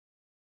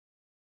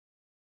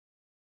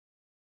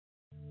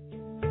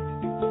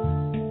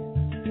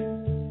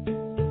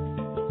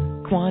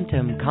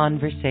Quantum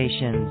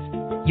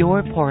Conversations,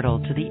 your portal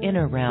to the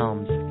inner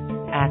realms.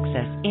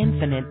 Access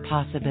infinite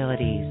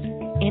possibilities,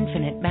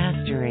 infinite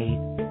mastery,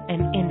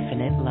 and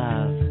infinite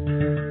love.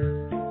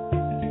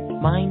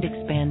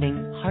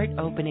 Mind-expanding,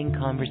 heart-opening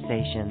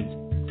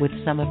conversations with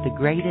some of the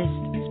greatest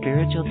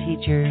spiritual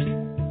teachers,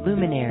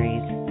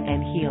 luminaries,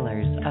 and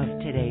healers of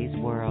today's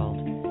world.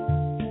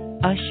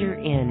 Usher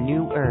in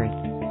new earth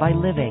by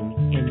living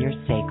in your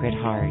sacred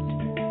heart.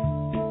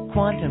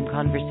 Quantum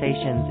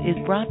Conversations is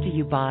brought to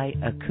you by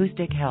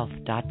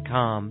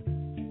AcousticHealth.com,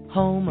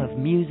 home of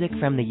music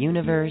from the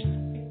universe,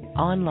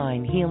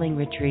 online healing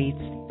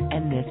retreats,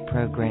 and this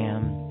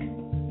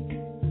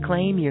program.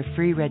 Claim your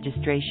free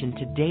registration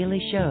to daily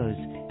shows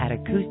at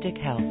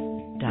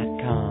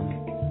AcousticHealth.com.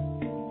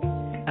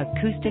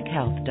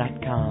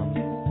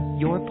 AcousticHealth.com,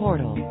 your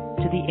portal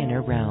to the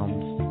inner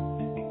realms.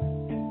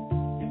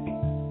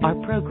 Our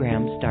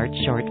program starts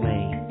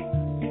shortly.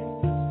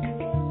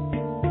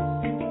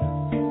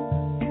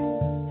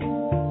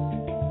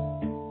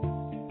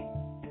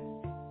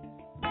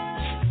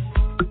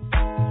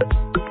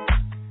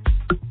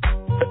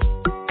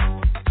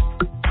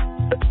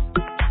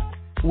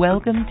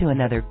 Welcome to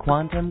another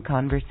Quantum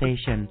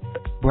Conversation,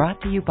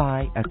 brought to you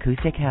by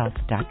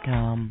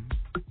AcousticHealth.com.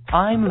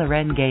 I'm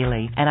Loren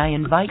Gailey, and I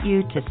invite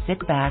you to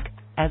sit back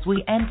as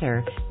we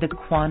enter the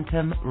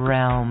quantum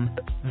realm,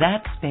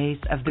 that space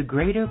of the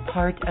greater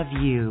part of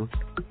you.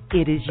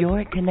 It is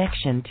your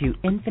connection to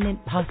infinite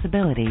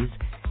possibilities,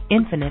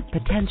 infinite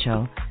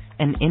potential,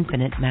 and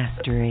infinite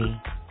mastery.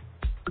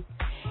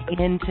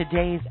 In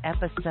today's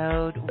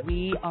episode,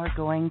 we are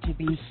going to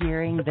be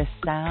hearing the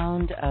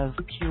sound of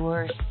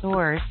pure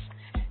source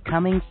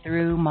coming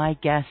through my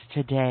guest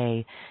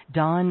today.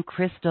 Dawn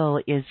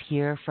Crystal is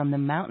here from the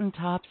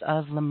mountaintops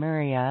of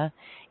Lemuria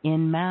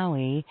in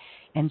Maui,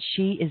 and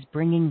she is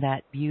bringing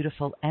that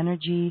beautiful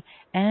energy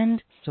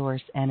and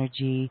source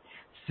energy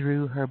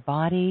through her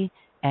body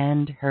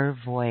and her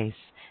voice.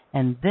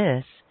 And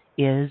this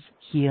is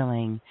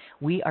healing.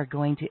 We are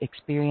going to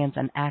experience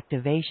an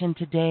activation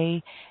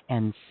today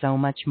and so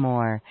much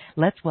more.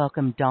 Let's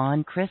welcome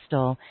Dawn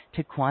Crystal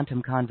to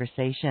Quantum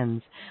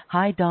Conversations.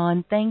 Hi,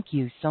 Dawn. Thank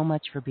you so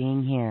much for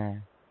being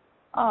here.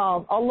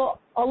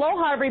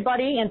 Aloha,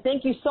 everybody, and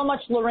thank you so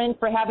much, Loren,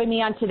 for having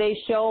me on today's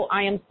show.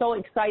 I am so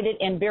excited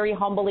and very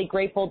humbly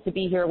grateful to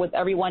be here with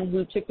everyone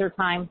who took their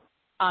time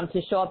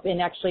to show up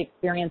and actually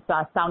experience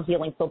sound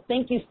healing. So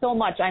thank you so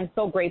much. I'm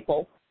so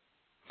grateful.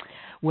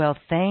 Well,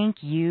 thank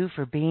you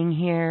for being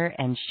here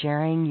and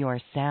sharing your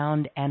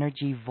sound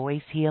energy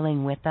voice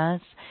healing with us.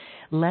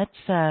 Let's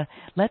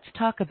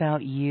talk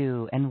about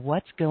you and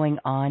what's going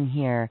on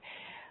here.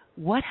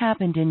 What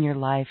happened in your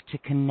life to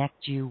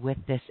connect you with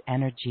this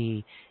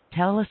energy?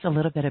 Tell us a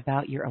little bit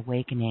about your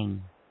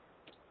awakening.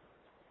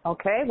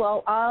 Okay,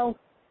 well, I'll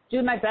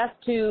do my best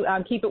to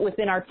keep it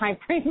within our time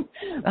frame.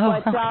 Oh,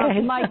 but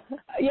okay.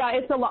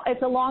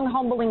 It's a long,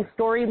 humbling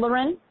story,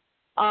 Loren.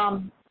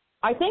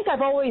 I think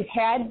I've always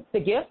had the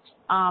gift,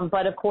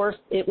 but of course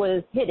it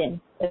was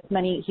hidden, as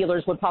many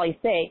healers would probably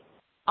say.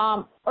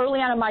 Early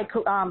on in my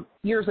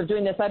years of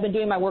doing this, I've been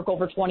doing my work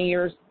over 20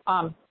 years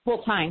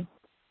full time.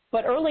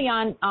 But early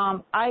on,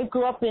 I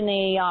grew up in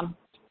a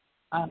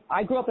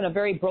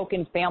very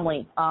broken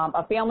family,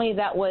 a family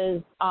that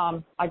was.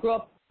 I grew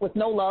up with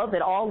no love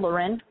at all,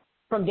 Loren,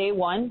 from day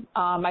one.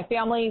 My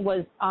family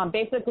was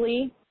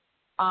basically.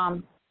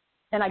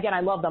 And again, I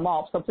love them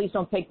all, so please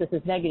don't take this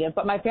as negative.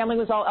 But my family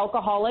was all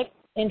alcoholic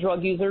and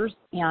drug users,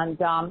 and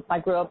I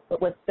grew up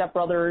with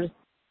stepbrothers,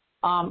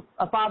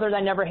 a father that I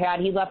never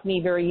had. He left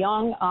me very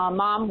young.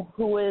 Mom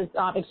who was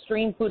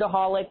extreme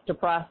foodaholic,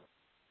 depressed.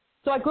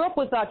 So I grew up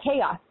with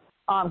chaos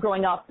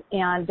growing up,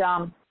 and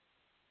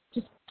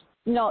just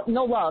no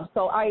love.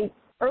 So I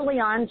early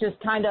on just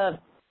kind of,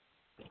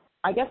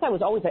 I guess I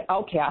was always an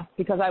outcast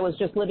because I was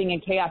just living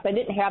in chaos. I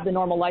didn't have the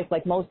normal life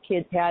like most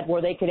kids had,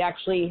 where they could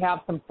actually have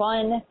some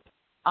fun.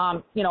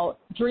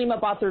 Dream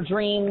about their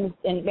dreams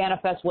and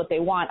manifest what they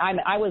want.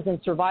 I was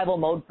in survival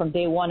mode from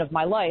day one of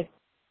my life.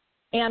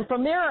 And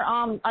from there,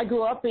 I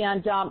grew up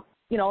and,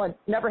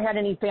 never had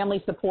any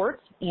family support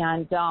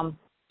and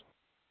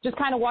just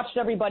kind of watched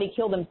everybody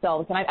kill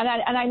themselves. And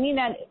I mean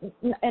that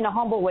in a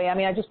humble way. I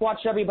mean, I just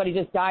watched everybody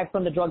just die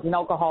from the drugs and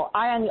alcohol.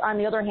 I, on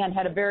the other hand,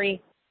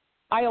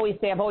 I always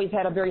say I've always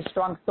had a very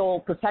strong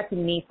soul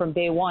protecting me from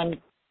day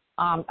one.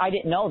 I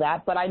didn't know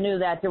that, but I knew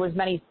that there was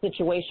many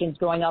situations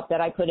growing up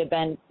that I could have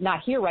been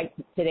not here right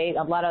today.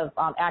 A lot of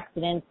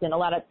accidents and a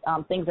lot of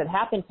things that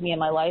happened to me in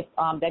my life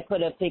that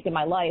could have taken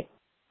my life.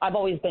 I've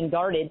always been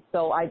guarded,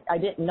 so I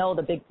didn't know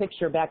the big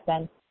picture back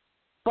then.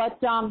 But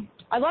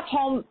I left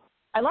home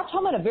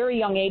at a very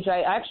young age.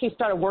 I actually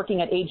started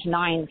working at age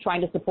 9,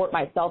 trying to support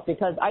myself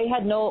because I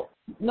had no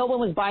one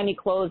was buying me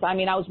clothes. I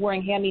mean, I was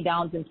wearing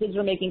hand-me-downs, and kids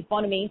were making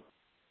fun of me.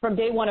 From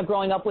day one of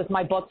growing up with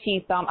my buck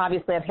teeth,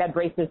 obviously I've had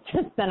braces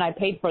since then. I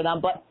paid for them,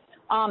 but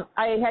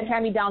I had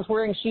hand-me-downs,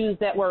 wearing shoes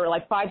that were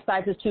like 5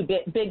 sizes too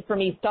big for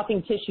me,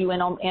 stuffing tissue in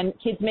them, and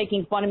kids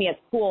making fun of me at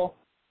school.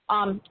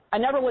 I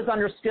never was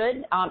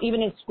understood.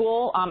 Even in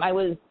school, I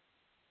was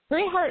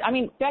very hard. I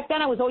mean, back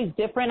then I was always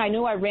different. I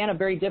knew I ran a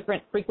very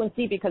different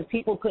frequency because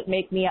people couldn't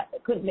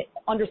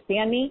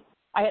understand me.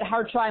 I had a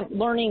hard time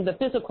learning the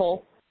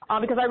physical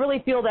because I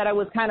really feel that I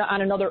was kind of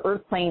on another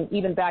earth plane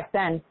even back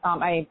then.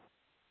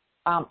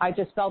 I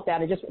just felt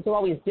that. It was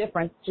always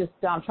different, just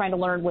trying to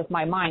learn with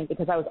my mind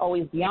because I was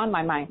always beyond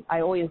my mind.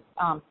 I always,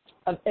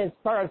 as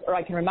far as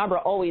I can remember,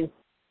 always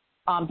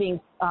being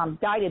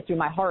guided through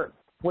my heart,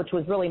 which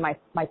was really my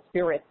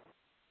spirit.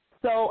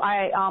 So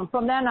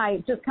from then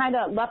I just kind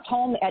of left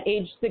home at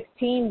age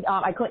 16.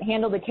 I couldn't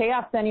handle the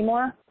chaos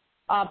anymore.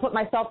 Put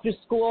myself through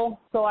school.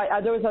 So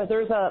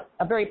there's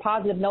a very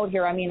positive note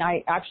here. I mean,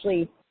 I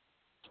actually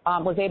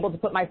was able to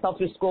put myself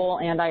through school,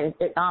 and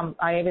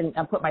I even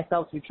put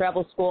myself through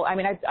travel school. I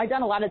mean, I've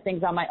done a lot of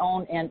things on my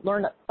own and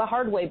learned the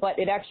hard way, but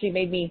it actually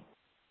made me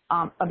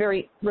a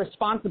very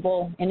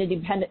responsible and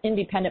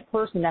independent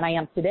person that I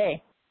am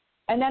today.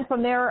 And then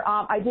from there,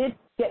 I did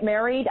get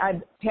married.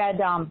 I've had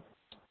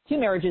 2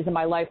 marriages in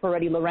my life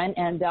already, Loren,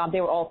 and they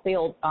were all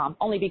failed,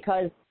 only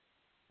because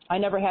I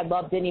never had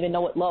love, didn't even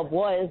know what love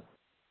was,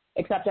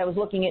 except I was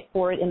looking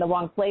for it in the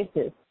wrong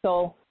places.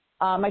 So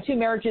my 2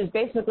 marriages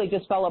basically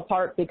just fell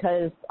apart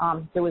because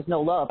there was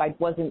no love. I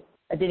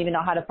didn't even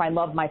know how to find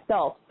love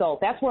myself. So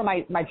that's where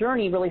my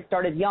journey really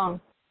started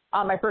young.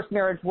 My first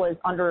marriage was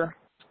under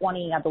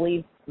 20, I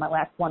believe. My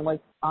last one was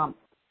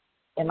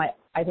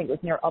I think it was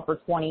near upper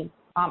 20s.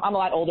 I'm a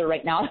lot older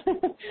right now.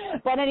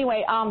 But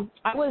anyway,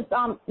 I was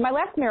my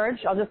last marriage,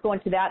 I'll just go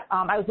into that.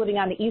 I was living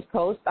on the East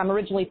Coast. I'm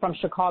originally from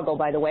Chicago,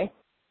 by the way.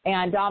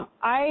 And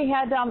I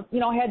had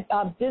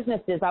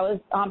businesses. I was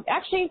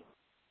actually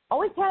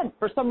always had,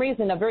 for some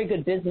reason, a very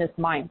good business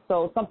mind.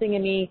 So something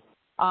in me,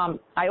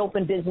 I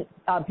opened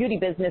beauty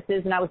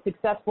businesses, and I was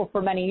successful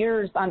for many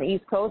years on the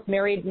East Coast,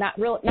 married, not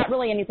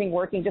really anything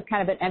working, just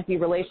kind of an empty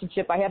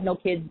relationship. I have no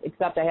kids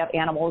except I have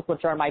animals,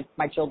 which are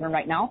my children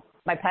right now,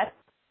 my pets.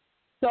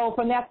 So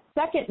from that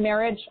second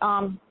marriage,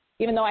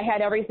 even though I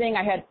had everything,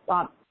 I had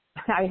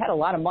a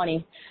lot of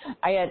money.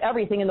 I had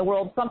everything in the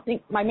world.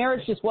 My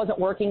marriage just wasn't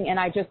working, and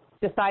I just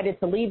decided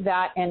to leave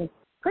that. And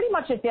pretty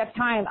much at that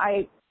time,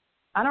 I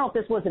don't know if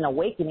this was an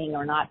awakening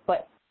or not,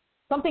 but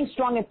something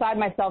strong inside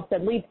myself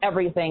said, leave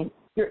everything.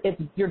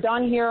 You're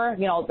done here.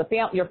 You know,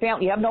 your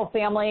family, you have no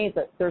family.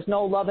 There's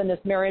no love in this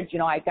marriage. You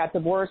know, I got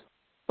divorced.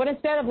 But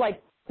instead of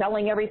like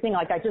selling everything,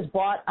 like I just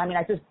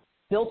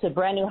built a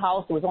brand new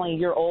house. It was only a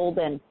year old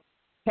and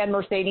had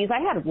Mercedes. I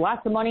had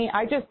lots of money.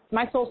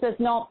 My soul says,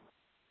 no,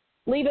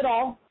 leave it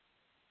all.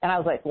 And I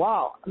was like,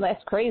 wow,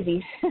 that's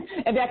crazy.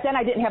 And back then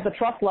I didn't have the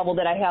trust level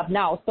that I have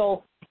now.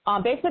 So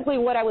basically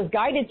what I was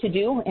guided to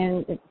do,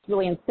 and it's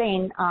really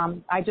insane,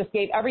 I just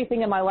gave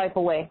everything in my life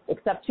away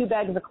except 2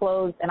 bags of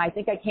clothes. And I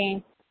think I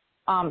came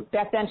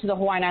back then to the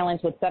Hawaiian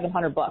Islands with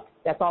 $700.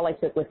 That's all I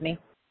took with me.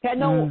 I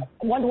had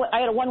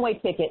a one-way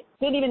ticket.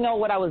 Didn't even know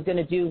what I was going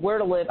to do, where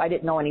to live. I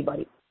didn't know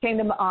anybody.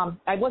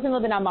 I wasn't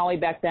living on Maui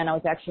back then. I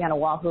was actually on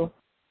Oahu.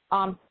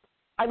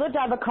 I lived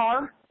out of a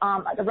car,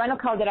 the rental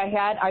car that I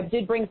had. I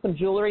did bring some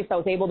jewelry, so I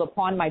was able to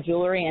pawn my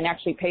jewelry and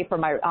actually pay for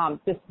my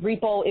this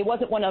repo. It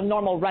wasn't one of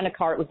normal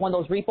rent-a-car. It was one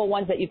of those repo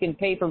ones that you can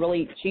pay for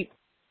really cheap,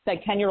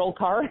 like 10-year-old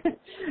car.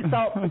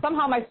 So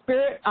somehow my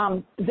spirit,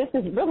 this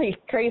is really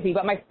crazy,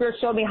 but my spirit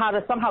showed me how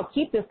to somehow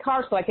keep this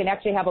car so I can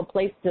actually have a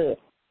place to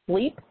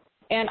sleep.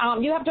 And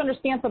you have to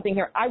understand something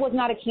here. I was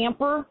not a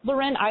camper,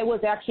 Loren. I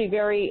was actually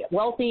very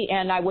wealthy,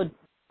 and I would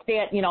stay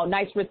at,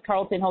 nice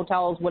Ritz-Carlton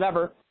hotels,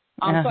 whatever.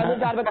 So I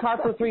lived out of a car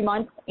for 3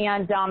 months,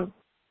 and,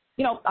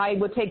 I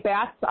would take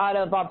baths out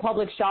of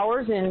public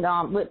showers and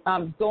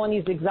go in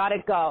these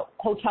exotic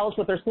hotels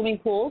with their swimming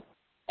pools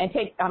and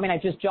I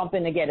just jump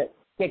in to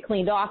get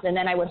cleaned off, and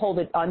then I would hold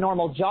a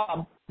normal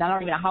job. I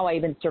don't even know how I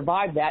even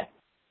survived that.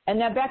 And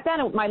then back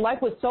then, my life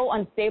was so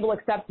unstable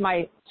except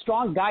my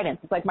strong guidance.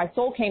 It's like my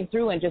soul came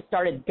through and just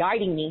started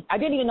guiding me. I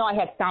didn't even know I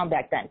had sound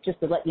back then, just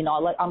to let you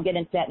know. I'll get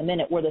into that in a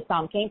minute, where the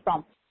sound came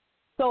from.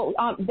 So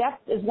that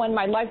is when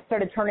my life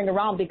started turning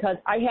around, because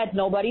I had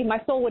nobody.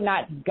 My soul would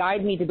not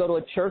guide me to go to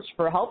a church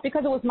for help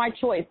because it was my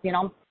choice,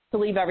 to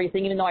leave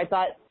everything, even though I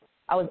thought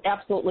I was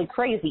absolutely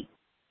crazy.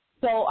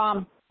 So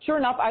sure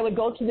enough, I would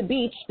go to the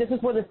beach. This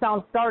is where the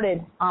sound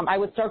started. I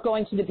would start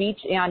going to the beach,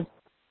 and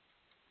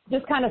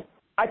just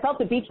I felt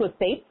the beach was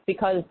safe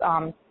because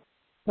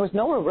there was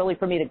nowhere really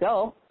for me to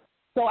go.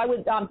 So I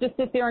would just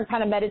sit there and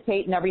kind of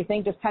meditate and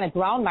everything, just kind of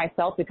ground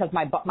myself, because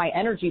my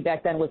energy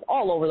back then was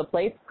all over the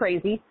place,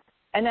 crazy.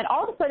 And then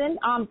all of a sudden,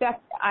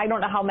 I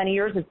don't know how many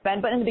years it's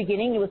been, but in the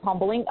beginning it was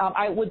humbling.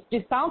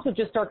 Sounds would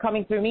just start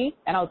coming through me,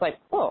 and I was like,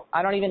 oh,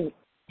 I don't even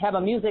have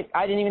a music.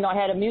 I didn't even know I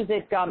had a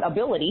music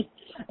ability.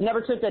 I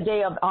never took a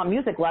day of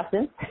music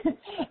lessons.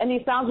 And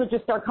these sounds would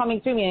just start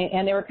coming through me,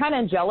 and they were kind of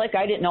angelic.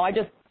 I didn't know. I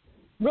just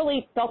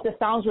really felt the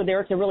sounds were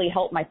there to really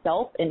help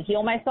myself and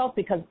heal myself,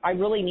 because I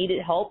really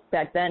needed help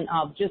back then.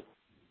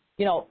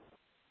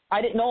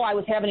 I didn't know I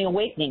was having an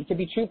awakening, to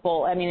be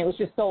truthful. I mean, it was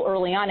just so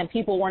early on, and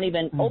people weren't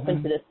even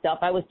open to this stuff.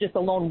 I was just a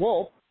lone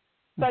wolf.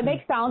 So I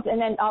make sounds,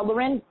 and then,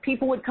 Loren,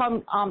 people would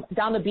come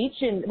down the beach,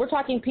 and we're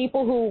talking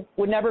people who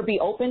would never be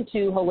open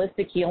to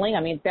holistic healing.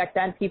 I mean, back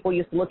then, people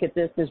used to look at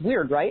this as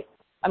weird, right?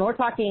 I mean, we're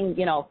talking,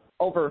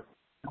 over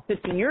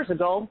 15 years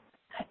ago.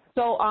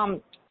 So,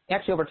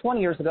 actually over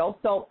 20 years ago.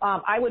 So,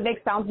 I would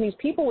make sounds, and these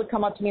people would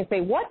come up to me and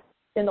say, what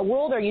in the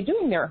world are you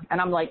doing there? And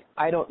I'm like,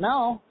 I don't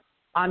know.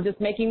 I'm just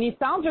making these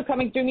sounds are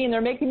coming through me, and they're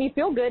making me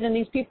feel good, and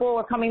these people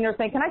are coming there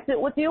saying, can I sit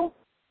with you?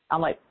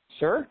 I'm like,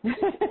 sure.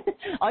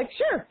 I'm like,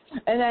 sure.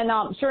 And then,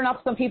 sure enough,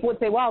 some people would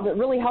say, wow, they're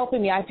really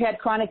helping me. I've had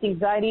chronic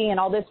anxiety and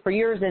all this for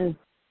years, and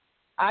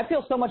I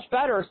feel so much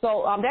better.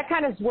 So that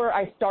kind of is where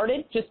I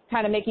started, just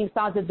kind of making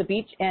sounds at the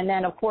beach. And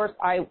then, of course,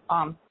 I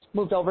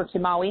moved over to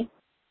Maui.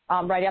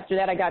 Right after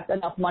that, I got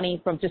enough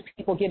money from just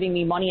people giving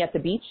me money at the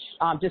beach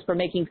just for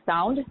making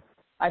sound.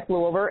 I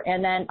flew over,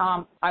 and then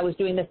I was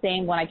doing the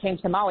same when I came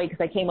to Maui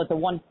because I came with a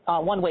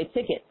one-way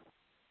ticket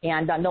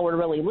and nowhere to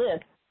really live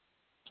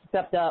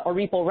except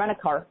Oripo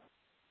Rent-A-Car.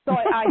 So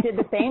I did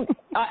the same.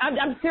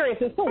 I'm serious.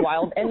 It's so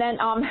wild. And then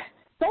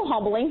so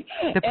humbling.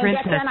 The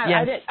princess, and back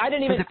then, yes. I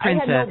didn't even, I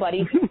had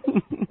nobody.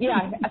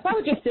 Yeah. So I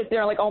would just sit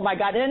there like, oh, my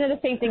God. And then the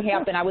same thing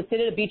happened. I would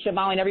sit at a beach in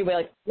Maui, and everybody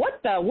like, what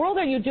the world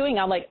are you doing?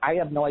 I'm like, I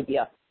have no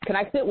idea. Can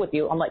I sit with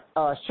you? I'm like,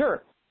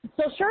 sure.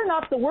 So sure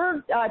enough, the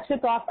word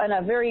took off in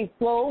a very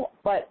slow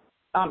but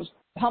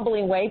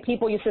humbling way.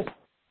 People used to,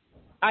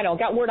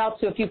 got word out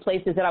to a few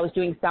places that I was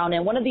doing sound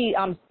in. One of the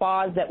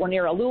spas that were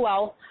near a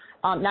luau,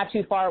 not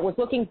too far, was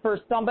looking for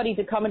somebody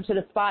to come into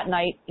the spa at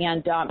night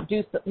and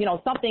do,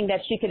 something that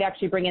she could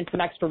actually bring in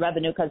some extra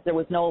revenue because there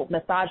was no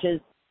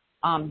massages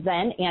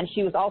then. And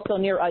she was also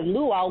near a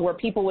luau where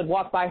people would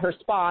walk by her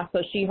spa. So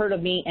she heard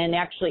of me and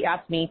actually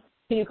asked me,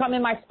 can you come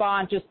in my spa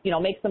and just,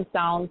 make some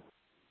sounds?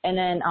 And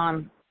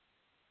then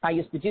I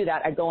used to do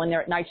that. I'd go in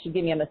there at night. She'd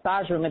give me a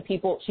massage room, and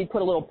she'd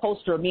put a little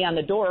poster of me on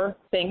the door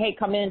saying, hey,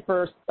 come in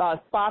for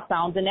spa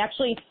sounds. And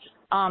actually,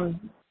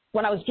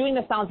 when I was doing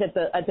the sounds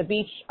at the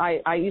beach,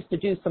 I used to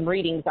do some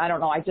readings. I don't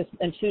know. I just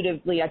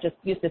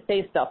used to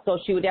say stuff. So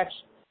she would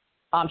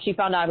actually, she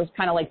found out I was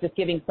kind of like just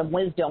giving some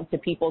wisdom to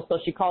people. So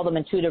she called them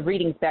intuitive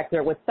readings back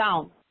there with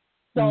sound.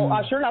 So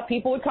sure enough,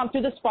 people would come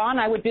through the spa, and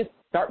I would just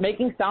start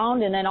making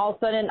sound. And then all of a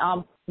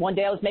sudden, one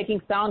day I was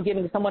making sound,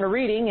 giving someone a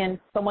reading, and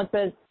someone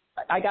says,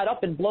 I got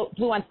up and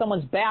blew on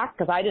someone's back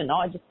because I didn't know.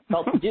 I just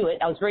felt to do it.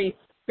 I was very,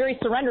 very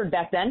surrendered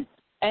back then.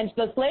 And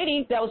this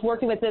lady that I was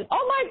working with said,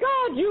 oh, my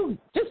God, you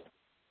just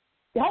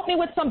helped me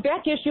with some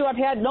back issue. I've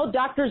had no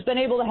doctor's been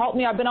able to help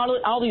me. I've been on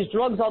all these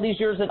drugs all these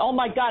years. And, oh,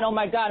 my God, oh,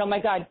 my God, oh, my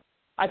God,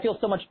 I feel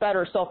so much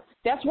better. So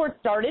that's where it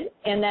started.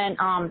 And then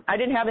I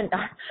didn't have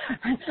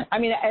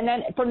and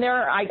then from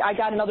there I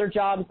got another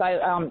job.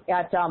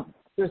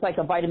 There's like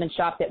a vitamin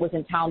shop that was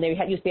in town. They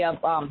used to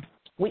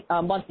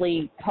have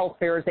monthly health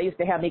fairs. They used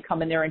to have me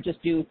come in there and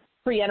just do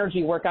free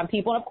energy work on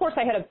people. And, of course,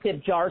 I had a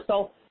tip jar.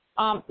 So,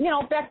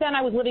 back then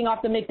I was living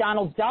off the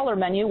McDonald's dollar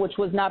menu, which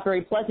was not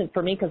very pleasant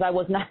for me because I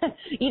was not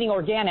eating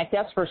organic,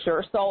 that's for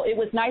sure. So it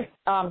was nice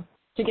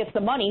to get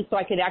some money so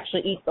I could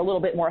actually eat a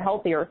little bit more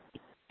healthier.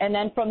 And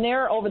then from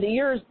there, over the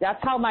years, that's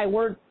how my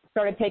word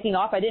started taking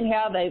off. I didn't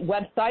have a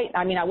website.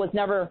 I mean, I was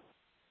never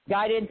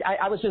guided.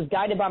 I was just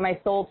guided by my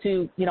soul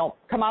to,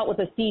 come out with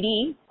a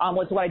CD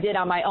was what I did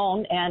on my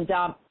own. And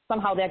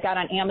somehow that got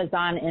on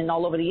Amazon and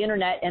all over the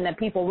internet, and then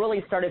people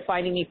really started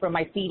finding me from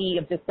my CD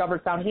of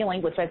Discovered Sound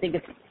Healing, which I think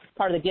is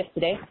part of the gift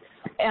today.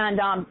 And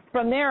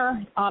from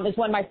there is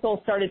when my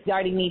soul started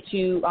guiding me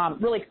to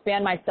really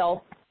expand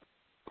myself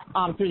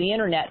through the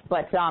internet.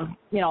 But,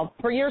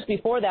 for years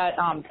before that,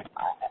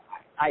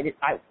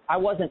 I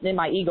wasn't in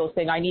my ego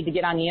saying I need to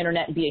get on the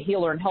internet and be a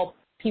healer and help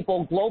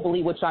people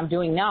globally, which I'm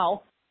doing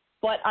now.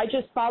 But I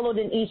just followed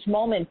in each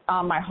moment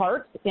my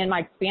heart and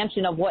my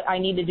expansion of what I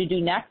needed to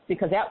do next,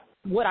 because that's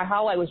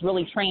how I was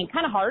really trained,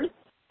 kind of hard.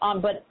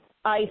 But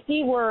I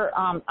see where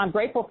I'm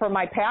grateful for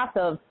my path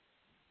of,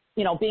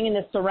 being in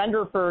this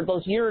surrender for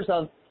those years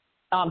of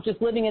just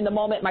living in the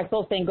moment. My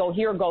soul saying, go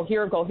here, go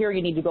here, go here.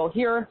 You need to go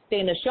here. Stay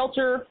in the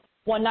shelter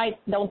one night.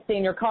 Don't stay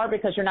in your car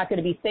because you're not going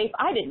to be safe.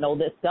 I didn't know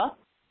this stuff.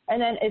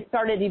 And then it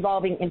started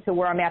evolving into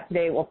where I'm at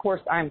today. Well, of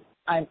course, I'm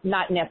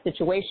not in that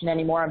situation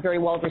anymore. I'm very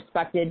well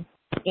respected.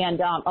 And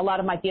a lot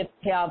of my gifts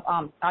have,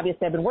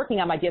 obviously, I've been working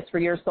on my gifts for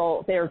years,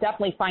 so they're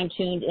definitely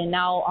fine-tuned. And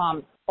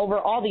now, over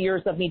all the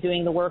years of me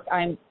doing the work,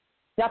 I'm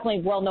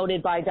definitely well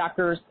noted by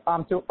doctors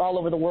through all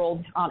over the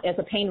world as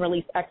a pain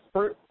release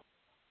expert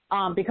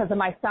because of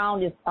my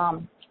sound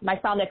my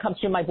sound that comes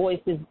through my voice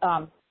is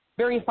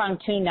very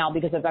fine-tuned now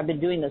because I've been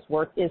doing this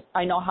work.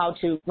 I know how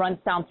to run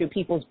sound through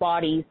people's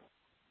bodies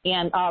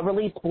and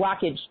release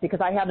blockage, because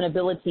I have an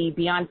ability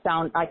beyond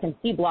sound. I can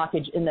see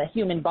blockage in the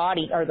human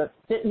body, or the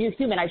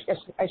human, I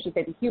should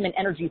say, the human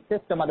energy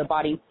system of the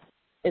body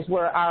is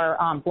where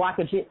our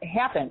blockage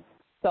happens.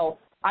 So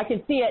I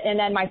can see it, and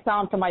then my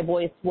sound from my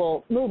voice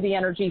will move the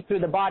energy through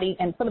the body,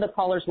 and some of the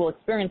callers will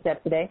experience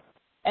that today.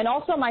 And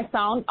also my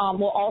sound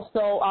will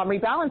also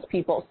rebalance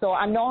people. So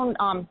I'm known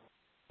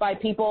by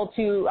people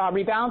to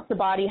rebalance the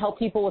body, help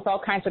people with all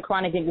kinds of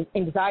chronic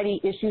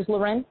anxiety issues,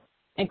 Loren.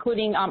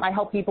 including I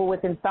help people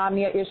with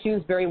insomnia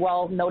issues, very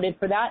well noted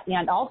for that.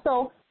 And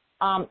also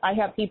I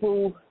have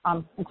people,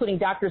 including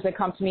doctors that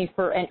come to me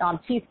for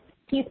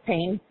teeth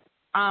pain.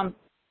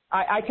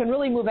 I can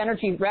really move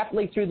energy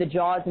rapidly through the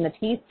jaws and the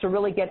teeth to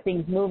really get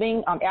things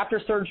moving after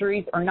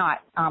surgeries or not.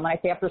 When I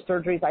say after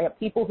surgeries, I have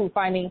people who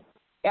find me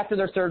after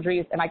their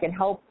surgeries, and I can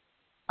help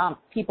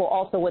people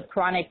also with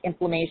chronic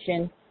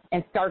inflammation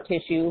and scar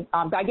tissue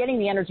by getting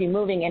the energy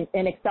moving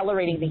and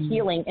accelerating the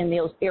healing in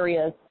those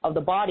areas of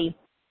the body.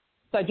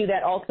 So I do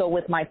that also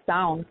with my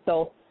sound.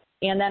 So,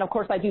 and then, of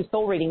course, I do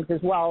soul readings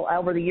as well.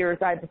 Over the years,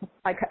 I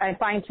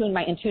fine-tune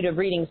my intuitive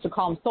readings to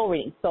call them soul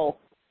readings. So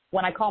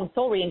when I call them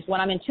soul readings,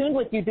 when I'm in tune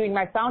with you doing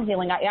my sound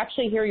healing, I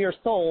actually hear your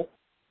soul,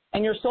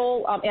 and your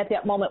soul at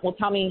that moment will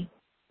tell me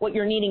what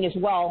you're needing as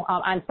well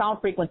on sound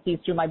frequencies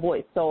through my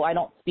voice. So I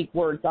don't speak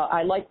words.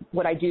 I like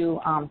what I do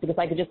because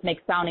I could just make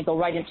sound and go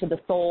right into the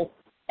soul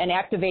and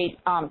activate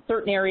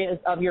certain areas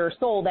of your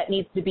soul that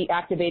needs to be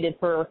activated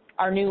for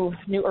our new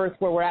earth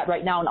where we're at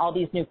right now and all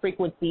these new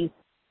frequencies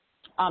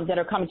that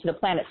are coming to the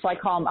planet. So I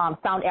call them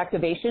sound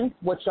activations,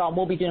 which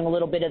we'll be doing a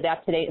little bit of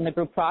that today in the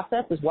group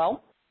process as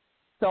well.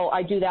 So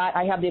I do that.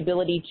 I have the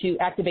ability to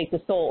activate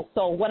the soul.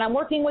 So when I'm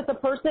working with a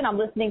person, I'm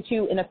listening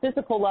to in a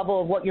physical level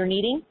of what you're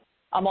needing.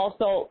 I'm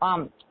also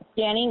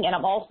scanning, and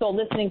I'm also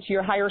listening to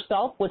your higher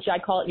self, which I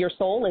call it your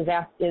soul,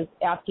 is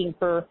asking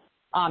for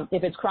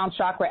if it's crown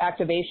chakra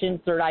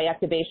activations, third eye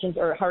activations,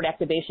 or heart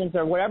activations,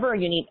 or whatever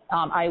you need.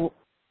 I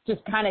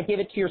just kind of give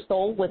it to your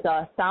soul with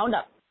a sound.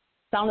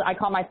 I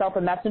call myself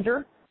a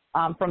messenger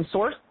from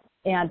source,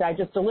 and I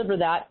just deliver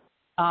that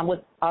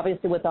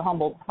obviously with a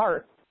humble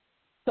heart.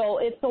 So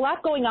it's a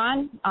lot going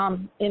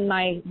on in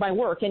my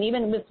work, and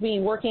even with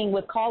me working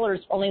with callers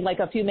only like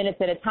a few minutes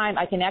at a time,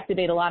 I can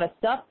activate a lot of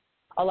stuff,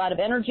 a lot of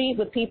energy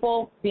with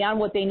people beyond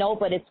what they know,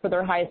 but it's for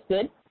their highest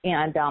good.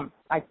 And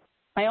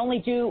I only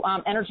do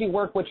energy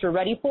work which you're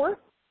ready for.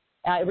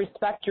 I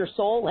respect your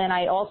soul, and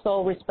I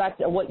also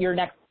respect what your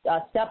next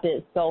step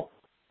is. So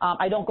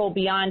I don't go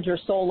beyond your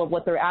soul of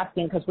what they're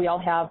asking, because we all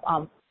have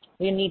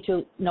we need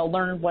to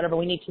learn whatever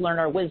we need to learn,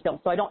 our wisdom.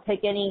 So I don't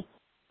take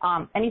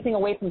anything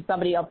away from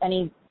somebody of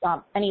any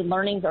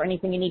learnings or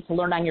anything you need to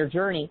learn on your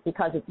journey,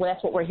 because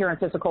that's what we're here in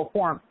physical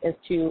form, is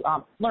to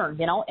learn,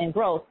 and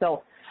grow.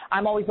 So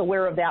I'm always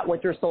aware of that,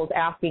 what your soul's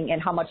asking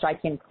and how much I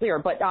can clear.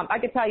 But I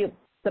can tell you,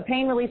 the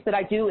pain release that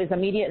I do is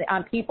immediate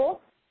on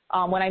people.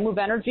 When I move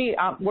energy,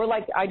 we're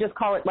like, I just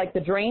call it like the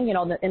drain,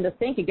 in the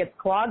sink, it gets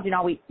clogged.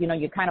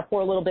 You kind of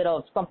pour a little bit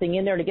of something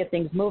in there to get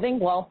things moving.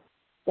 Well,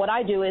 what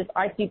I do is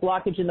I see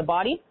blockage in the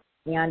body,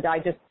 and I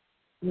just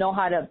know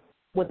how to,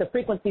 with the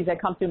frequencies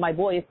that come through my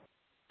voice,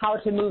 how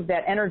to move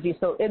that energy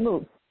so it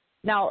moves.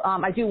 Now,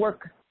 I do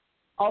work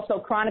also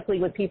chronically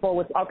with people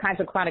with all kinds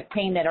of chronic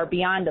pain that are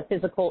beyond the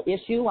physical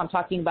issue. I'm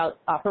talking about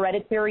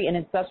hereditary and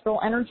ancestral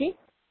energy.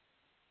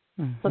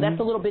 Mm-hmm. So that's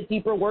a little bit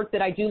deeper work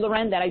that I do,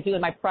 Loren, that I do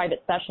in my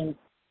private sessions.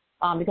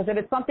 Because if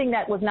it's something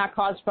that was not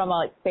caused from,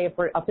 say,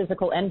 a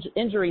physical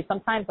injury,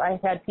 sometimes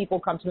I've had people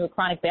come to me with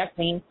chronic back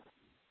pain,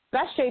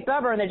 best shape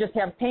ever, and they just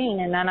have pain,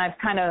 and then I've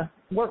kind of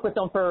worked with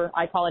them for,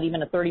 I call it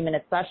even a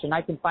 30-minute session.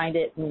 I can find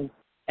it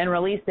and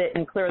release it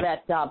and clear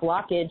that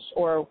blockage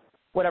or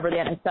whatever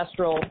that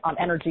ancestral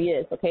energy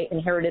is, okay,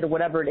 inherited or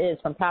whatever it is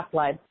from past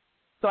lives.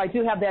 So I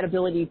do have that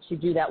ability to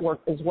do that work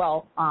as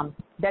well.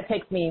 That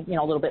takes me, a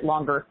little bit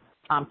longer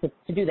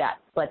to do that,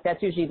 but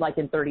that's usually like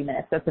in 30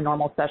 minutes. That's a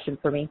normal session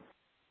for me.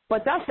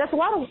 But that's a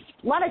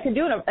lot I can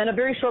do in a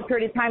very short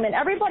period of time. And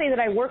everybody that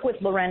I work with,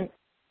 Loren,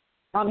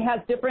 has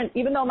different,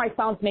 even though my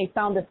sounds may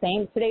sound the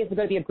same. Today is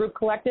going to be a group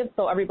collective,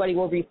 so everybody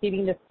will be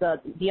receiving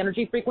the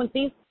energy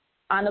frequencies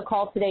on the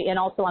call today and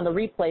also on the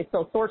replay.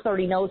 So Source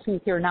already knows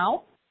who's here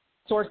now.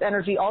 Source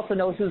Energy also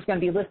knows who's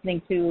going to be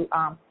listening to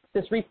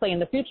this replay in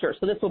the future.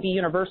 So this will be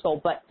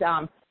universal. But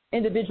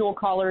individual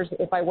callers,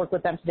 if I work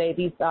with them today,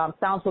 these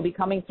sounds will be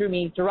coming through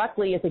me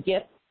directly as a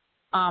gift.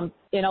 And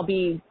I'll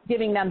be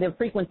giving them the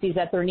frequencies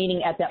that they're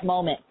needing at that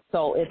moment.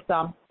 So it's,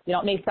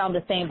 it may sound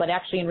the same, but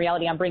actually in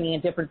reality I'm bringing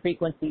in different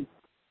frequencies,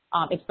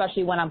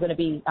 especially when I'm going to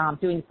be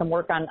doing some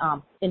work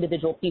on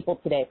individual people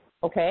today.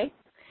 Okay?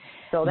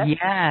 So that's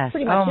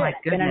pretty much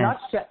it. In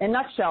a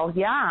nutshell,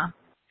 yeah.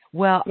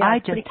 Well, yeah, I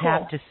just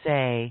have to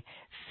say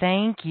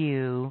thank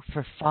you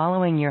for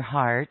following your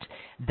heart.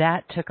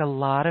 That took a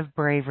lot of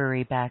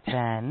bravery back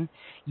then.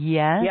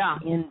 Yes,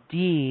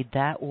 indeed,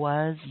 that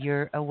was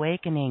your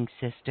awakening,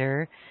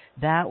 sister.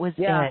 That was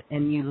it.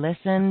 And you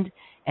listened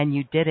and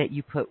you did it.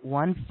 You put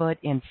one foot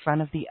in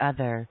front of the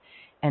other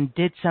and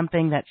did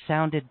something that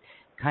sounded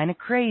kind of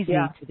crazy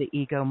to the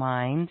ego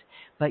mind,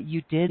 but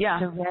you did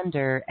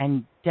surrender,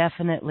 and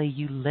definitely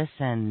you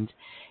listened.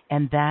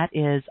 And that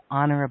is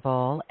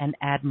honorable and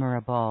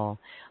admirable.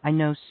 I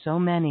know so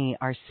many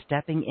are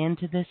stepping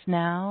into this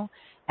now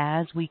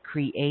as we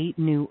create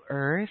new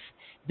earth.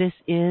 This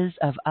is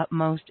of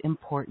utmost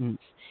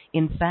importance.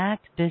 In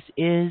fact, this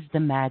is the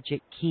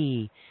magic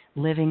key,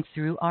 living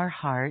through our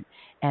heart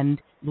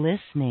and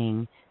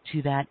listening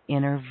to that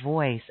inner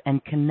voice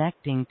and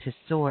connecting to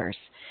source.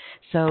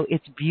 So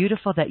it's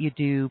beautiful that you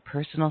do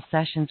personal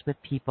sessions with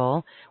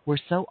people. We're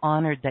so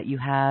honored that you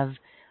have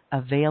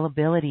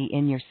availability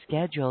in your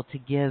schedule to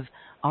give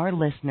our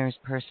listeners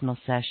personal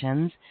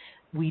sessions.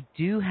 We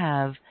do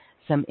have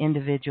some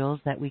individuals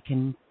that we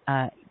can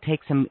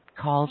take some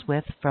calls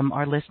with from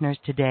our listeners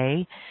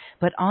today.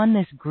 But on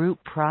this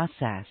group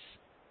process,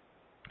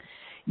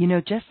 you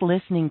know, just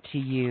listening to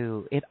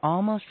you, it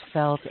almost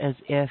felt as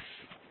if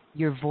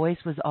your voice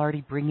was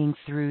already bringing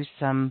through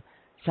some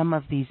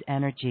of these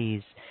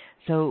energies.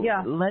 So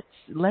Yeah.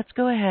 let's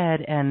go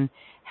ahead and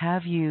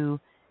have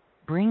you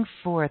bring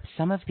forth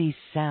some of these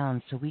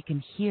sounds so we can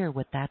hear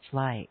what that's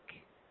like.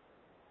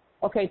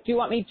 Okay. Do you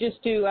want me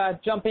just to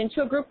jump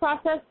into a group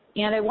process?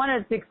 And I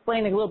wanted to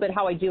explain a little bit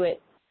how I do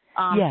it.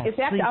 Yes, it's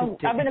actually,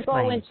 I'm going to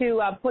go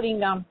into putting,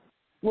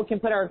 we can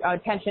put our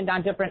attention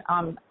on different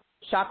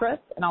chakras,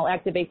 and I'll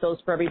activate those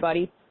for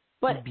everybody.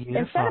 But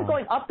Beautiful. Instead of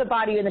going up the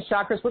body in the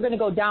chakras, we're going to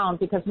go down,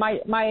 because my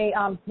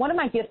one of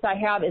my gifts I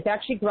have is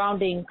actually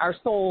grounding our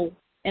soul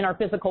in our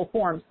physical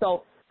form.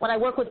 So when I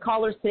work with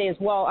callers today as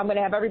well, I'm going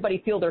to have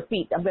everybody feel their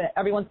feet.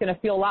 Everyone's going to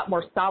feel a lot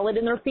more solid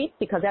in their feet,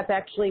 because that's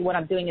actually what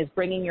I'm doing, is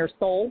bringing your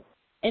soul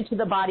into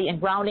the body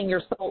and grounding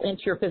your soul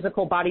into your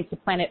physical body to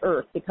planet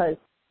Earth. Because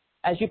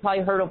as you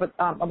probably heard with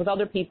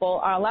other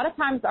people, a lot of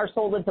times our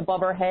soul lives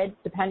above our head,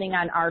 depending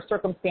on our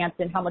circumstance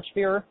and how much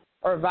fear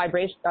or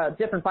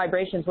different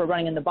vibrations we're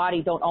running in the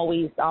body don't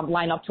always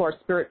line up to our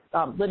spirit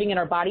living in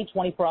our body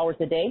 24 hours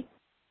a day.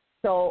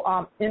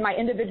 So in my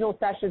individual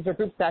sessions or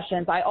group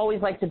sessions, I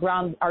always like to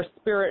ground our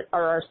spirit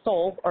or our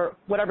soul, or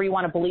whatever you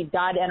want to believe,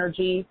 God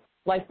energy,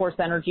 life force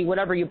energy,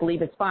 whatever you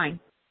believe is fine.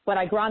 But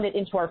I ground it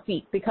into our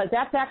feet, because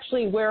that's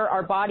actually where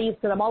our bodies,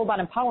 because I'm all about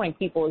empowering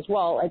people as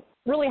well. It's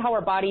really how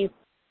our bodies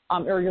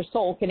or your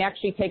soul can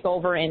actually take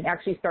over and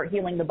actually start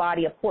healing the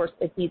body. Of course,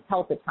 it needs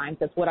help at times.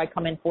 That's what I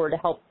come in for, to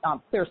help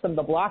clear some of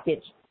the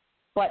blockage.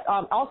 But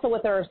also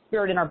with our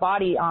spirit and our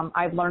body,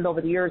 I've learned over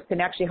the years,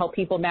 can actually help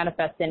people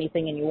manifest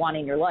anything you want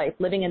in your life.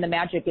 Living in the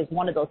magic is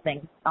one of those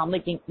things.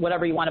 Making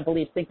whatever you want to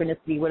believe,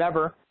 synchronicity,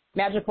 whatever.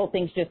 Magical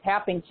things just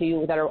happen to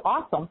you that are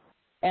awesome.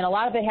 And a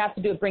lot of it has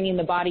to do with bringing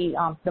the body,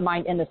 the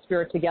mind, and the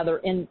spirit together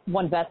in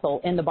one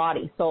vessel in the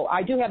body. So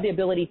I do have the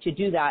ability to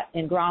do that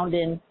and ground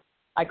in,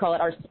 I call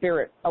it our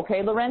spirit.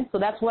 Okay, Loren? So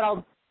that's what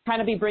I'll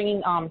kind of be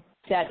bringing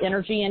that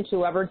energy into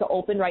whoever's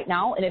open right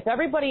now. And if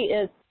everybody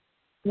is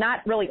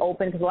not really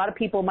open, because a lot of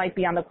people might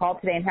be on the call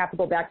today and have to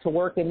go back to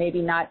work and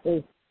maybe not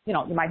as, you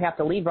might have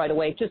to leave right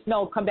away. Just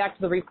know, come back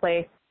to the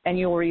replay and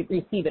you'll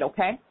receive it,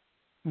 okay?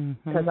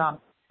 Because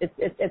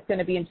it's going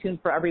to be in tune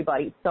for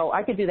everybody. So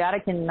I could do that. I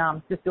can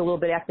just do a little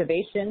bit of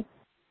activation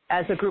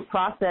as a group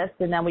process,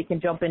 and then we can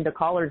jump into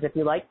callers if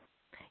you like.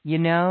 You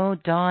know,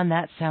 Dawn,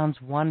 that sounds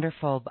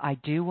wonderful. I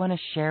do want to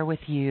share with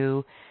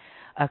you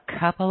a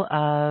couple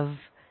of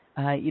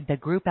the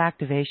group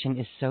activation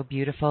is so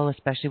beautiful,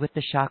 especially with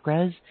the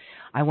chakras.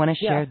 I want to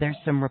share, there's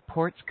some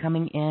reports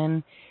coming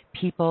in.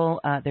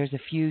 People, there's a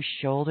few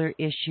shoulder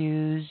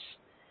issues,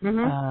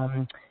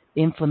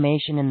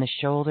 inflammation in the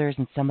shoulders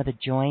and some of the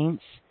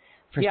joints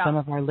for some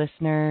of our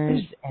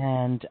listeners.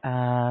 And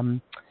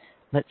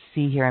let's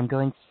see here. I'm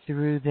going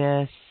through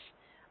this.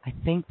 I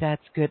think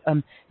that's good.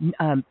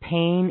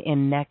 Pain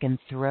in neck and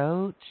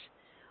throat.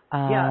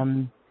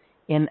 In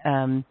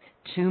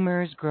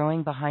tumors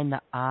growing behind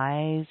the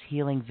eyes,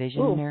 healing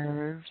vision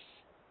nerves.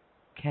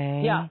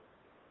 Okay. Yeah.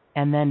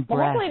 And then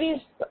breath.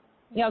 Hopefully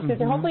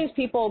hopefully these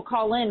people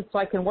call in so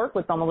I can work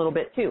with them a little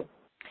bit too.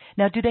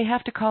 Now, do they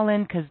have to call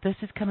in? Because this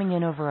is coming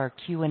in over our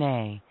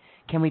Q&A.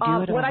 Can we do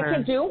it over? What I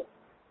can do?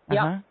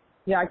 Yeah,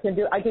 I can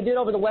do it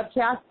over the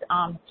webcast.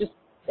 Just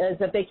as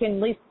if they can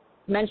at least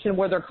mention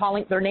where they're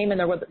calling, their name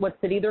and what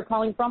city they're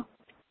calling from.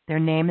 Their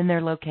name and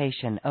their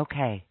location.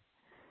 Okay.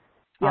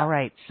 Yeah. All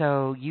right.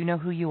 So you know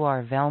who you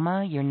are,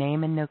 Velma. Your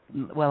name and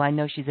I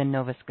know she's in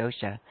Nova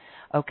Scotia.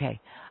 Okay.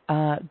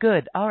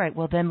 Good. All right.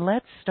 Well, then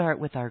let's start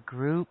with our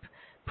group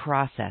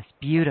process.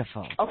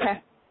 Beautiful.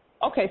 Okay.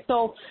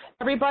 So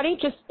everybody,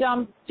 just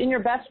in your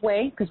best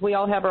way, because we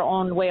all have our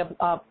own way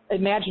of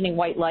imagining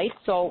white light.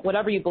 So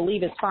whatever you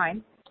believe is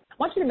fine. I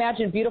want you to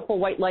imagine beautiful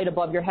white light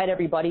above your head,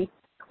 everybody.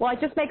 Well, I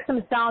just make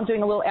some sound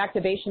doing a little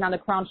activation on the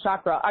crown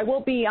chakra. I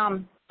will be,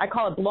 I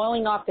call it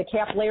blowing off the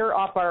cap layer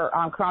off our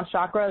crown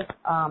chakras.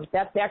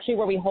 That's actually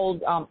where we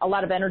hold a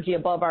lot of energy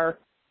above our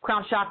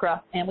crown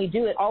chakra, and we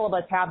do it. All of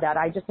us have that.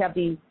 I just have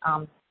the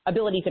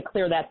ability to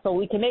clear that, so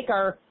we can make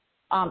our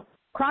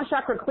crown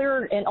chakra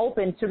clear and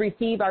open to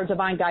receive our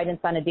divine guidance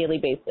on a daily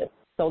basis.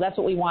 So that's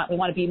what we want. We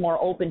want to be more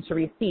open to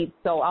receive.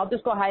 So I'll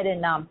just go ahead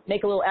and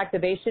make a little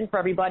activation for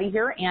everybody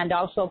here, and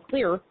also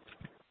clear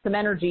some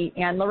energy.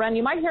 And Loren,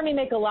 you might hear me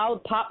make a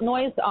loud pop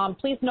noise.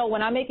 Please know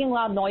when I'm making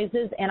loud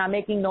noises and I'm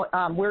making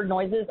weird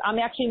noises, I'm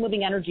actually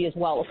moving energy as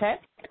well, okay?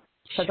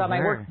 Because my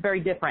work's very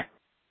different.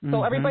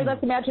 So everybody,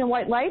 let's imagine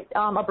white light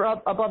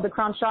above the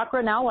crown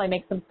chakra. Now I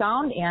make some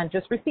sound and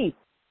just receive.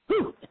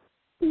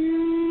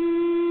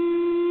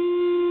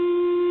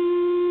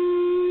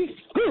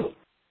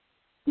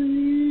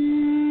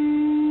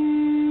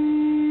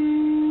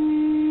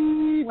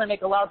 going to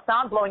make a loud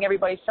sound, blowing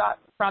everybody's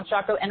crown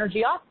chakra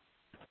energy off.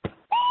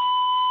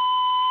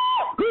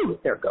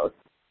 There it goes.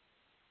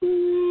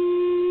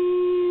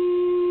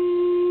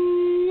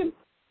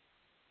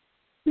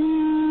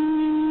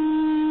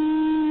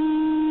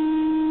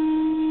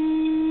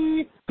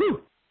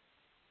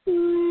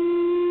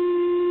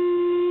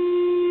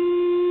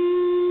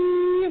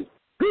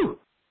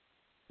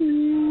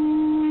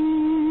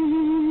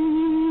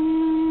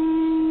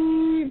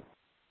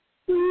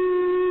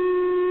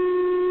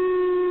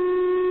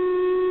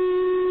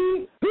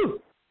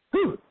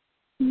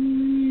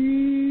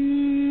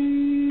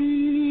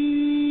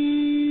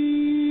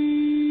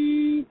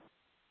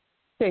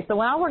 Okay, so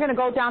now we're going to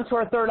go down to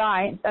our third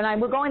eye,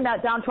 and we're going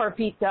down to our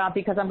feet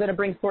because I'm going to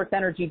bring source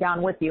energy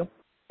down with you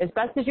as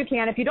best as you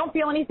can. If you don't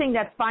feel anything,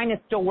 that's fine.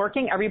 It's still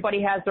working.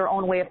 Everybody has their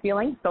own way of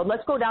feeling. So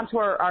let's go down to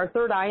our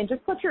third eye and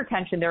just put your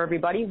attention there,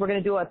 everybody. We're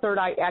going to do a third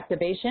eye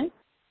activation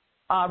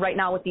right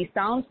now with these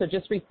sounds, so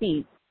just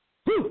receive.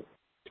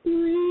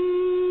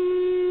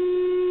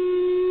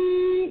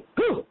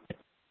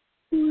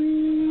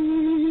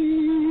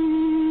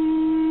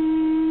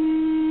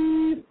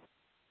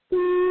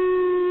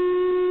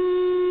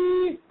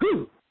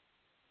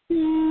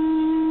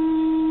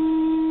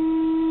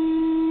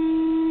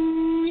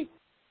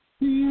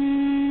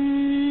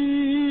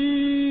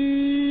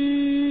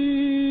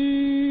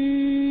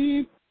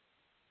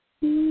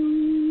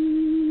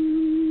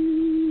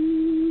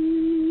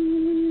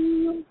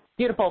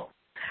 Beautiful.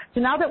 So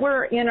now that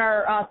we're in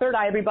our third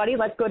eye, everybody,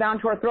 let's go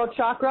down to our throat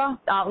chakra.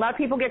 A lot of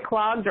people get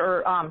clogged,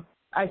 or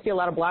I see a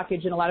lot of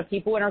blockage in a lot of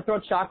people in our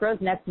throat chakras,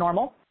 and that's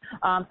normal.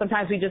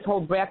 Sometimes we just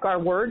hold back our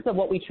words of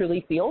what we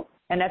truly feel,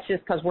 and that's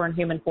just because we're in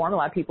human form. A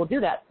lot of people do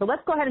that. So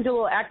let's go ahead and do a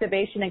little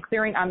activation and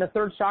clearing on the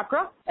third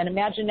chakra, and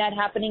imagine that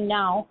happening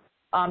now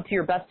to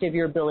your best of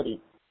your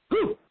ability.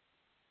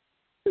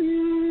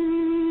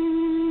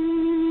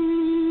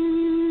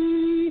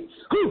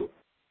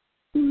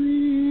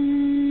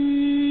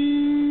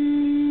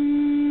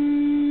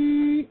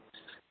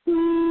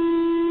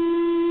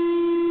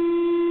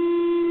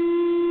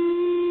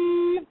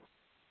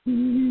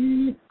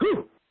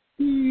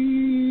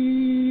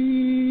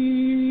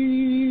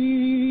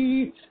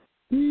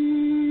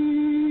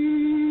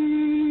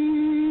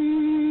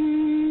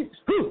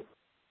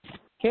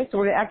 Okay, so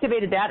we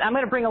activated that. I'm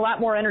going to bring a lot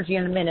more energy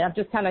in a minute. I'm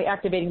just kind of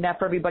activating that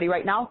for everybody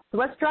right now. So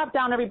let's drop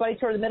down, everybody,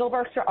 toward the middle of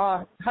our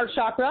heart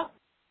chakra.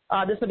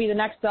 This will be the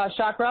next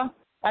chakra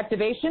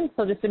activation.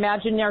 So just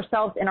imagine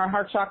ourselves in our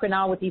heart chakra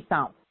now with these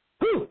sounds.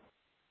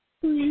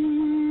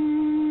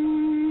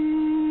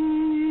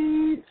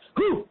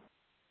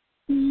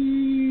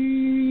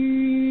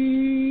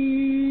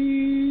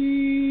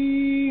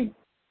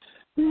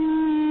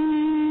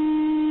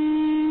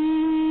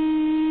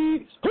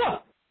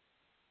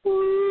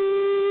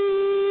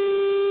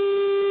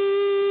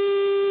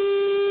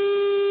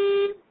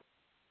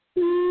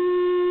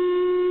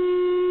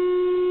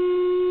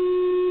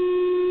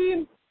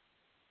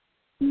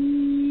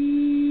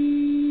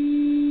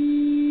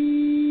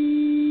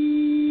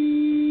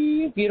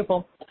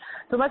 Beautiful.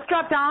 So let's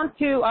drop down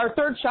to our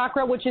third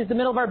chakra, which is the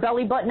middle of our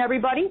belly button,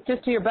 everybody,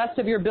 just to your best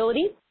of your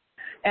ability.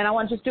 And I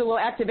want to just do a little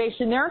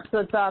activation there. So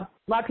it's, a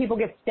lot of people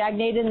get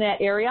stagnated in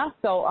that area.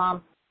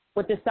 So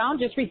with this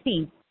sound, just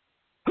receive.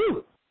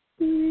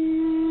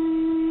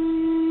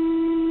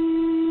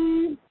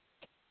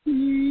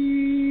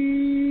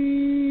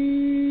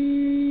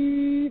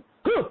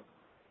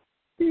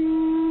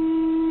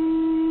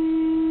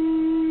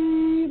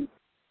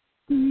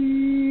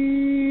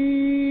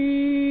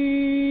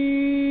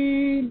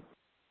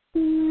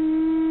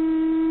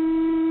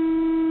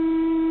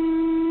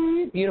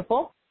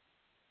 Beautiful.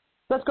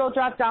 Let's go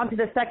drop down to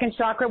the second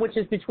chakra, which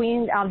is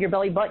between your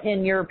belly button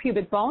and your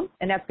pubic bone,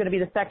 and that's going to be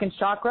the second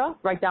chakra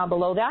right down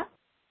below that.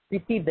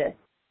 Receive this.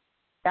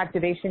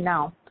 Activation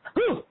now.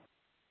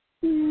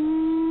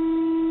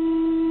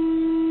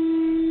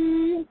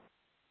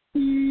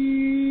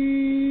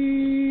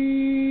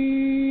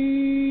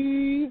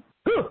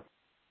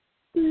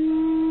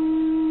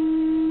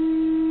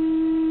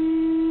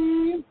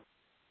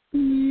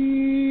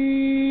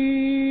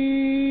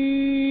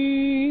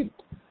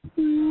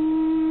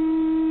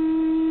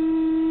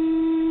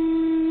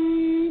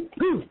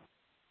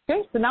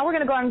 So now we're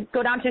going to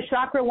go down to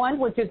chakra 1,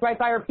 which is right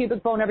by our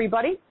pubic bone,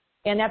 everybody.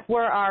 And that's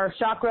where our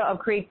chakra of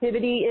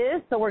creativity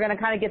is. So we're going to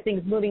kind of get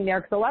things moving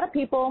there. Because a lot of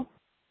people,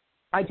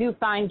 I do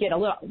find, get a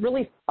lot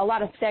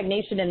of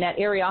stagnation in that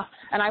area.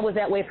 And I was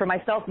that way for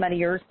myself many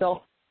years.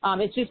 So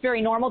it's just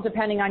very normal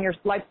depending on your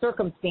life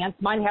circumstance.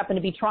 Mine happened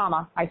to be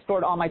trauma. I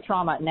stored all my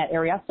trauma in that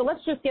area. So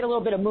let's just get a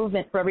little bit of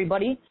movement for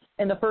everybody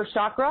in the first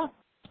chakra,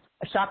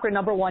 chakra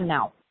number 1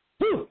 now.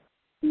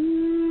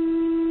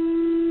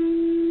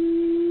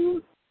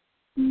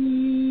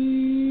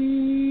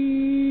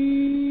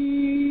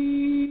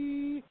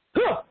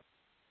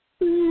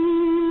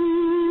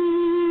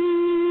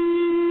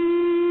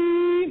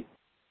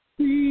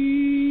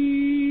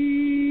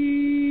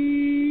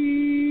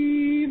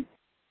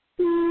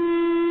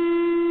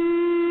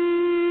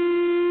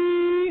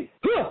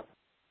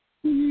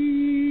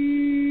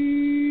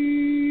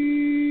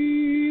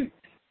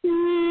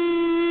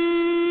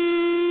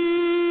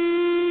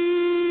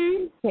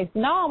 Okay, so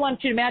now I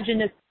want you to imagine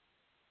this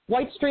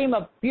white stream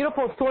of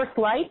beautiful source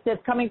light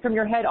that's coming from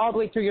your head all the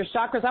way through your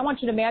chakras. I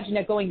want you to imagine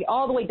it going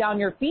all the way down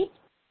your feet.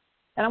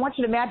 And I want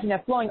you to imagine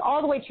that flowing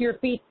all the way to your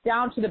feet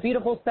down to the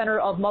beautiful center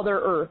of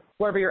Mother Earth,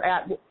 wherever you're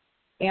at.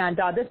 And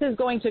this is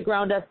going to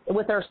ground us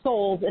with our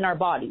souls in our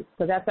bodies.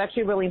 So that's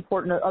actually really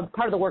important.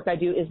 Part of the work I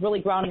do is really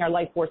grounding our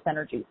life force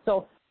energy.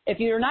 So if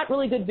you're not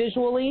really good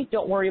visually,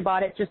 don't worry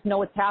about it. Just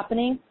know it's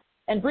happening.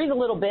 And breathe a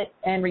little bit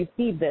and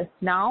receive this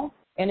now.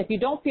 And if you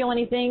don't feel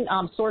anything,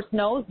 Source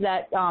knows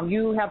that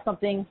you have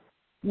something,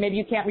 maybe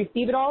you can't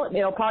receive it all.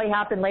 It'll probably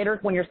happen later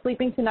when you're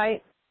sleeping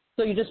tonight.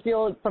 So you just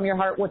feel from your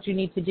heart what you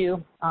need to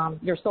do.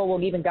 Your soul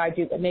will even guide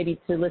you, but maybe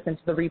to listen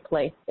to the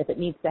replay if it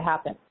needs to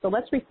happen. So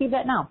let's receive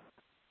that now.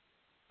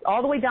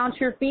 All the way down to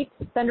your feet,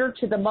 center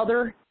to the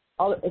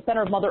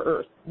center of Mother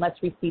Earth.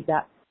 Let's receive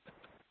that.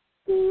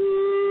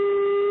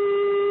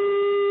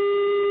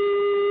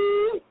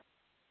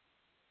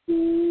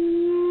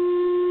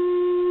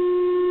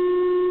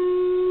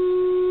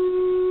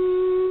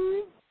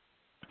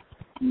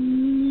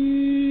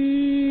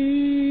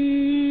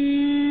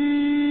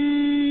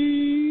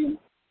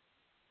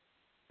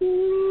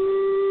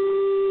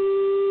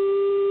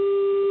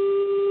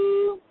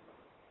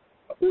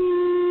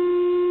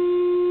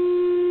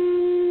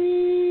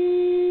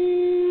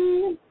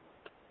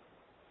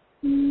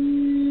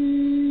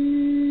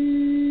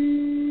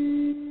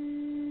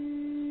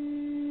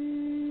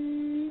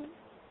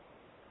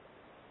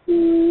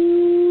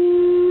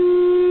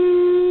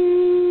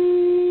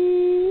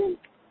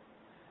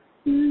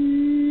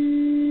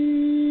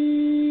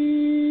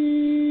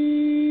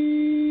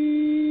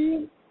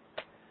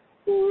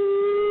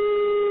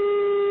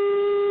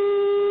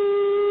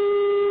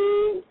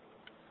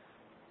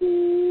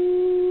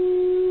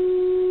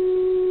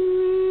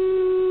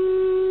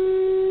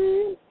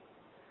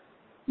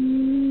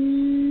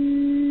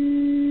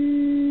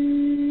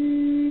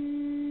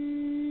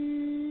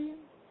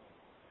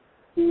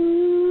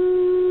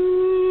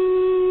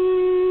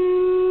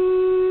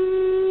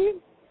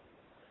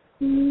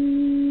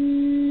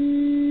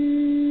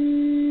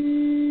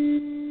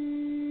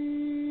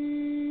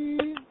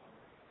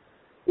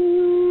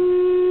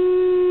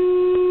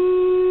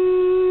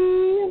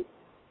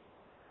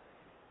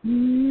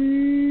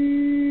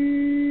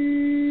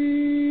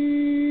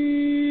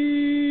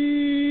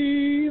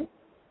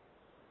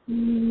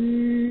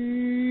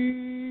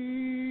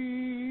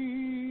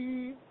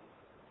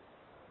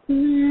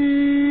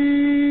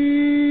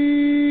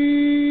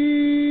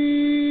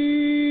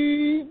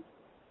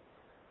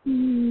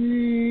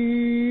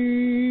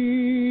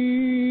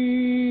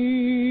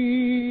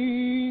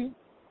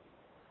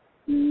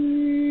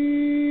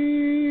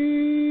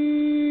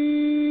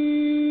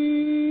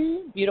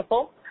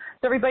 Beautiful.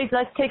 So everybody,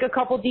 let's take a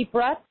couple deep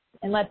breaths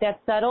and let that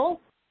settle.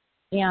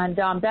 And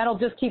that'll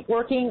just keep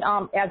working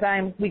as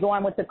we go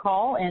on with the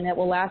call, and it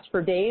will last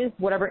for days,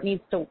 whatever it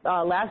needs to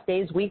last,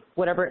 days, weeks,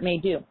 whatever it may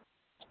do.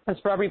 It's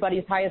for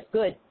everybody's highest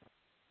good.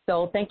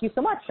 So thank you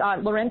so much,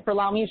 Loren, for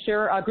allowing me to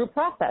share a group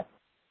process.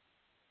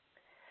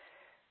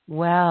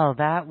 Well,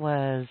 that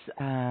was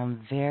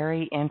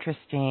very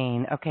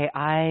interesting. Okay,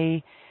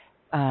 I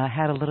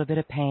had a little bit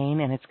of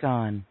pain, and it's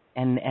gone.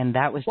 And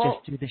that was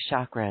just through the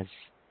chakras.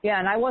 Yeah,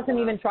 and I wasn't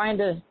even trying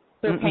to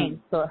clear pain.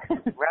 So.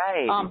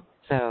 Right.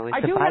 So it's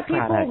I do a have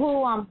people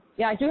byproduct.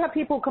 I do have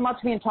people come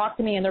up to me and talk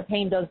to me, and their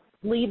pain does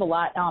leave a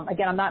lot.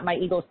 Again, I'm not my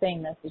ego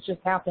saying this. It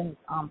just happens.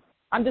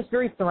 I'm just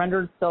very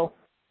surrendered, so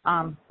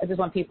I just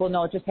want people to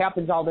know it just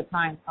happens all the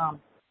time.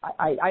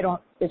 I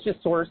don't, it's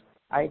just source.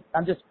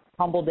 I'm just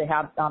humbled to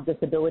have this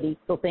ability,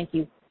 so thank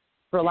you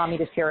for allowing me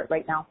to share it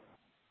right now.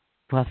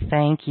 Well,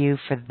 thank you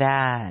for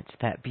that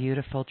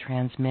beautiful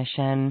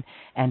transmission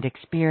and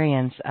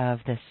experience of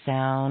the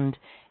sound,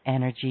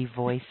 energy,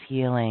 voice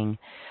healing.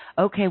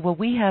 Okay, well,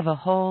 we have a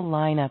whole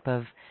lineup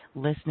of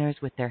listeners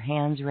with their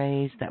hands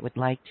raised that would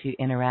like to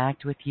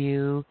interact with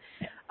you.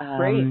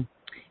 Great.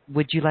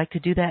 Would you like to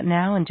do that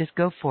now and just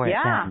go for it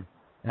then?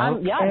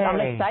 Okay. I'm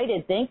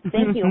excited. Thank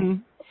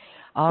you.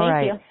 All thank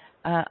right.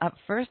 you. Up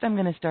first, I'm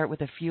going to start with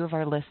a few of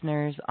our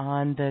listeners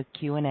on the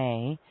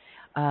Q&A.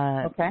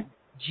 Okay.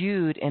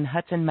 Jude in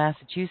Hudson,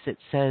 Massachusetts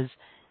says,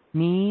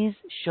 knees,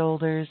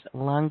 shoulders,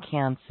 lung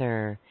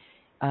cancer.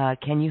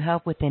 Can you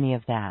help with any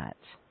of that?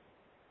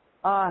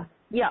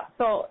 Yeah.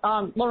 So,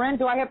 Loren,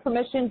 do I have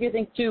permission, do you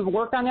think, to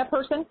work on that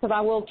person? Because I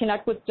will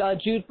connect with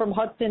Jude from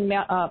Hudson,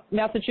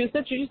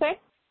 Massachusetts, did you say?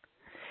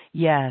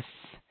 Yes.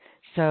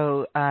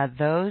 So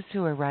those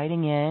who are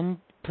writing in,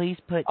 please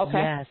put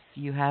yes,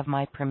 you have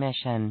my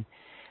permission.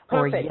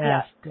 Perfect, or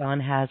yes,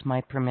 Dawn has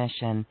my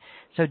permission.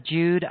 So,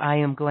 Jude, I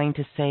am going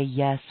to say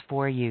yes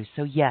for you.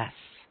 So, yes.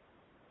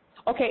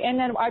 Okay, and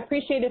then I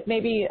appreciate if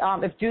maybe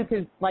if Jude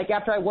could, like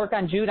after I work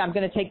on Jude, I'm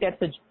going to take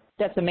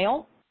that's a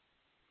male.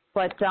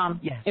 But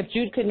yes. If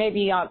Jude could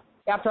maybe,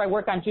 after I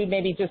work on Jude,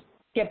 maybe just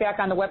get back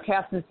on the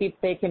webcast and see if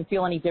they can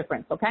feel any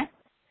difference, okay?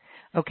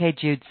 Okay,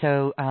 Jude.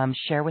 So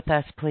share with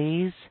us,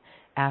 please,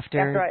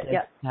 after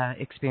this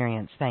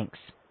experience. Thanks.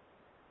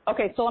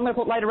 Okay, so I'm going to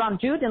put light around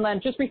Jude and then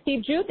just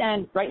receive Jude.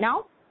 And right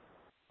now,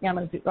 I'm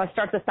going to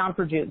start the sound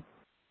for Jude.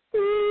 I'm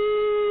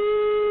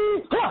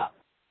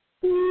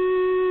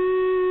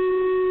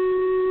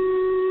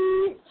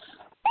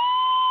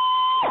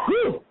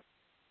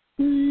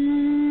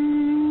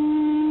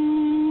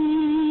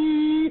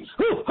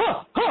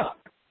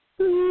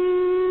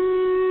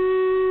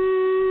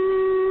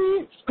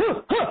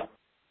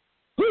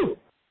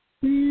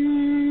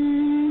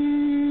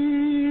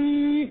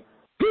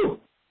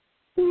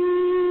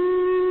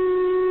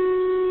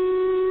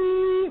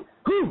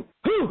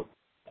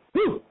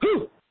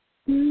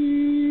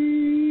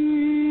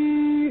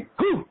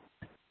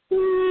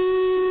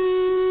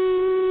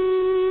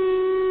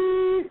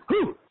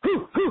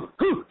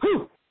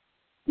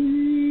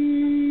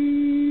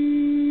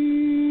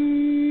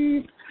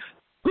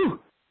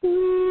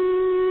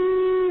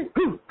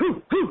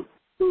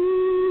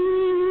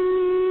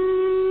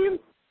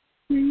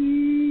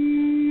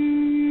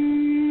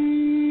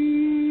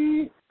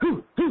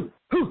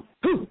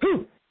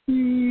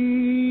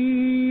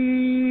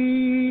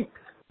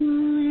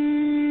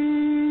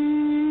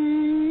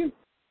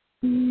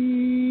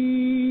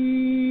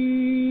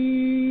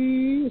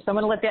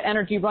going to let that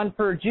energy run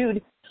for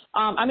Jude.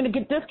 I'm going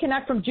to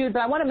disconnect from Jude, but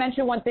I want to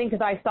mention one thing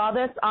because I saw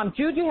this.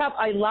 Jude, you have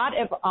a lot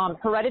of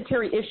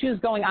hereditary issues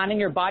going on in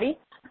your body.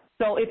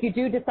 So if you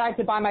do decide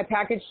to buy my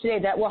package today,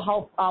 that will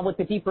help with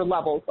the deeper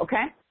levels,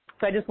 okay?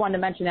 So I just wanted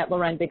to mention that,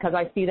 Loren, because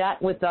I see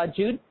that with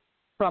Jude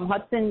from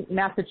Hudson,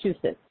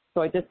 Massachusetts.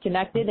 So I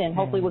disconnected, and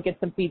hopefully we'll get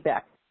some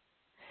feedback.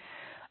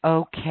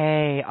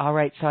 Okay. All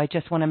right. So I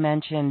just want to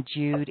mention,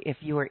 Jude, if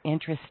you are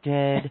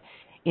interested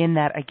in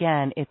that,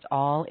 again, it's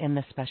all in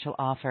the special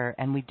offer,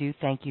 and we do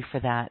thank you for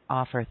that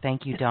offer.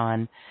 Thank you,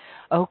 Dawn.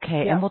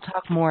 Okay, Yeah. and we'll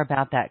talk more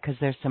about that because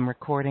there's some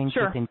recordings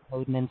with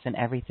encodements and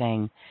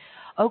everything.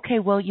 Okay,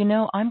 well, you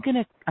know, I'm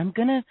gonna.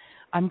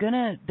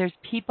 There's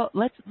people.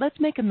 Let's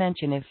make a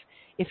mention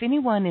if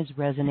anyone is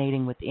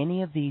resonating with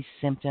any of these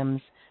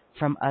symptoms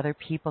from other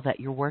people that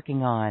you're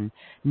working on.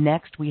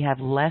 Next, we have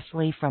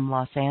Leslie from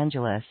Los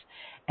Angeles,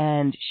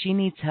 and she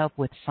needs help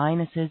with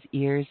sinuses,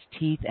 ears,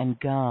 teeth, and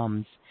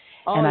gums.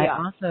 Oh, and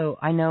yeah.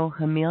 I know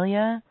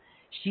Amelia,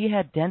 she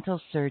had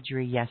dental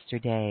surgery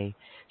yesterday.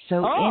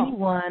 So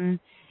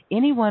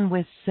anyone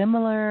with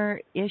similar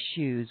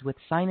issues with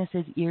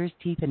sinuses, ears,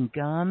 teeth, and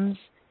gums,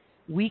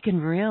 we can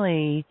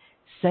really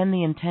send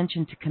the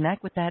intention to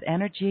connect with that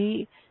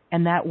energy,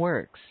 and that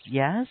works.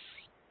 Yes?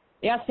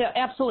 Yes, yeah,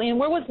 absolutely. And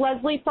where was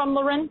Leslie from,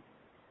 Loren?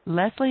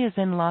 Leslie is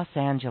in Los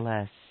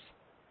Angeles.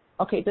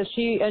 Okay,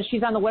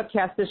 she's on the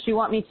webcast. Does she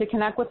want me to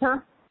connect with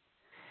her?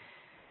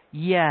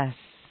 Yes.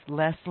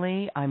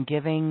 Leslie, I'm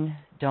giving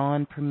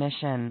Dawn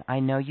permission. I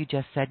know you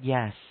just said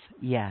yes.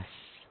 Yes.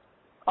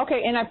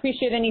 Okay, and I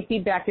appreciate any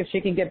feedback if she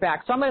can get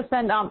back. So I'm going to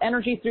send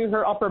energy through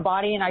her upper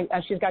body, and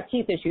she's got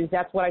teeth issues.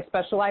 That's what I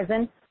specialize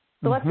in.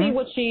 So let's see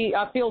what she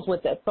feels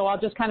with it. So I'll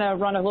just kind of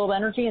run a little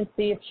energy and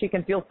see if she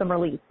can feel some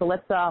release. So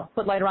let's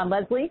put light around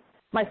Leslie.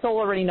 My soul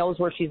already knows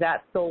where she's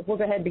at, so we'll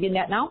go ahead and begin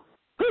that now.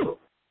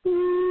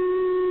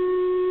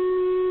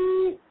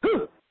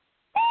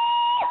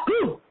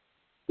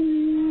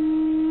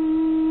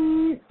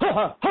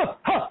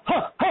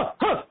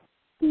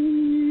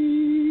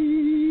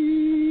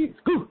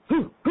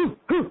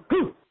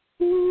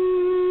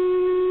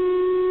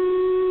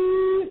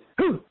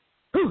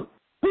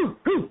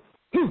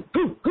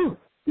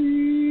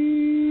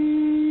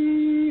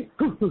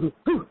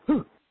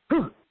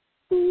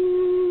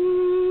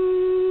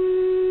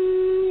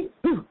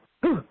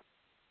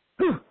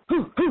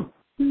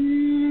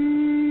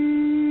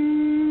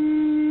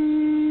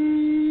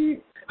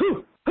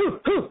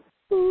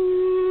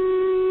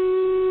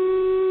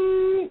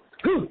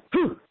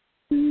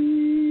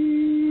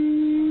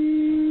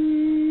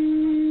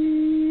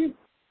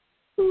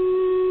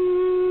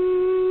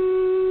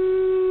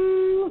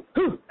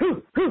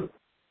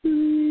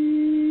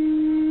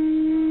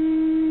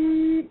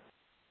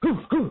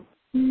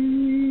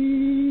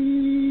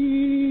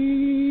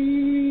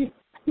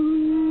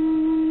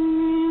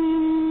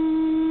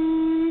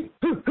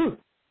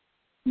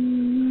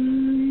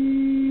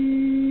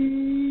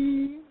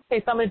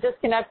 Okay, so I'm going to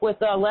disconnect with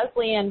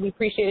Leslie, and we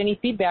appreciate any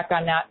feedback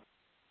on that.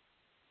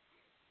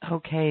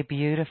 Okay,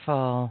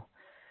 beautiful.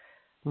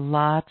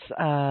 Lots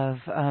of,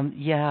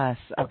 yes,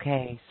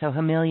 okay. So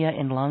Amelia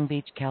in Long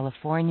Beach,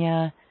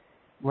 California.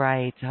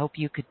 Right. I hope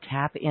you could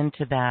tap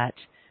into that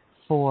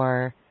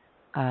for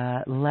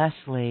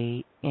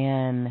Leslie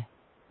in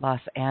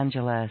Los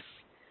Angeles.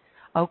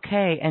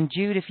 Okay, and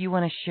Jude, if you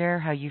want to share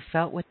how you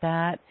felt with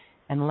that,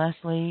 and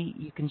Leslie,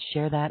 you can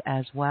share that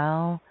as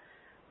well.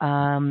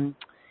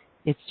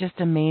 It's just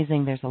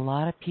amazing. There's a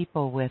lot of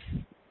people with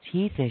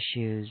teeth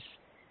issues,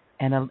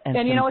 and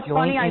you know what's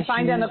funny? issues. I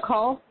find on the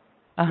calls.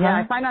 Yeah,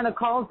 I find on the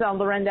calls,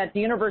 Loren, that the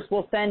universe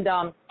will send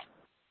a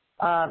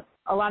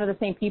lot of the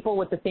same people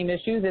with the same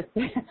issues.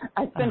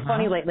 It's been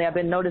funny lately. I've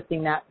been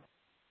noticing that.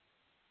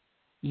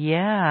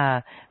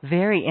 Yeah,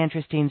 very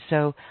interesting.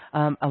 So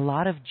a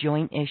lot of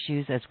joint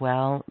issues as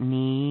well,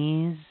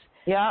 knees,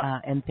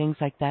 and things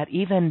like that.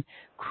 Even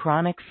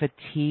chronic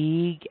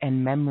fatigue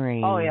and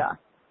memory. Oh, yeah.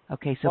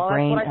 Okay, so well,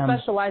 brain. That's what I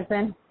specialize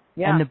in.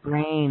 Yeah. And the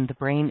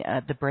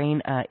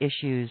brain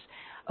issues.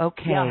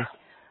 Okay. Yeah.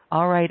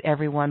 All right,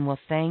 everyone. Well,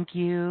 thank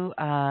you.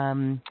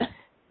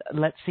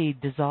 Let's see,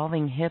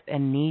 dissolving hip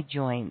and knee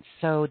joints.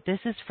 So this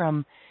is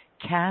from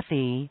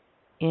Kathy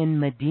in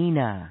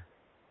Medina.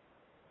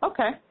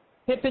 Okay.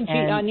 Hip and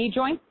knee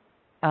joint?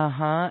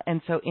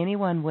 And so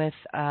anyone with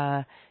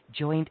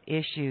joint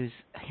issues,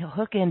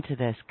 hook into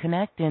this,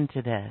 connect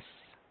into this.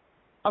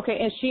 Okay,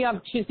 and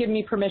she's giving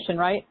me permission,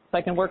 right? So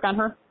I can work on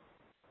her?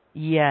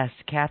 Yes,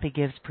 Kathy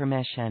gives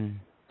permission.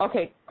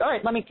 Okay, all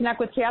right, let me connect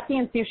with Kathy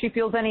and see if she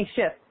feels any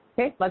shift.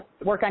 Okay, let's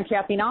work on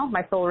Kathy now.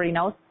 My soul already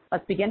knows.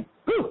 Let's begin.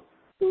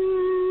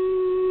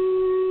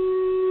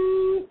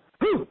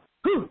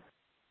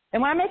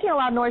 And when I'm making a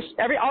loud noise,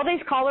 all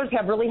these callers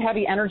have really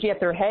heavy energy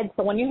at their head.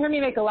 So when you hear me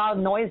make a loud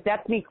noise,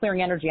 that's me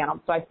clearing energy on them.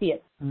 So I see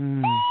it.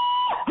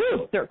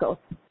 There it goes.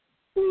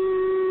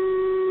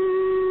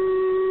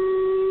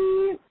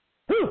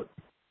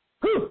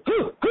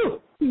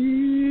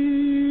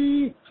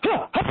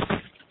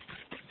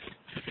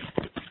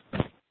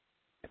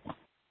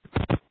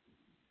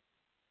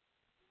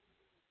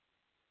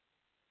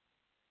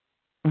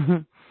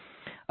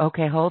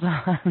 Okay, hold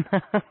on.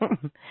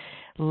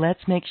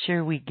 Let's make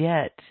sure we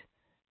get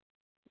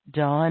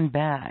Dawn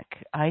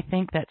back. I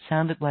think that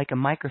sounded like a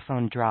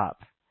microphone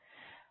drop.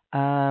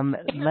 Hello?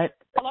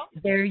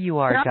 There you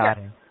are,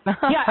 daughter.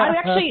 Yeah,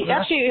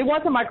 actually, it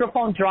was a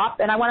microphone drop,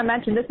 and I want to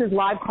mention this is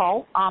live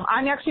call.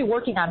 I'm actually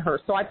working on her,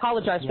 so I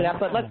apologize for that.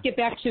 But let's get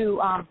back to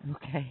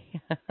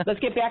let's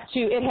get back to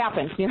it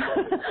happens, you know,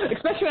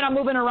 especially when I'm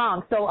moving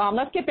around. So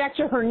let's get back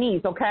to her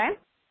knees, okay?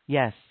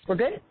 Yes. We're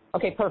good.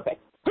 Okay,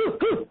 perfect.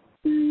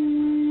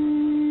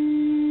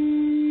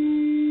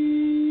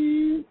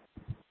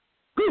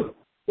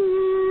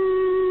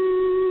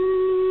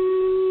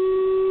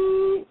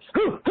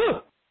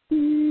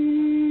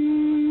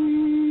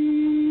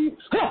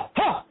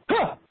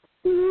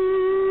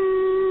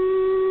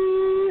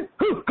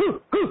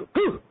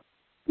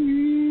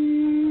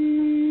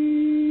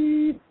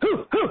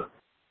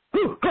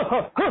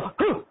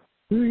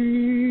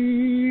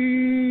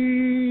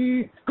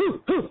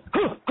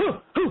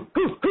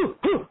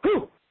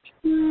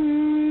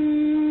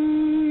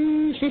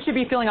 She should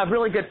be feeling a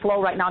really good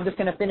flow right now. I'm just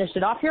going to finish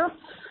it off here. Okay,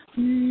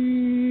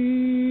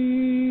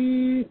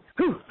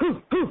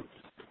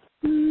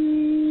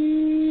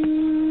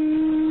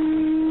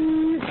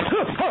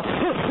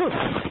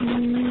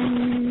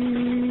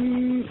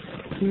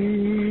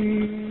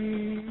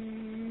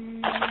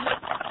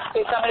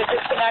 so I'm going to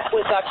disconnect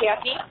with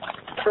Kathy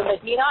from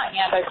Medina,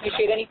 and I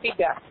appreciate any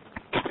feedback.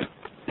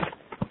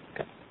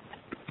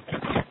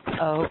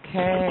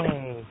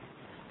 Okay.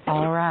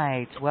 All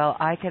right. Well,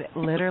 I could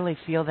literally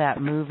feel that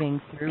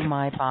moving through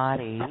my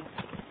body.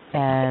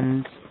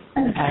 And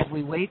as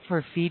we wait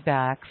for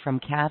feedback from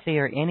Kathy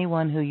or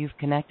anyone who you've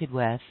connected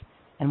with,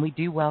 and we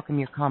do welcome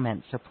your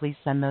comments, so please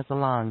send those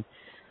along.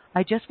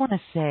 I just want to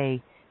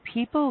say,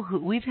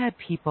 we've had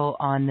people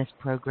on this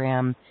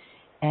program,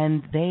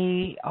 and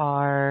they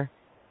are,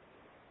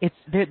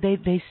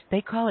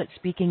 they call it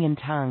speaking in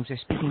tongues or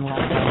speaking loud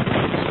language.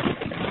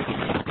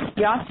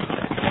 Yeah.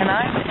 And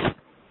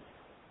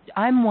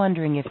I'm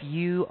wondering if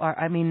you are,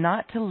 I mean,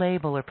 not to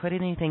label or put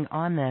anything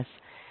on this,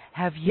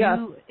 have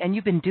you, and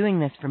you've been doing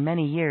this for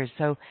many years,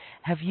 so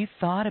have you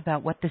thought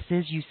about what this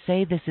is? You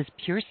say this is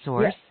pure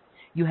source. Yes.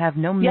 You have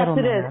no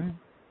middleman. Yes, it is.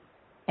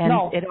 And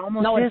no, it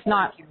almost is it's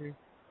not.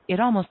 It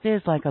almost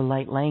is like a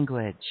light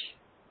language.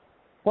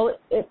 Well,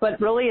 but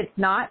really it's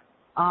not.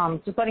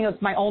 Just letting you know,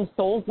 it's my own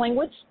soul's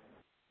language.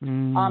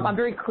 I'm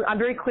very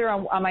clear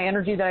on my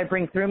energy that I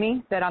bring through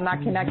me, that I'm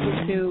not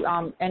connected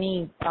to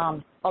any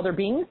other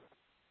beings.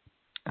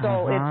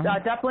 So it's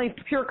definitely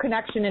pure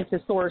connection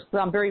into source. So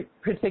I'm very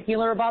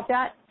particular about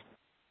that.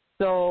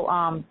 So,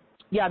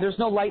 yeah, there's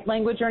no light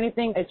language or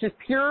anything. It's just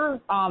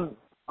pure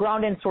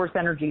ground and source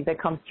energy that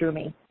comes through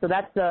me. So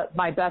that's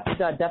my best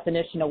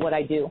definition of what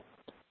I do.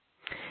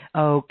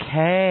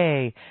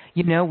 Okay.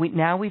 You know,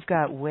 we've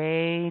got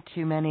way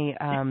too many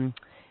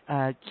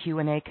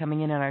Q&A coming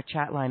in on our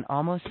chat line.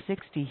 Almost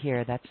 60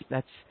 here.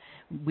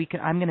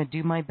 I'm going to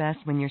do my best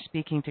when you're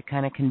speaking to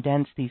kind of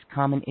condense these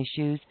common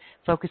issues,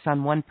 focus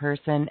on one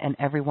person and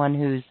everyone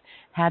who's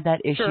had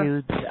that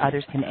issue,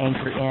 others can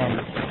anchor in.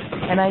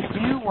 And I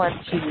do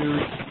want to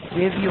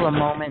give you a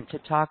moment to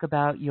talk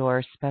about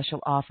your special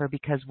offer,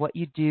 because what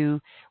you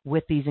do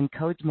with these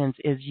encodements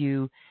is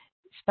you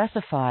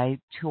specify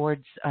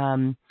towards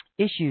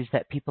issues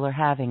that people are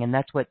having, and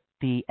that's what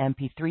the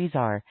MP3s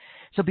are.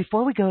 So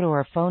before we go to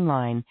our phone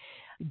line,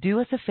 do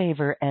us a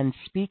favor and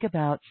speak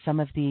about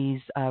some of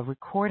these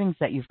recordings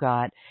that you've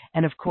got,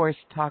 and of course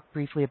talk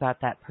briefly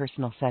about that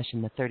personal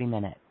session, the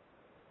 30-minute.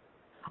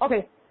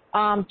 Okay.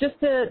 Just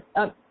to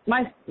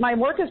my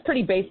work is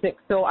pretty basic,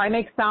 so I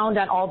make sound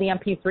on all the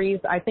MP3s.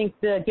 I think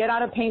the Get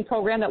Out of Pain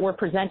program that we're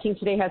presenting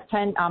today has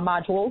 10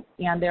 modules,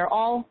 and they're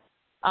all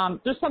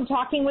there's some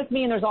talking with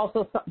me, and there's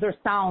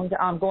sound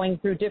going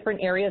through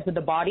different areas of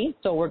the body.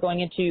 So we're going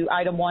into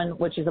item 1,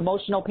 which is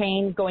emotional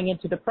pain, going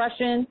into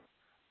depression,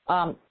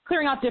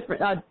 clearing out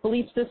different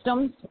belief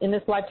systems in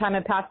this lifetime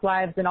and past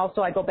lives, and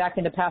also I go back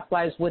into past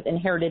lives with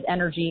inherited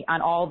energy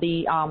on all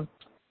the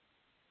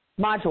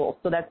modules.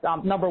 So that's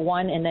number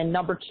 1, and then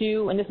number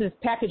 2, and this is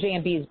package A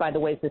and B, by the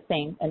way, is the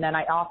same. And then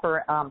I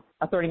offer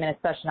a 30-minute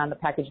session on the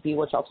package B,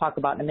 which I'll talk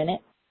about in a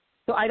minute.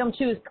 So item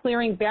 2 is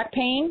clearing back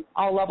pain,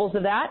 all levels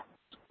of that,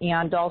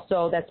 and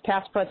also that's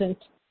past, present,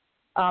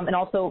 and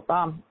also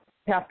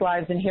past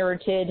lives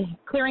inherited,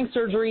 clearing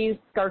surgeries,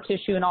 scar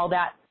tissue, and all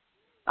that.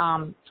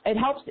 It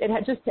helps.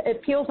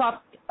 It peels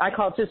off. I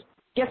call it just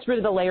gets rid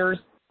of the layers,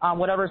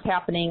 whatever's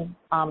happening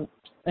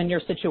in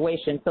your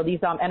situation. So these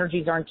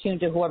energies are in tune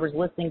to whoever's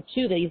listening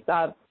to these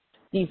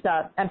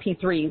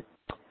MP3s.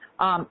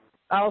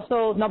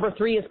 Also, number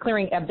 3 is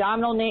clearing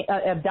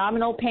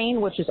abdominal pain,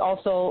 which is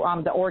also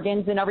the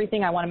organs and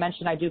everything. I want to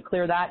mention I do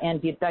clear that,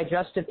 and the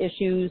digestive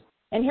issues,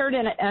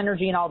 inherited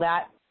energy, and all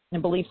that,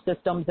 and belief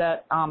systems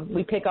that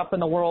we pick up in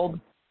the world,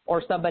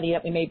 or somebody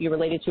that we may be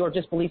related to, or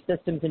just belief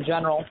systems in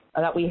general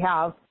that we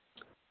have,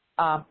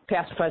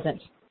 past,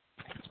 present.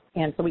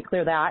 And so we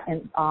clear that.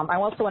 And I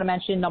also want to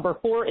mention number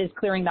 4 is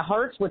clearing the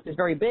heart, which is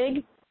very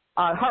big.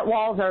 Heart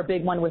walls are a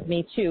big one with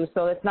me, too.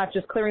 So it's not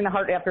just clearing the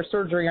heart after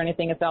surgery or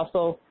anything. It's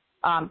also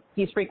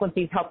these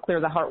frequencies help clear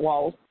the heart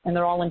walls, and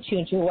they're all in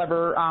tune to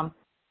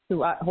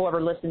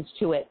whoever listens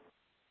to it.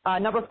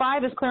 Number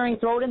 5 is clearing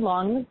throat and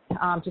lungs.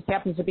 Just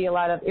happens to be a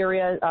lot of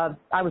areas.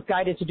 I was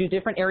guided to do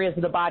different areas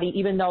of the body,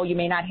 even though you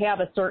may not have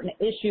a certain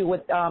issue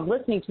with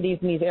listening to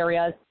these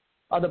areas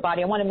of the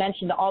body. I want to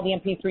mention that all the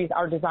MP3s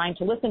are designed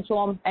to listen to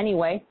them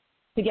anyway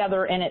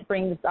together, and it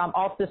brings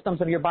all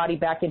systems of your body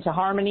back into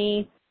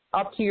harmony,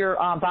 up to your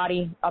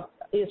body, up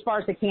as far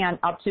as it can,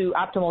 up to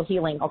optimal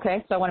healing,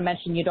 okay? So I want to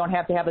mention you don't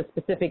have to have a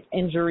specific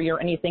injury or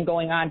anything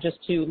going on just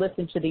to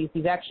listen to these.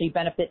 These actually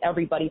benefit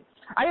everybody.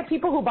 I have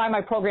people who buy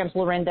my programs,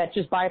 Loren, that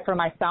just buy it for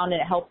my sound,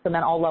 and it helps them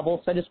at all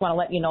levels. So I just want to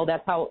let you know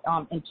that's how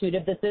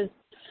intuitive this is.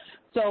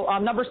 So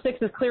number 6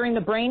 is clearing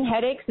the brain.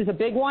 Headaches is a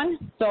big one.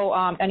 So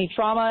any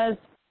traumas,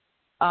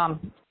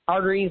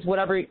 arteries,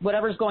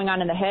 whatever's going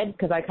on in the head,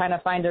 because I kind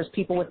of find there's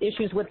people with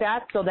issues with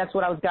that. So that's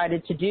what I was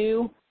guided to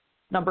do.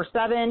 Number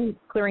 7,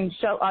 clearing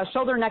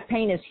shoulder neck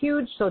pain is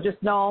huge, so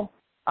just know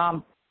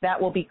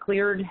that will be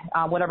cleared,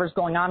 whatever's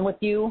going on with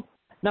you.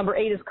 Number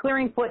 8 is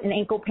clearing foot and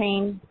ankle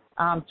pain.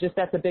 Just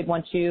that's a big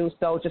one too,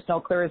 so just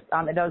know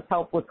it does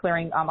help with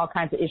clearing all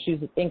kinds of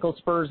issues with ankle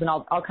spurs and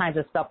all kinds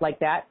of stuff like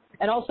that.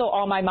 And also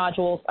all my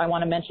modules, I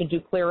want to mention, do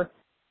clear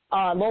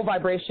low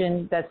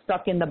vibration that's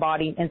stuck in the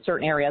body in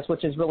certain areas,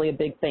 which is really a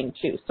big thing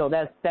too. So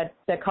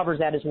that covers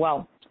that as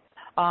well.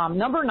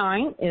 Number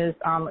 9 is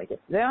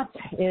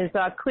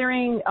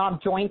clearing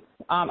joints.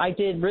 I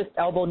did wrist,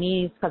 elbow,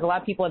 knees, because a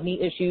lot of people have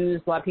knee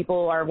issues. A lot of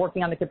people are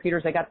working on the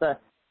computers. I got the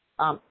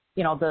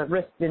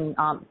wrist and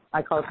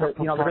I call it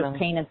the wrist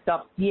pain and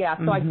stuff. Yeah,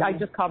 so I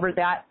just covered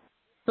that.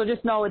 So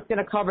just know it's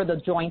going to cover the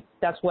joints.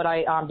 That's what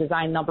I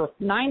designed number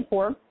 9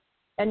 for.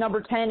 And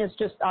number 10 is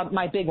just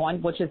my big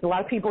one, which is a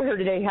lot of people here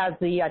today has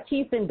the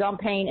teeth and gum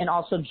pain and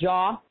also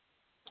jaw.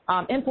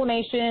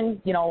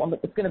 Inflammation,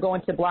 it's going to go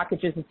into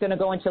blockages. It's going to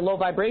go into low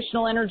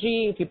vibrational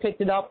energy. If you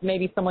picked it up,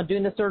 maybe someone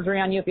doing the surgery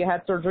on you if you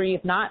had surgery.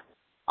 If not,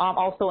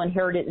 also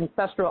inherited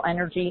ancestral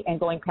energy and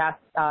going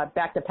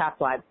back to past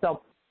lives.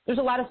 So there's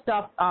a lot of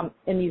stuff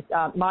in these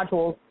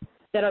modules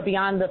that are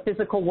beyond the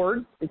physical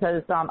words,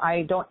 because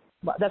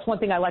that's one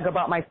thing I like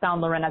about my sound,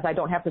 Loren, is I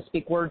don't have to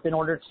speak words in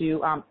order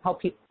to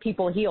help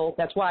people heal.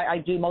 That's why I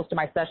do most of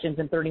my sessions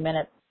in 30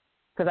 minutes,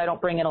 because I don't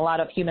bring in a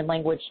lot of human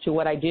language to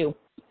what I do.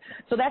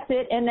 So that's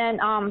it. And then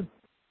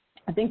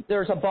I think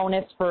there's a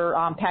bonus for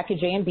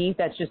package A and B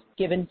that's just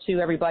given to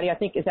everybody. I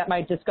think, is that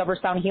my Discover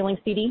Sound Healing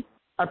CD?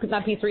 Or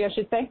not P3, I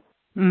should say.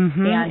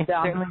 Mm-hmm. And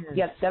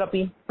yes, that'll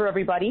be for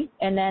everybody.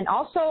 And then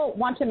also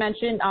want to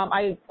mention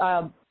I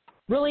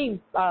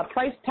really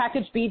priced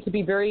package B to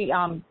be very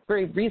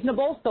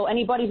reasonable. So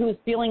anybody who's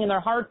feeling in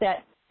their heart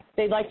that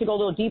they'd like to go a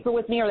little deeper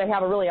with me, or they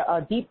have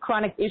a deep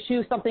chronic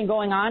issue, something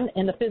going on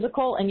in the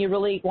physical, and you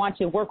really want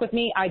to work with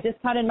me, I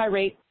discounted my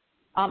rate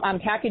on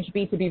package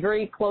B to be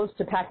very close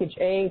to package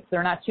A.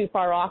 They're not too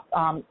far off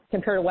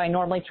compared to what I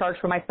normally charge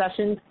for my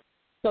sessions.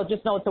 So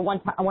just know it's a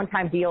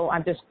one-time deal.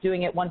 I'm just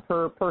doing it one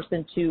per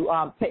person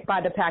to buy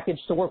the package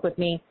to work with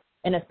me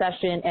in a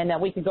session, and then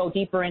we can go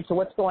deeper into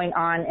what's going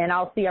on, and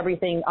I'll see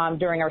everything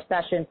during our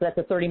session. So that's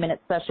a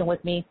 30-minute session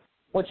with me,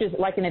 which is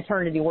like an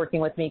eternity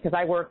working with me, because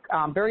I work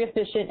very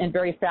efficient and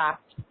very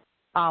fast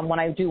when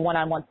I do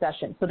one-on-one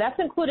sessions. So that's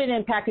included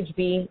in package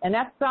B, and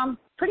that's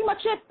pretty much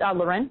it,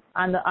 Loren,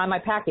 on my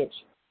package.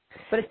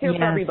 But it's here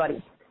for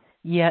everybody.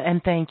 Yeah,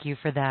 and thank you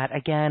for that.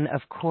 Again,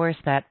 of course,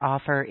 that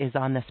offer is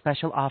on the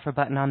special offer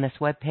button on this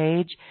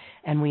webpage,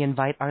 and we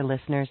invite our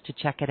listeners to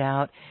check it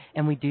out.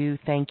 And we do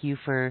thank you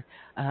for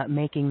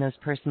making those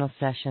personal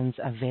sessions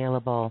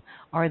available.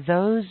 Are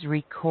those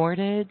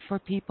recorded for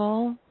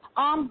people?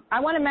 I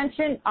want to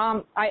mention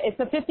it's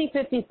a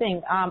 50-50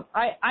 thing.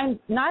 I'm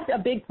not a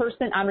big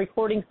person on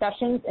recording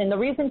sessions, and the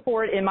reason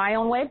for it in my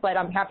own way, but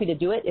I'm happy to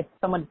do it if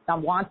someone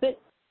wants it,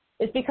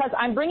 is because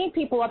I'm bringing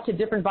people up to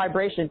different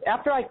vibrations.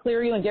 After I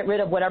clear you and get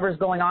rid of whatever's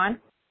going on,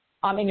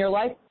 in your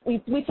life,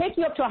 we take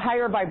you up to a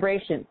higher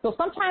vibration. So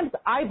sometimes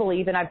I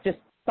believe, and I've just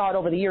thought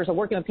over the years of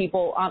working with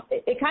people,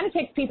 it kind of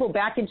takes people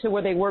back into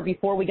where they were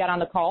before we got on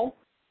the call.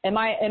 And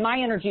my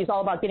energy is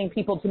all about getting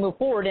people to move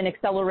forward and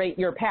accelerate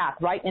your path,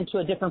 right, into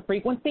a different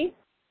frequency.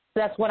 So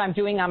that's what I'm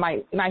doing on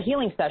my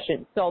healing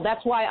session. So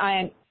that's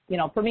why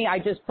for me, I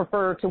just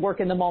prefer to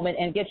work in the moment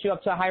and get you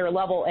up to a higher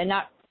level and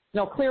not,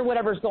 clear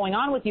whatever's going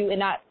on with you and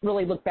not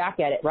really look back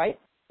at it, right?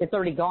 It's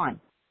already gone.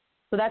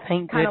 So that's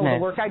kind of the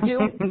work I do.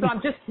 So I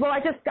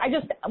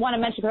just want to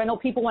mention, because I know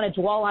people want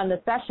to dwell on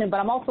the session, but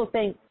I'm also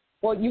saying,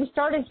 well, you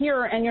started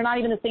here and you're not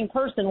even the same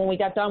person when we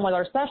got done with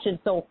our session.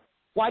 So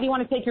why do you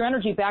want to take your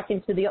energy back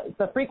into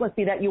the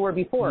frequency that you were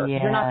before?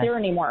 Yeah. You're not there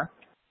anymore.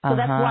 So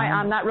that's why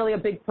I'm not really a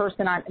big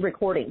person on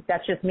recording.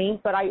 That's just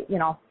me. But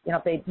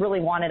if they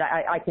really want it,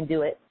 I can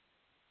do it.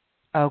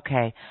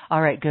 Okay.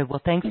 All right, good. Well,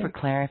 thanks for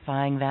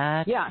clarifying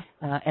that. Yeah.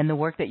 And the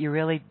work that you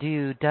really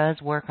do does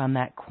work on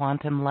that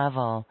quantum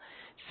level.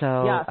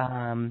 So,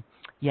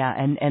 yes.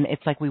 And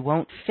it's like we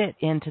won't fit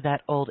into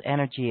that old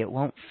energy. It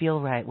won't feel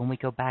right when we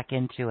go back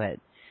into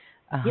it.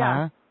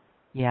 Yeah.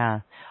 Yeah.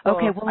 So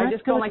Okay, well, I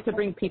just don't like to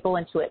bring people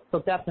into it, so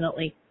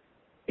definitely.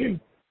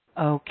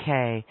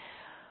 Okay.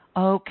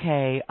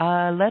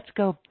 Let's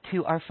go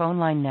to our phone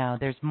line now.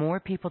 There's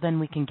more people than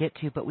we can get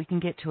to, but we can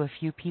get to a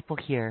few people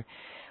here.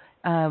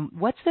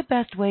 What's the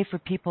best way for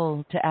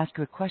people to ask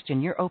you a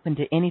question? You're open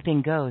to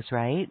anything goes,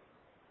 right?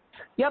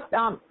 Yep.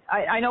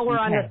 I know we're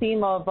on the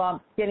theme of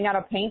getting out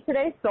of pain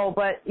today,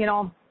 but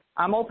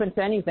I'm open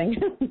to anything.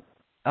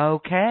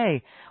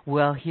 Okay.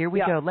 Well, here we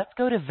go. Let's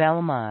go to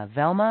Velma.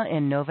 Velma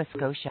in Nova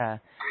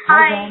Scotia.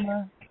 Hi.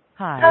 Velma.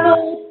 Hi.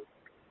 Hello.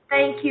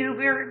 Thank you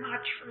very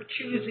much for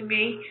choosing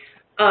me.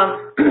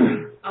 Over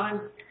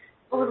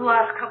the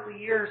last couple of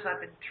years, I've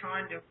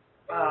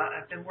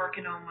been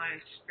working on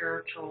my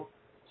spiritual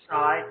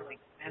side,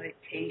 like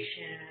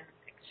meditation,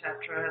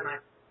 etc. And I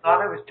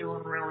thought I was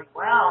doing really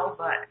well,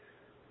 but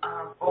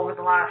over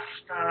the last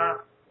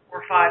 4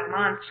 or 5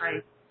 months,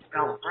 I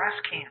developed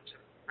breast cancer.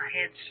 I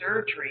had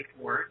surgery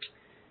for it.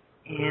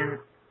 And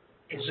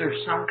is there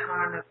some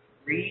kind of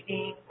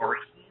reading or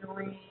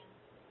healing?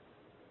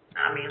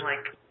 I mean,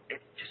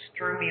 it just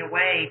threw me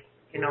away.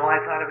 I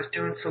thought I was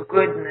doing so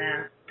good, and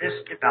then this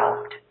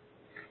developed.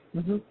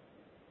 Mm-hmm.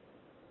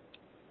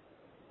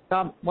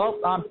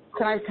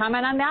 Can I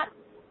comment on that?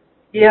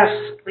 Yes,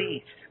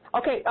 please.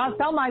 Okay,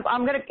 Selma,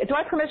 do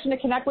I have permission to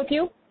connect with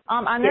you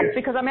on this?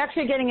 Because I'm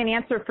actually getting an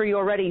answer for you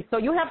already. So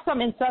you have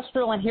some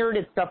ancestral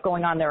inherited stuff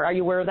going on there. Are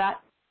you aware of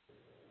that?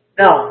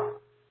 No.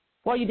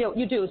 Well, you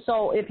do.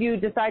 So if you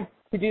decide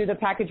to do the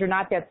package or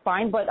not, that's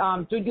fine. But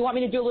do you want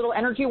me to do a little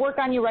energy work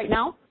on you right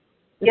now?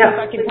 Yes. See if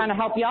I can kind of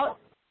help you out?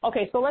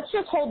 Okay, so let's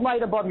just hold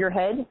light above your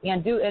head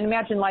and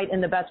imagine light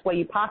in the best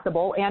way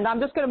possible. And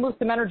I'm just going to move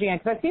some energy in,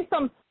 because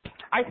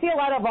I see a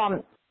lot of,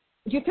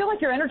 do you feel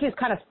like your energy is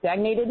kind of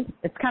stagnated?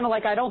 It's kind of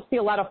like I don't see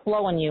a lot of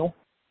flow in you.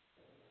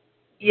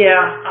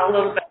 Yeah, a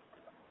little bit.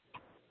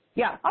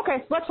 Yeah,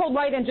 okay, so let's hold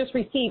light and just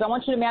receive. I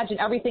want you to imagine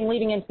everything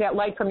leading into that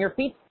light from your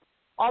feet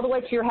all the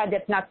way to your head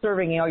that's not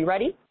serving you. Are you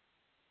ready?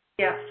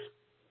 Yes.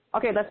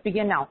 Okay, let's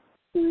begin now.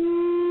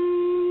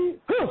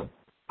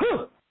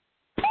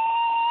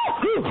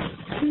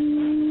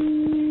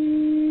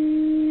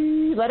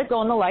 Let it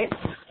go in the light.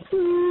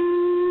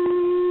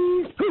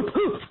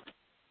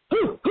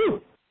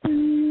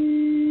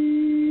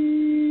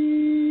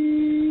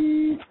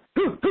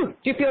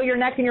 Do you feel your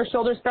neck and your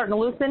shoulders starting to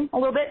loosen a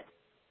little bit?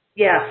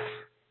 Yes.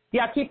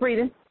 Yeah, keep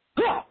breathing.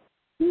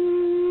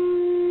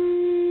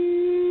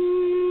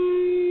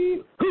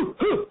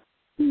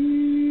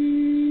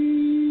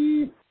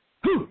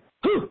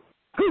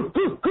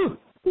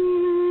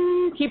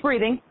 Keep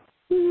breathing.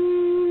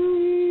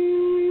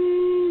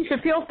 You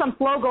should feel some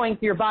flow going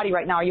through your body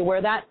right now. Are you aware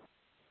of that?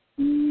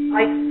 I'm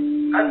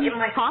in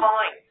my spine.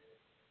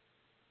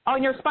 Oh,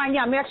 in your spine?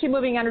 Yeah, I'm actually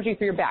moving energy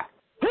through your back.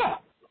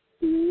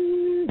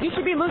 You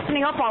should be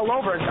loosening up all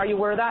over. Are you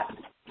aware of that?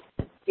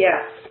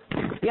 Yes.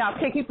 Yeah,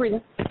 okay, keep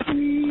breathing.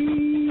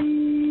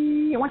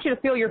 I want you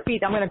to feel your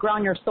feet. I'm going to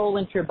ground your soul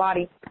into your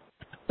body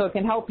so it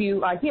can help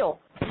you heal.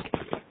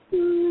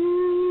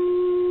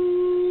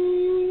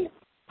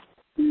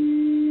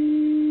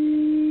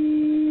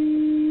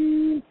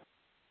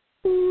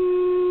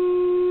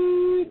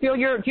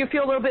 Do you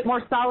feel a little bit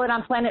more solid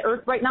on planet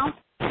Earth right now?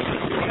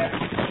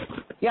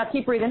 Yeah,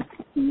 keep breathing.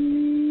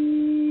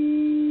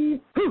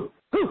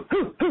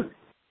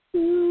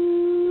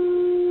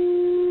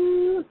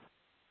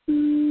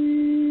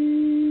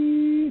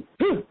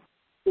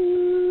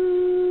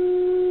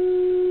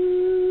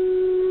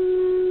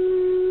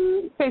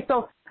 Okay,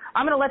 so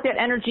I'm going to let that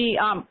energy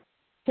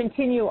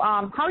continue.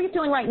 How are you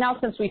feeling right now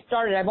since we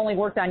started? I've only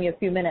worked on you a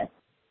few minutes.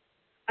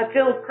 I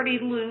feel pretty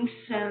loose,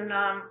 and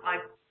I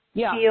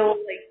feel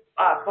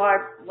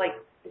like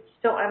it's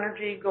still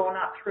energy going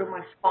up through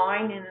my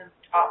spine and the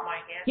top of my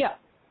head. Yeah.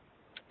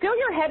 Feel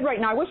your head right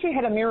now. I wish you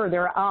had a mirror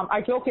there.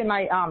 I joke in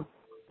my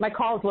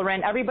calls,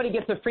 Loren, everybody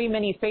gets a free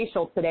mini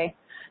facial today.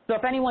 So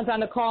if anyone's on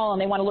the call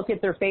and they want to look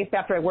at their face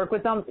after I work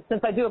with them,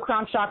 since I do a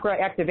crown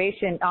chakra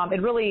activation,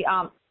 it really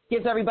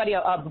gives everybody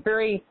a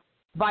very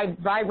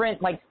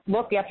vibrant like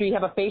look after you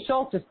have a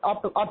facial, just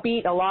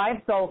upbeat, alive.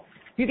 So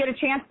if you get a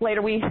chance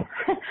later, we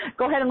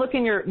go ahead and look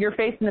in your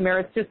face in the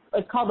mirror.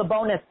 It's called the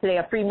bonus today,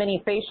 a free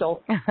mini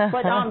facial.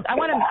 But I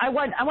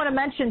want to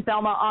mention,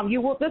 Thelma,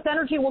 this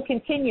energy will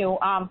continue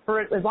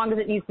for as long as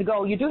it needs to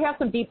go. You do have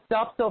some deep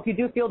stuff, so if you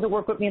do feel to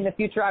work with me in the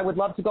future, I would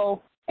love to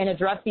go and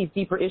address these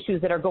deeper issues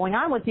that are going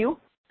on with you.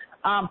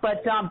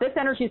 But this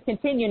energy is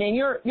continuing, and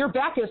your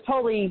back is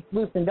totally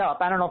loosened up.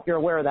 I don't know if you're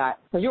aware of that,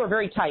 because you were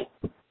very tight.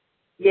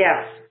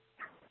 Yes.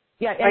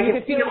 Yeah, and you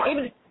can feel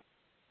even.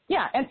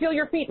 Yeah, and feel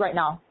your feet right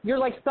now. You're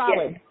like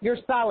solid. Yes. You're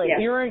solid.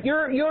 Yes. You're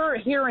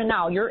here and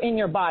now. You're in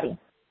your body.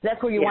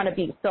 That's where you want to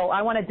be. So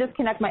I want to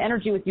disconnect my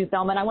energy with you,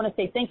 Thelma, and I want to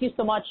say thank you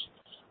so much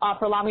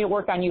for allowing me to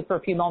work on you for a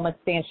few moments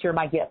today and share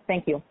my gift.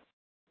 Thank you.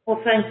 Well,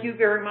 thank you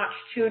very much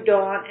too,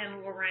 Dawn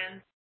and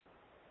Loren.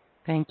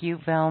 Thank you,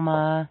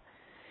 Velma.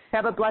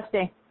 Have a blessed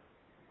day.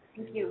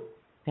 Thank you.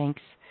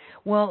 Thanks.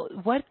 Well,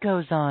 what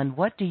goes on?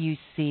 What do you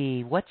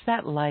see? What's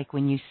that like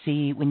when you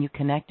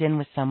connect in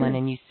with someone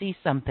and you see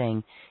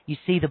something? You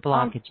see the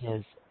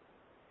blockages.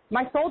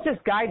 My soul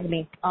just guides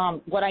me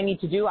what I need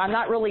to do. I'm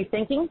not really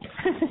thinking.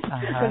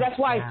 So that's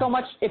why so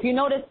much, if you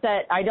notice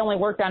that I only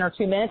worked on her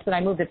 2 minutes and I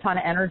moved a ton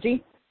of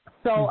energy.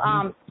 So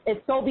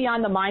it's so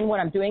beyond the mind what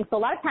I'm doing. So a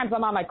lot of times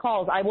I'm on my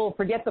calls, I will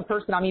forget the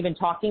person I'm even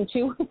talking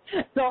to.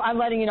 So I'm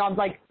letting you know,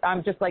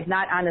 I'm just like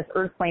not on this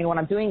earth plane when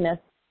I'm doing this,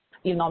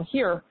 even though I'm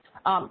here.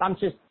 I'm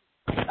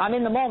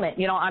in the moment,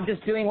 I'm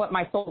just doing what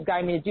my soul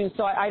guided me to do.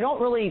 So I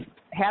don't really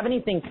have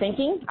anything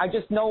thinking. I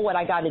just know what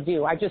I got to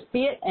do. I just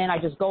see it and I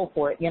just go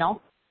for it,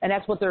 And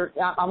that's what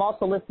I'm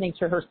also listening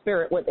to her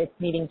spirit, what it's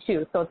needing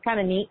too. So it's kind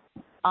of neat.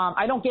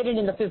 I don't get it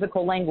in the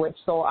physical language.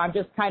 So I'm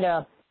just kind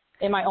of,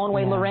 in my own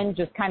way, Loren,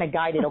 just kind of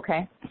guided,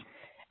 okay?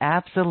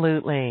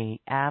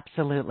 Absolutely.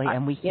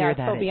 And we hear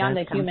that. So beyond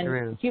the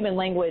human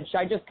language,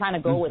 I just kind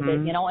of go with it,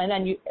 And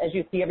then as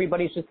you see,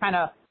 everybody's just kind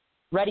of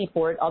ready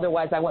for it.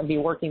 Otherwise, I wouldn't be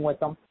working with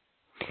them.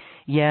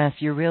 Yes,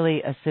 you're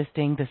really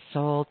assisting the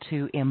soul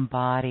to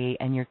embody,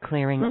 and you're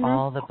clearing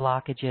all the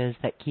blockages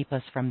that keep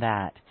us from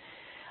that.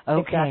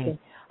 Okay. Exactly.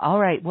 All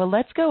right. Well,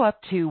 let's go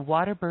up to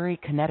Waterbury,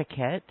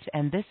 Connecticut,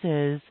 and this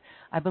is,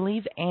 I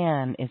believe,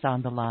 Anne is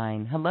on the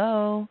line.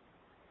 Hello.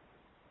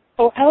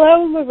 Oh,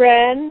 hello,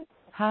 Loren.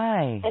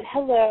 Hi. And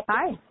hello.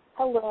 Hi.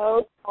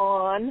 Hello,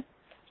 Dawn.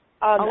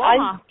 Aloha.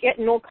 I'm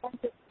getting all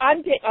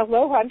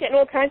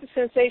kinds of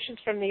sensations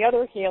from the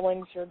other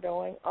healings you're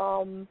doing.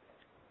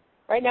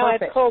 Right now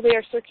Perfect. I have cold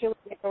air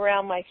circulating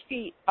around my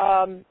feet.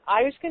 I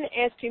was going to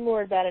ask you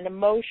more about an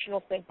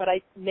emotional thing, but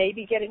I may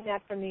be getting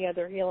that from the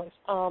other healings.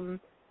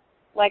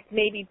 Like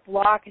maybe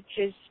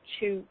blockages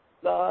to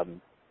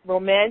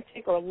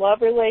romantic or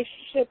love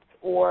relationships,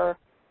 or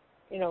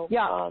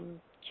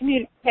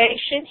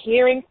communication,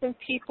 hearing from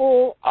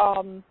people.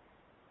 Anne,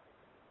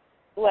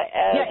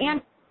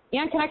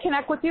 can I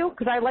connect with you?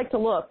 Because I like to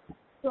look.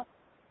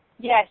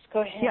 Yes,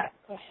 go ahead. Yeah.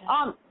 Go ahead.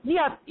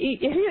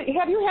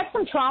 Have you had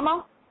some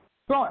trauma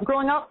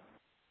growing up?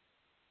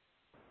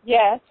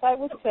 Yes, I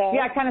would say.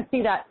 Yeah, I kind of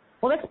see that.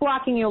 Well, that's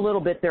blocking you a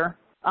little bit there.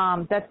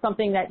 That's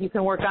something that you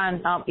can work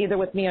on either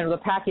with me or the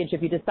package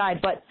if you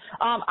decide. But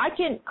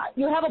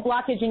you have a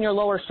blockage in your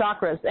lower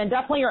chakras, and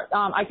definitely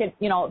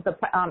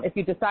if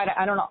you decide,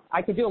 I don't know,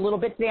 I could do a little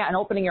bit today on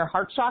opening your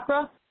heart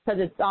chakra, because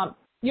it's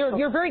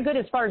you're very good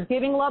as far as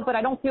giving love, but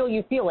I don't feel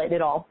you feel it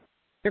at all.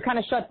 You're kind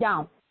of shut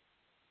down.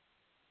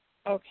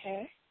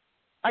 Okay.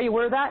 Are you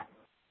aware of that?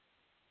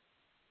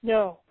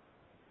 No.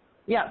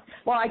 Yeah.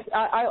 Well,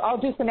 I'll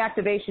do some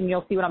activation.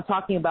 You'll see what I'm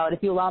talking about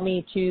if you allow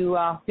me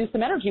to do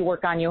some energy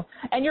work on you.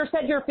 And you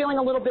said you're feeling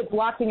a little bit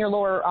blocked in your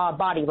lower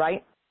body,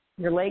 right?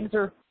 Your legs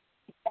are...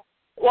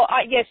 Well,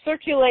 yes,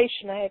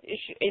 circulation. I have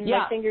issue in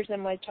my fingers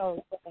and my toes.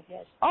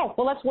 Yes. Oh,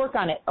 well, let's work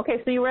on it.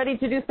 Okay, so you ready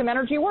to do some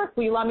energy work?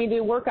 Will you allow me to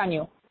work on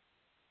you?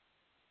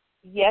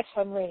 Yes,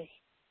 I'm ready.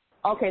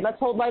 Okay, let's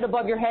hold light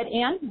above your head,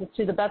 Anne,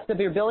 to the best of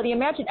your ability.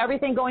 Imagine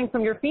everything going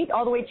from your feet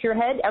all the way to your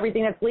head,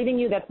 everything that's leaving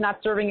you that's not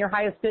serving your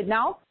highest good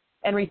now,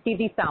 and receive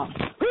these sounds.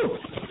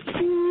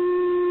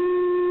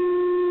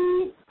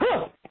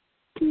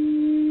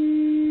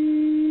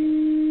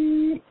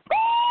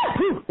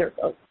 There it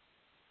goes.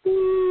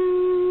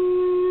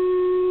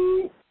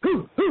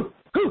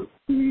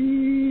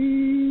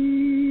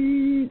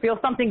 Feel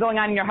something going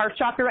on in your heart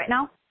chakra right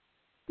now?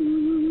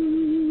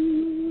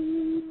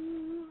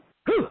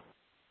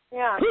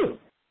 Yeah.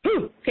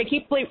 Okay,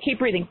 keep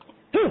breathing.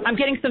 I'm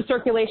getting some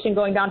circulation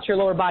going down to your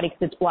lower body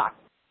because it's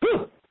blocked.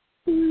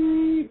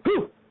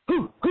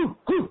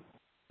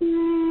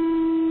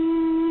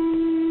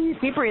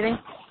 Keep breathing.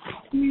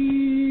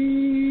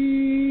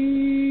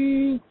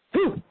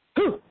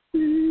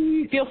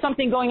 Feel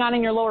something going on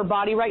in your lower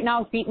body right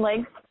now, feet and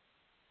legs?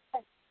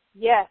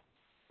 Yes.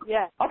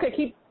 Yes.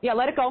 Okay,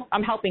 let it go.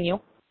 I'm helping you.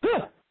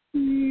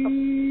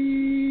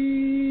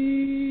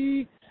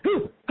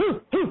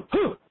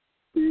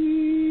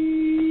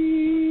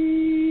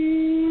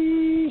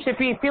 Should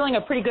be feeling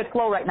a pretty good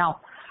flow right now.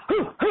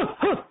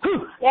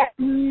 Yeah.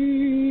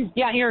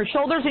 Yeah, your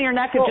shoulders and your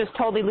neck have just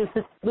totally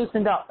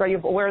loosened up. Are you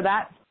aware of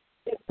that?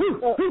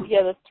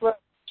 Yeah, the throat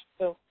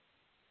too.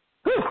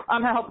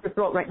 I'm gonna help your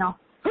throat right now.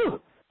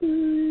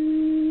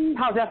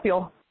 How's that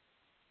feel?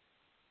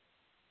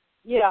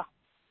 Yeah.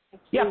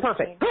 Yeah,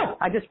 perfect.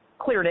 I just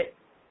cleared it.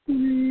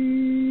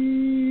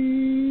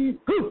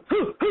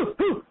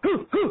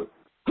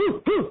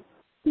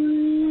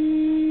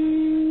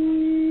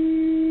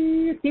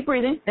 Keep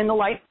breathing in the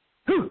light.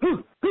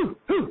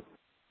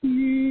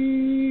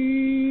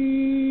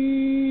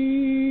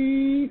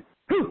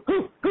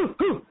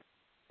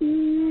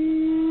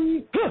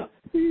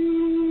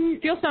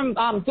 Feel some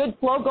good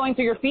flow going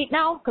through your feet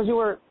now, because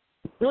you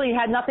really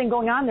had nothing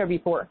going on there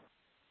before.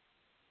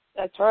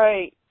 That's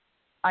right.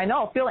 I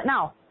know. Feel it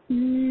now.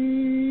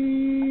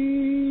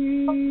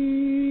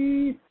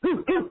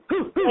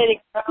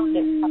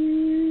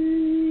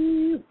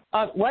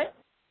 What?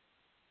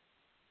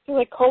 I feel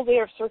like cold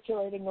air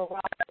circulating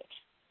around it.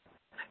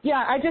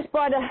 Yeah, I just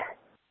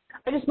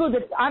moved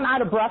it. I'm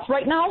out of breath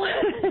right now.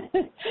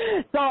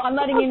 So I'm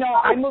letting you know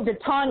I moved a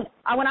ton.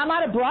 When I'm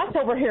out of breath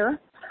over here,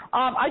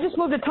 I just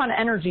moved a ton of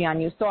energy on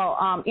you. So,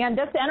 and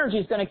this energy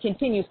is going to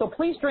continue. So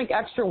please drink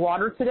extra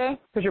water today,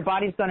 because your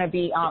body's going to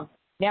be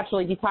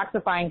naturally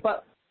detoxifying.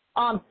 But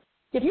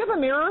if you have a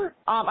mirror,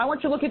 I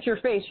want you to look at your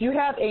face. You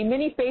have a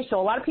mini facial.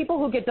 A lot of people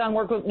who get done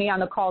work with me on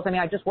the calls,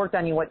 I just worked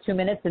on you, 2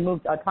 minutes and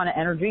moved a ton of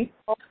energy.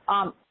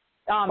 Okay.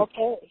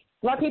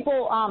 A lot of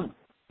people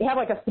have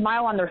like a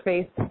smile on their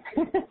face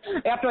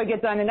after I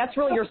get done, and that's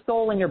really your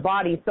soul and your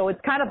body. So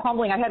it's kind of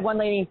humbling. I had one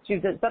lady, she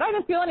said, I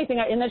didn't feel anything.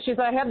 And then she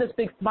said, I have this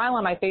big smile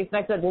on my face.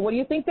 And I said, well, what do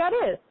you think that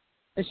is?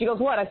 And she goes,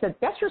 what? I said,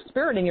 that's your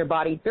spirit in your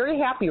body. Very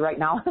happy right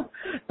now.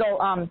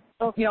 So,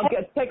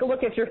 take a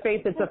look at your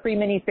face. It's a free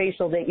mini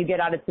facial that you get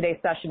out of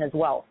today's session as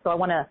well. So I'm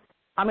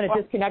going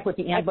to disconnect with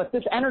you, Ann, but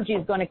this energy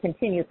is going to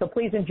continue. So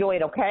please enjoy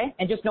it, okay?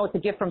 And just know it's a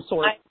gift from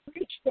Source.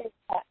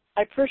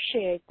 I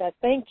appreciate that.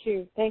 Thank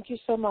you. Thank you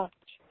so much.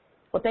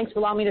 Well, thanks for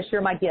allowing me to share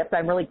my gift.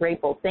 I'm really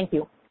grateful. Thank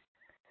you.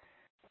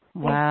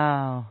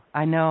 Wow.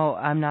 I know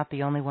I'm not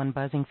the only one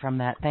buzzing from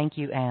that. Thank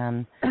you,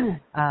 Ann.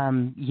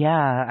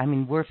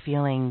 We're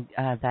feeling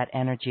that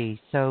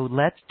energy. So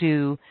let's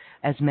do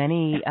as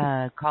many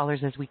callers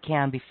as we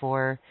can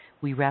before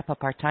we wrap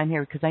up our time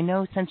here, because I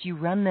know since you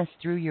run this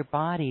through your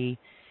body,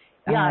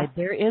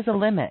 there is a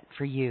limit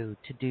for you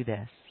to do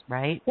this,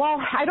 right? Well,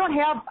 I don't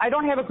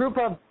have a group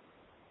of,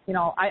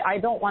 I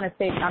don't want to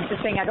say, I'm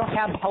just saying I don't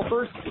have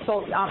helpers.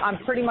 So I'm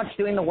pretty much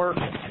doing the work,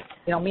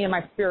 me and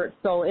my spirit.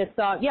 So it's,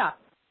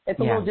 it's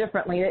a little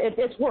differently.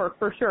 It's work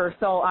for sure.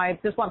 So I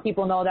just want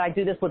people to know that I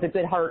do this with a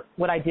good heart,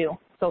 what I do.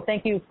 So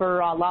thank you for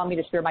allowing me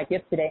to share my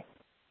gift today.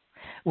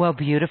 Well,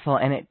 beautiful,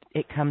 and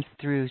it comes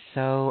through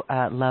so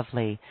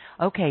lovely.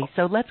 Okay,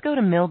 so let's go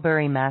to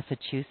Millbury,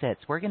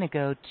 Massachusetts. We're going to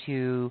go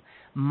to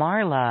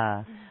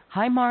Marla.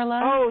 Hi,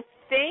 Marla. Oh,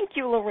 thank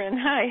you, Loren.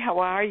 Hi, how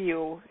are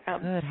you?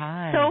 Good,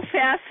 hi. So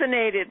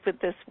fascinated with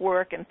this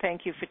work, and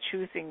thank you for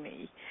choosing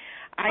me.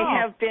 I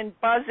have been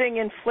buzzing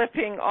and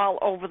flipping all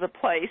over the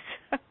place.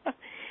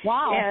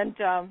 Wow. And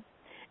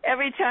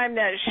every time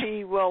that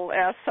she will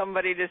ask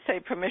somebody to say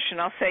permission,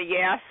 I'll say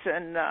yes,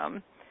 and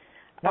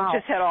I've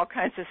just had all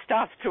kinds of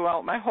stuff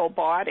throughout my whole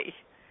body.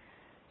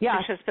 Yeah.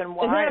 It's just been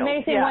wild. Isn't it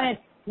amazing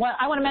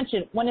I want to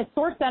mention, when it's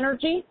source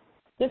energy,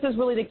 this is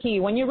really the key.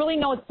 When you really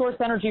know it's source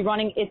energy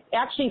running, it's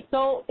actually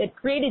it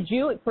created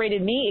you, it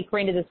created me, it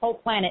created this whole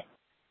planet.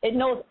 It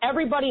knows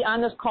everybody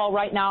on this call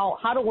right now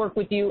how to work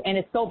with you, and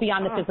it's so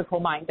beyond the physical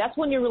mind. That's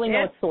when you really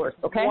know it's source,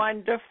 okay?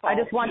 Wonderful. I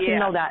just want you to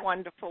know that.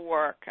 Wonderful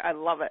work. I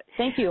love it.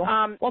 Thank you.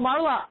 Well,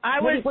 Marla,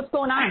 what's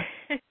going on?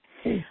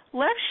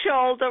 Left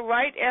shoulder,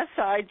 right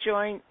SI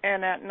joint,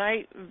 and at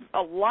night,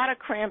 a lot of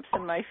cramps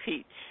in my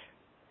feet,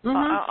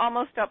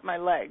 almost up my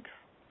leg.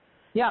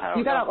 Yeah,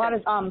 you got a lot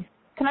of,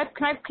 can I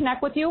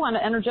connect with you on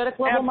an energetic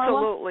level, Marla?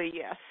 Absolutely,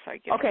 yes. I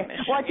get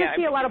permission. Well, I just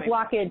see a lot of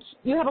blockage.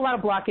 You have a lot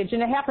of blockage,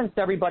 and it happens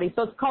to everybody.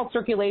 So it's called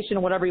circulation,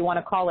 or whatever you want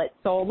to call it.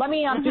 So let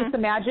me do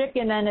some magic,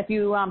 and then if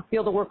you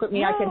feel to work with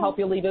me, I can help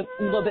you leave it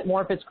a little bit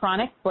more if it's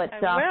chronic. But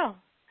I will.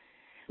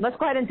 Let's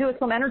go ahead and do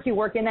some energy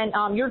work, and then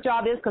your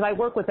job is, because I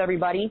work with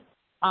everybody,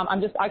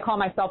 I call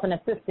myself an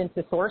assistant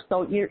to Source.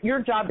 So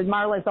your job,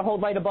 Marla, is to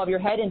hold light above your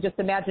head and just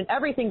imagine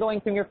everything going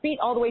from your feet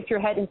all the way to your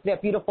head into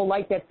that beautiful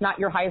light that's not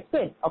your highest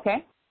good.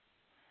 Okay.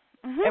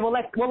 And we'll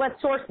let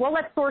Source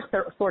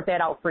sort that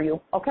out for you,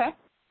 okay?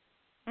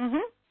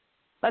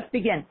 Let's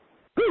begin.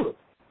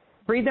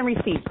 Breathe and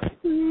receive.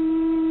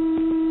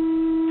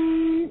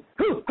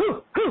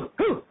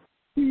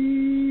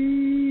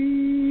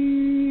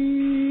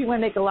 You want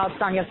to make a loud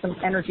sound. You have some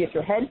energy at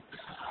your head.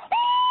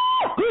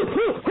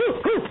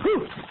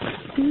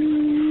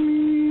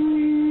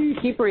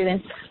 Keep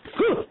breathing.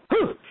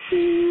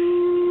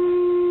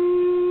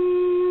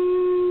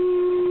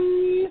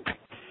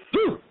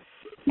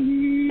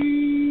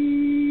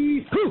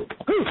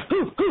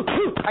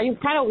 Are you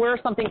kind of aware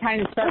of something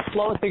kind of starts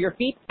flowing through your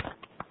feet?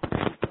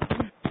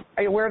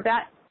 Are you aware of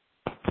that?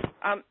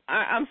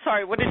 I'm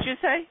sorry, what did you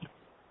say?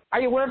 Are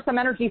you aware of some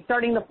energy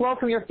starting to flow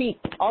from your feet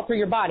all through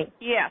your body?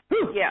 Yes,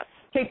 yes.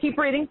 Okay, keep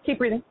breathing, keep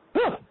breathing.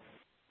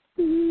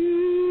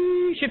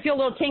 You should feel a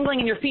little tingling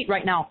in your feet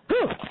right now.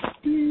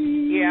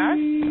 Yeah?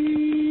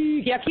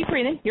 Yeah, keep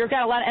breathing. You've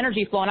got a lot of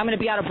energy flowing. I'm going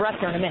to be out of breath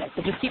here in a minute,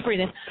 so just keep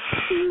breathing.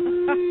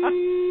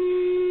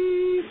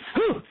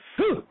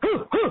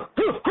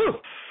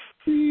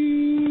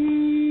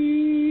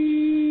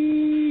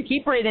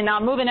 Keep breathing now.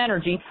 Moving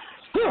energy.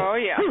 Oh,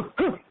 yeah.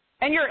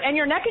 And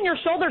your neck and your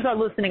shoulders are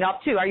loosening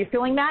up, too. Are you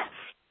feeling that?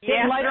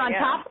 Getting lighter on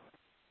top?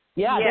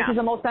 Yeah, this is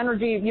the most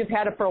energy you've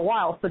had it for a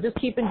while, so just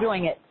keep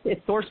enjoying it.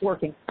 It's source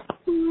working.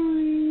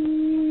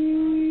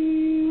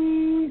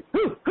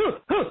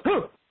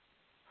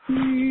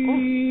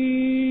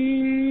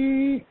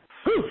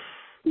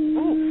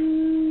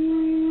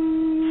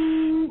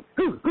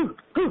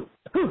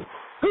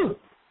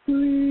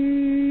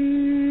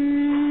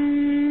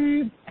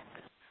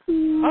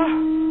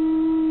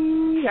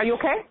 Are you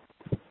okay?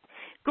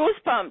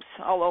 Goosebumps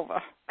all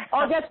over.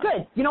 Oh, that's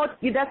good. You know what?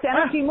 That's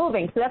energy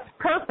moving, so that's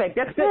perfect.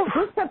 That's good.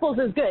 Goose pimples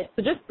is good.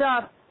 So just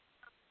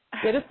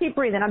just keep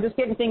breathing. I'm just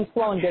getting things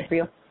flowing good for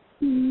you.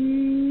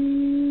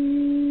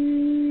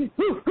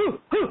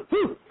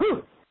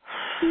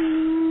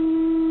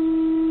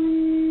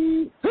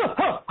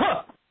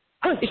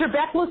 Is your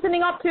back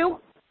loosening up too?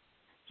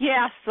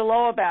 Yes, the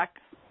lower back.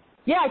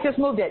 Yeah, I just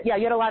moved it. Yeah,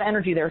 you had a lot of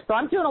energy there. So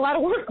I'm doing a lot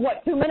of work.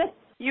 What, 2 minutes?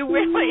 You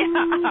really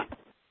are.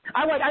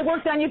 I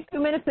worked on you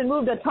 2 minutes and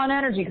moved a ton of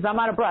energy because I'm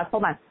out of breath.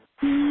 Hold on.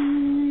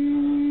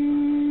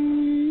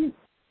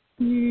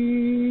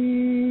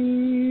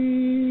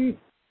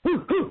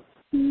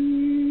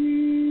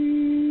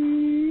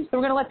 So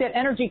we're going to let that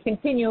energy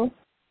continue,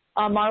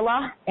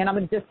 Marla, and I'm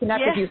going to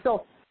disconnect with you.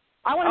 So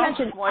I want to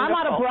mention,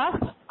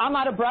 wonderful. I'm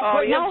out of breath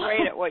right now. Oh, you're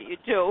great at what you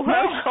do.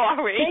 I'm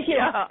sorry. Thank you.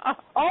 Yeah.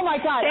 Oh, my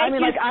God. Thank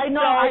you I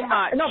know. so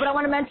much. No, but I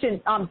want to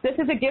mention, this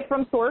is a gift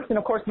from Source and,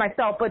 of course,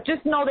 myself, but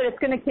just know that it's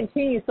going to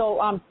continue.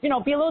 So, be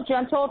a little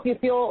gentle if you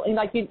feel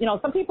like,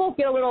 some people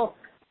get a little,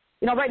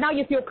 right now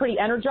you feel pretty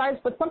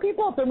energized, but some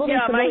people, if they're moving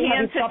my really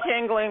hands heavy are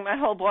tingling. My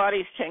whole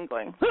body's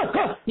tingling.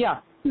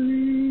 Yeah.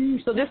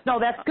 So just know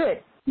that's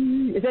good.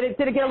 Did it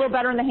get a little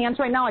better in the hands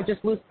right now? I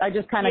just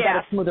kind of got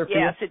it smoother for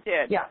you. Yes, it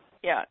did. Yeah.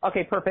 Yeah.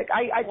 Okay, perfect.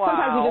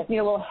 Sometimes we just need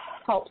a little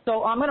help.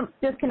 So I'm going to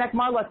disconnect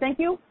Marla. Thank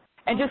you.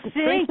 And just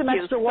drink some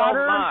extra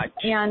water. So much.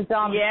 And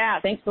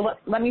thanks for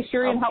letting me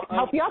share you and help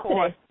you out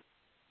today.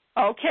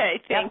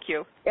 Okay, thank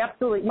you.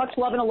 Absolutely. Much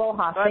love and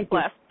aloha. God Thank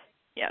bless.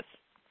 you. Yes.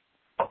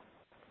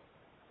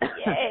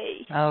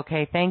 Yay.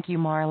 Okay, thank you,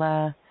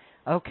 Marla.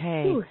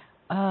 Okay.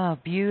 Oh,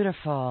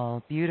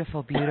 beautiful,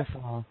 beautiful,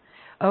 beautiful.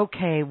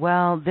 Okay,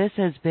 well, this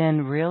has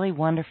been really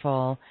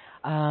wonderful.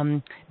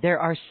 There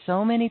are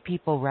so many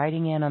people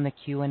writing in on the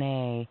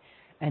Q&A,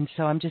 and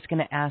so I'm just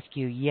going to ask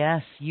you,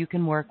 yes, you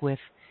can work with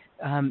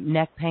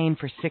neck pain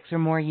for 6 or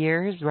more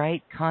years,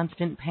 right?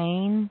 Constant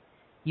pain,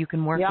 you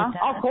can work with that?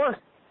 Yeah, of course.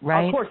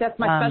 Right? Of course, that's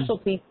my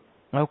specialty.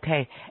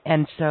 Okay,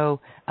 and so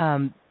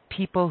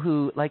people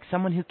who, like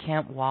someone who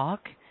can't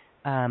walk,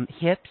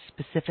 hips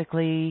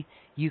specifically,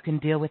 you can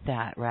deal with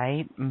that,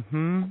 right?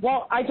 Mm-hmm.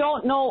 Well, I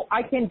don't know.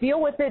 I can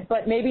deal with it,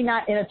 but maybe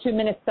not in a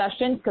 2-minute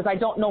session because I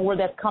don't know where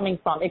that's coming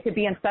from. It could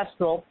be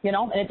ancestral, and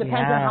it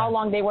depends on how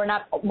long they were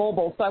not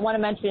mobile. So I want to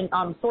mention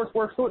Source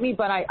works with me,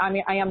 but I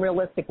am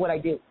realistic what I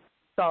do.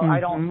 So I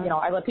don't,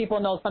 I let people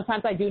know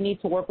sometimes I do need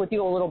to work with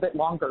you a little bit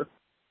longer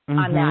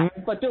on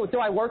that. But do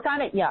I work on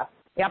it? Yes,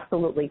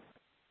 absolutely.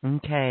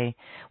 Okay.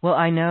 Well,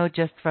 I know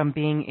just from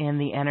being in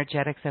the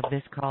energetics of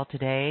this call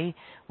today,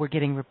 we're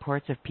getting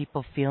reports of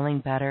people feeling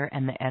better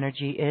and the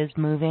energy is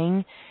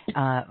moving,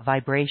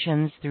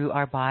 vibrations through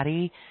our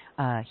body,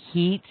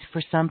 heat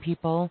for some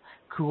people,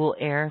 cool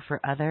air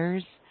for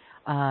others.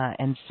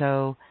 And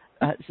so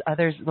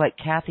others, like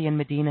Kathy in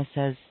Medina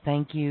says,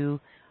 thank you.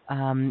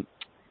 I'm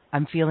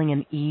feeling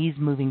an ease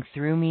moving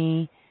through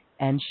me,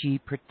 and she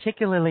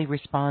particularly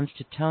responds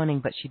to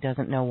toning, but she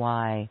doesn't know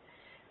why.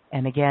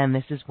 And again,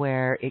 this is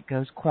where it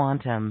goes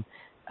quantum.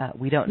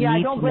 We don't need to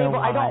know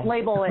why. I don't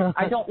label it.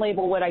 I don't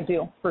label what I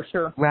do, for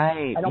sure.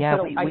 Right. I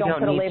don't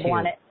put a label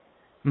on it.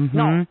 Mm-hmm.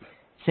 No.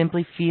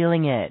 Simply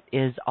feeling it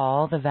is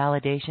all the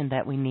validation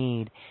that we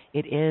need.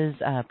 It is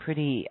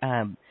pretty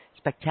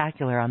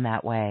spectacular on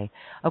that way.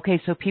 Okay,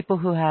 so people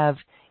who have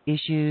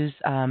issues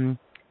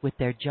with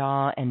their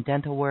jaw and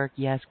dental work,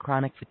 yes,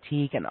 chronic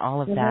fatigue and all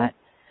of that,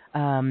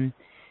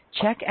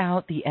 check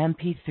out the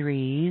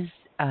MP3s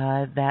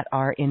that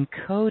are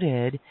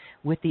encoded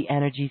with the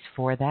energies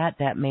for that.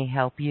 That may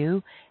help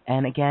you.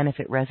 And again, if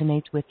it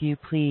resonates with you,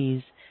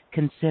 please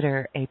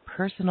consider a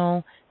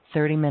personal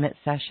 30-minute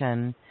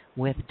session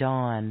with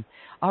Dawn.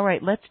 All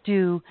right, I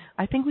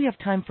think we have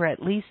time for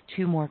at least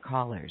 2 more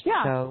callers.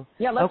 Yeah,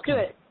 let's do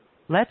it.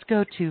 Let's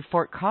go to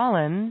Fort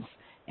Collins,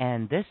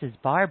 and this is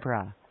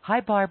Barbara. Hi,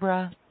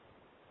 Barbara.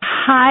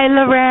 Hi,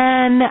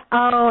 Loren.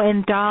 Oh,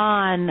 and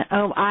Dawn.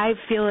 Oh, I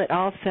feel it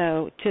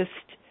also. Just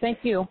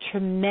thank you.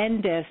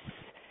 Tremendous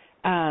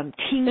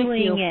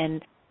tingling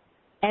and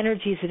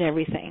energies and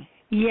everything.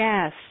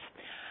 Yes.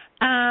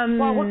 Yes.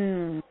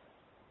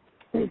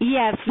 What can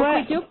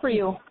we do for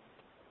you?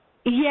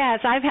 Yes,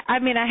 I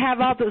have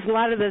a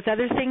lot of those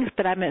other things,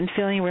 but I've been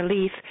feeling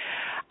relief.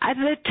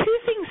 The two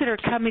things that are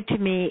coming to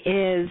me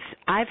is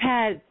I've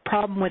had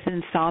problem with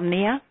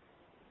insomnia.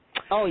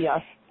 Oh,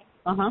 yes.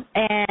 Uh-huh.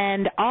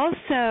 And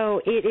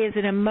also it is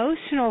an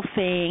emotional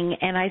thing,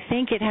 and I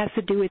think it has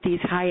to do with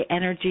these high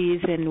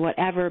energies and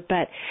whatever,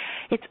 but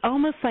it's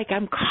almost like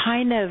I'm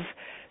kind of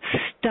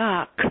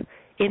stuck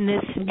in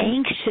this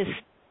anxious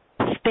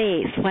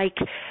space, like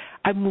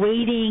I'm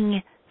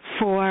waiting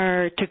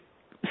for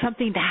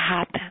something to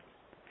happen.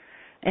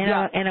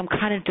 And I'm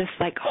kind of just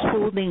like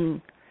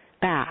holding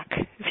back,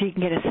 if you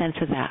can get a sense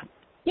of that.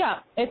 Yeah,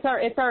 it's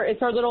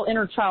our little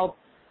inner child.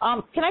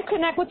 Can I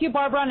connect with you,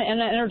 Barbara, on an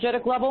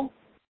energetic level?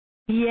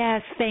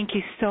 Yes, thank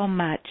you so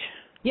much.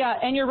 Yeah,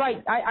 and you're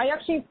right. I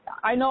actually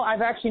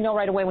know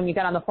right away when you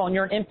got on the phone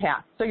you're an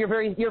empath, so you're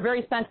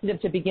very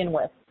sensitive to begin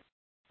with.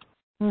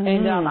 Mm-hmm.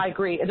 And I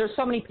agree. There's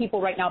so many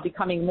people right now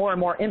becoming more and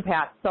more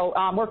empaths. So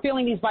we're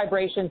feeling these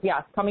vibrations,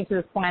 yes, coming to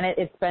this planet.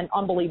 It's been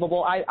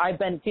unbelievable. I've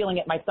been feeling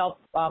it myself,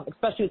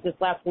 especially with this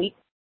last week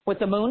with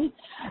the moon.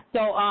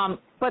 So,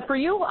 but for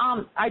you,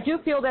 I do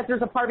feel that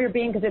there's a part of your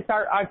being, because it's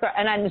our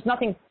and there's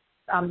nothing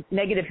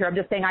negative here. I'm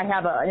just saying I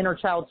have an inner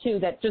child too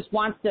that just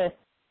wants to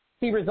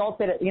see results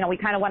that, we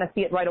kind of want to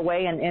see it right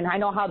away. And I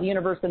know how the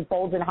universe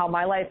unfolds and how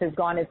my life has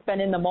gone. It's been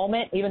in the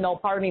moment, even though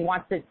part of me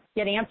wants to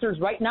get answers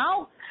right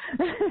now.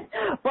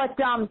 But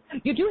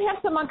you do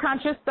have some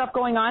unconscious stuff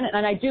going on,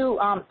 and I do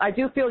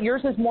feel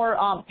yours is more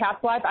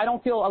past life. I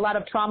don't feel a lot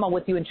of trauma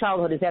with you in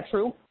childhood. Is that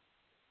true?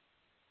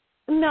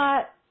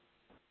 Not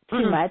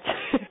too much.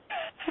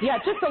 Yeah,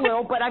 just a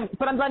little, but I'm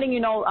letting you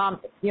know,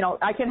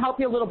 I can help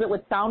you a little bit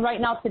with sound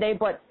right now today,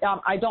 but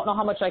I don't know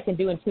how much I can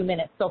do in 2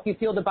 minutes. So if you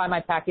feel to buy my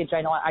package,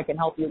 I know I can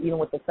help you even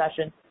with the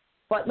session.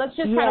 But let's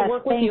just kind of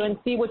work with you and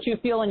see what you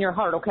feel in your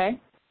heart, okay?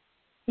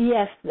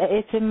 Yes,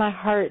 it's in my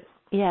heart.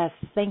 Yes,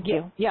 thank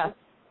you. Yes.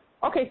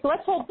 Okay, so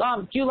let's hold.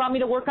 Do you allow me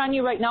to work on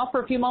you right now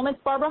for a few moments,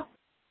 Barbara?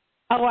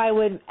 Oh, I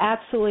would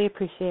absolutely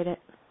appreciate it.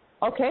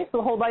 Okay,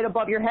 so hold light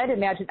above your head.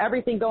 Imagine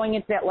everything going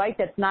into that light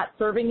that's not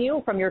serving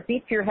you from your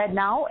feet to your head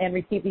now, and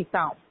receive these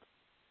sounds.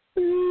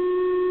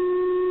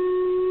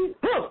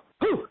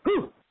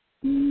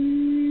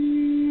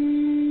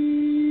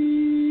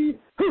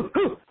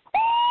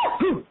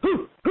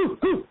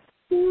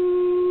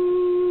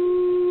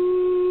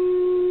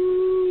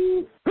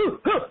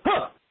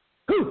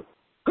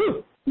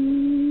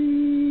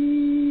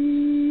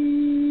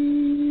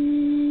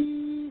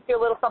 See a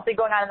little something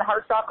going on in the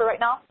heart chakra right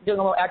now? Doing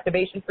a little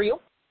activation for you?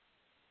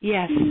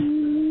 Yes.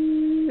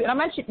 And I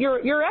mentioned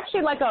you're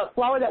actually like a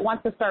flower that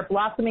wants to start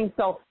blossoming.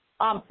 So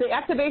the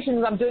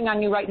activations I'm doing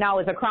on you right now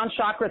is a crown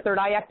chakra, third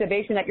eye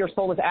activation that your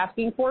soul is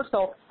asking for.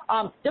 So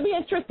it'll be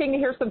interesting to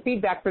hear some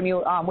feedback from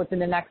you within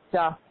the next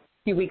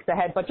few weeks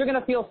ahead. But you're going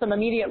to feel some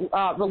immediate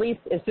relief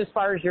as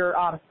far as your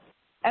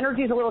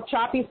energy is a little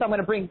choppy, so I'm going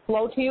to bring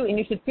flow to you, and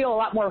you should feel a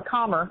lot more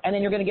calmer, and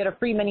then you're going to get a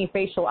free mini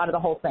facial out of the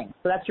whole thing.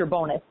 So that's your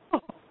bonus.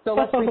 So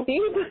let's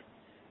receive.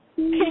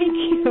 Thank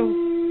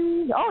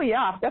you. Oh,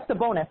 yeah, that's the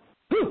bonus.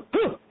 Do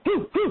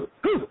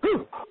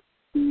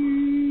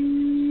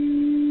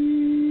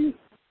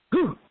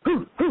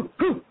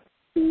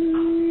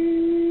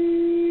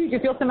you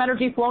feel some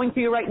energy flowing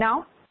through you right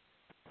now?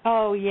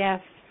 Oh,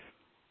 yes.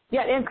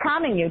 Yeah, and it's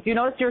calming you. Do you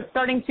notice you're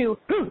starting to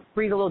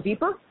breathe a little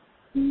deeper?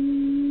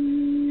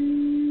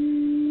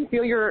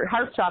 Feel your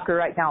heart chakra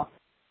right now.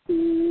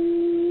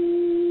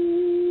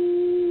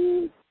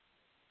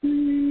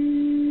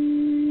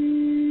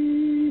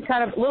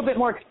 Kind of a little bit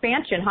more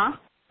expansion, huh?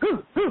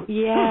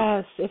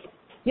 Yes.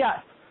 Yeah.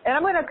 And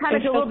I'm going to kind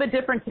of do a little bit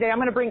different today. I'm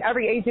going to bring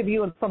every age of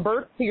you from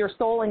birth to your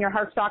soul and your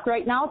heart chakra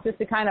right now, just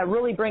to kind of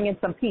really bring in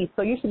some peace.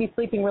 So you should be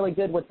sleeping really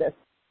good with this.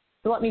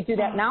 So let me do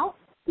that now.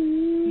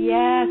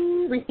 Yes.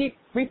 Receive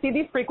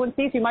these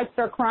frequencies. You might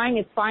start crying.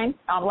 It's fine.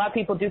 A lot of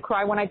people do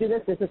cry when I do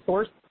this. This is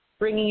source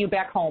bringing you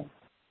back home.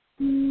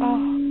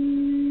 Oh.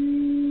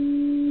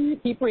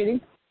 Keep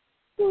breathing.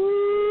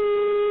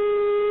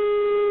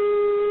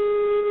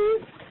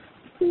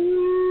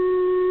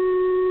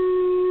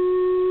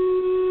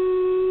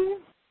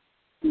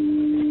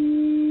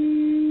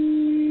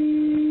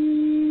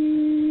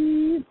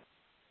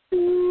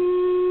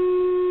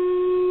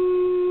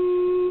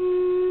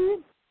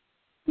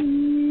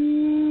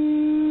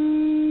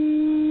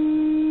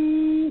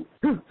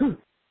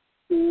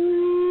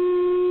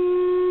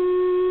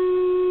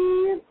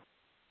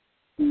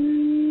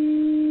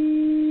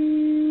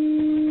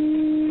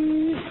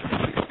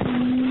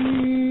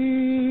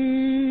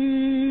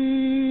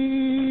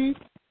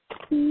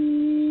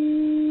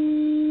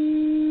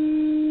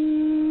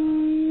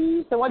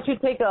 So I want you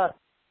to take a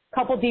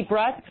couple deep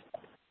breaths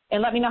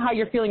and let me know how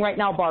you're feeling right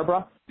now,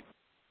 Barbara.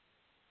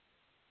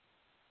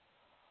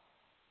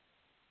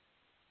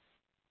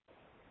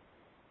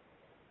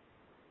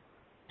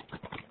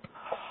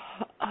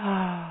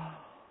 Oh.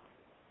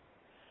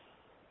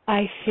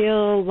 I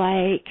feel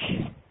like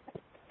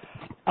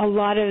a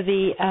lot of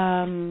the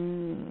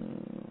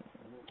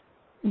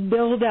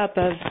buildup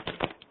of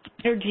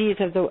energies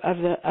of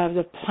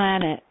the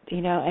planet,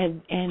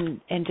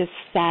 and just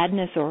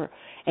sadness or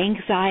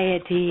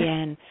anxiety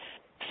and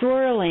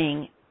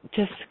swirling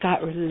just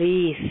got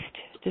released.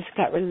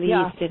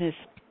 Yeah. And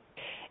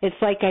it's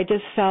like I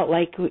just felt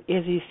like,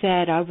 as you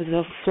said, I was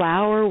a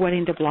flower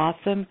wanting to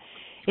blossom.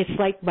 It's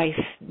like my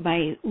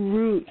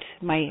root,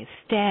 my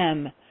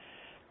stem,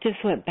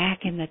 just went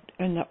back in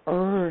the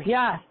earth.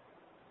 Yeah.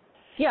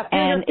 Yeah. Feel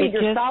And your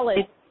feet. You're solid.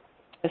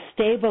 It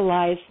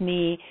stabilized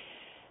me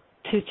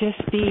to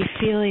just be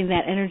feeling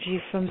that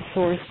energy from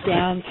source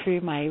down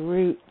through my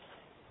roots.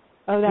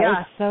 Oh, that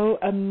was so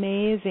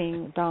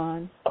amazing,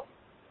 Dawn.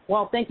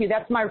 Well, thank you.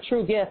 That's my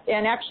true gift.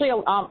 And actually,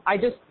 I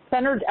just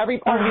centered every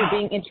part of your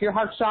being into your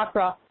heart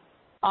chakra,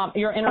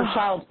 your inner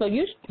child. So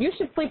you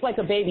should sleep like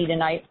a baby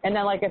tonight. And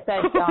then, like I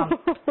said,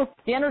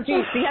 the energy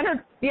is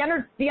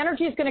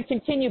going to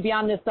continue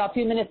beyond this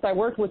few minutes I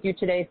worked with you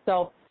today.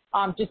 So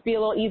just be a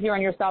little easier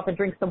on yourself and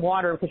drink some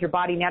water because your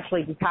body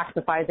naturally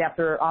detoxifies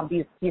after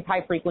these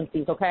high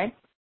frequencies. Okay.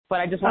 But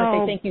I just want to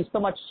say thank you so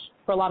much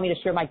for allowing me to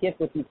share my gift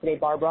with you today,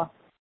 Barbara.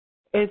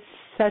 It's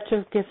such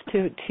a gift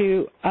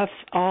to us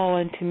all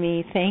and to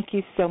me. Thank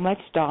you so much,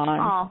 Dawn.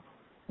 Oh,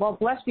 well,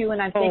 bless you,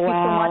 and I thank you so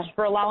much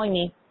for allowing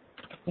me.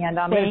 And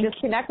I'm going to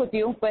disconnect with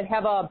you, but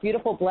have a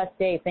beautiful, blessed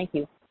day. Thank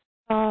you.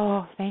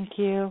 Oh, thank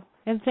you.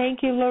 And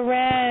thank you,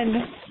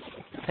 Loren.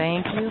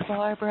 Thank you,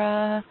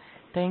 Barbara.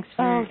 Thanks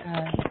for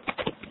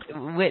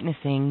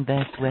witnessing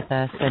this with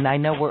us. And I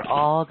know we're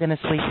all going to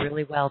sleep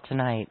really well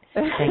tonight.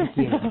 Thank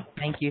you.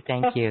 Thank you.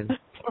 Thank you.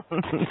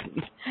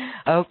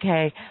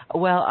 Okay.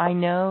 Well, I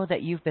know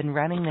that you've been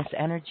running this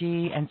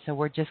energy, and so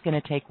we're just going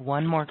to take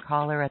one more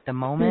caller at the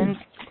moment.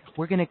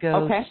 We're going to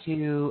go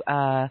to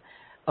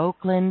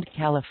Oakland,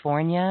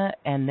 California,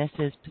 and this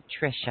is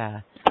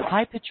Patricia.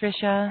 Hi,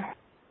 Patricia.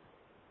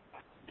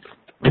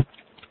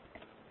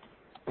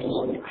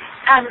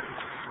 I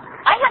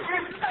have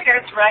rheumatoid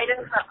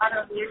arthritis,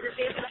 autoimmune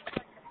disease, and I have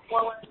a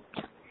swollen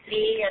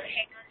knee and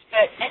hands,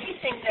 but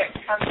anything that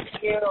comes to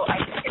you, I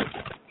think it's...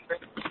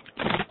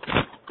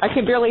 I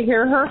can barely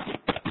hear her.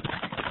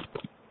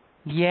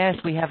 Yes,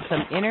 we have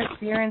some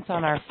interference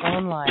on our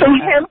phone line. Can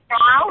you hear me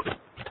now?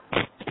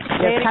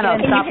 Say it again.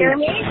 Can you hear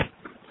me?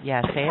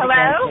 Yeah, say it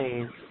Hello?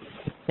 again, please.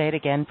 Say it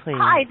again, please.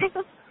 Hi, this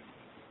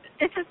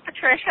is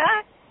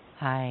Patricia.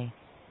 Hi.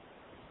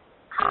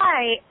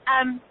 Hi.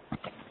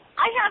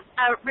 I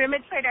have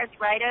rheumatoid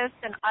arthritis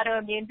and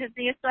autoimmune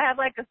disease, so I have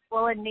like a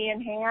swollen knee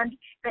and hand.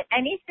 But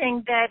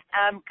anything that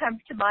comes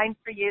to mind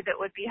for you that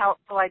would be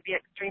helpful, I'd be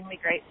extremely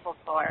grateful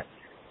for.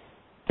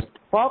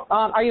 Well,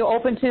 are you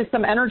open to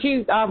some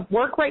energy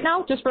work right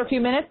now, just for a few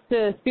minutes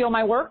to feel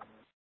my work,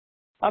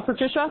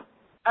 Patricia?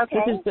 Okay.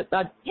 This is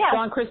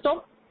Dawn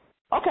Crystal.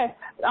 Okay.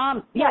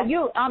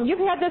 You've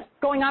had this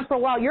going on for a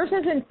while. Yours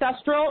is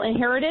ancestral,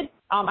 inherited.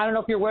 I don't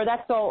know if you're aware of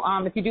that. So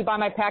if you do buy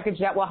my package,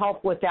 that will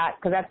help with that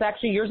because that's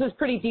actually yours is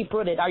pretty deep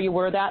rooted. Are you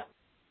aware of that?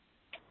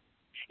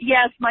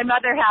 Yes, my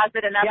mother has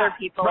it, and other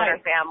people in her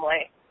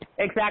family.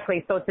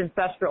 Exactly. So it's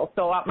ancestral.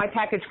 So my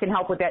package can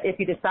help with that if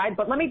you decide.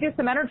 But let me do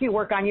some energy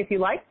work on you if you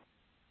like.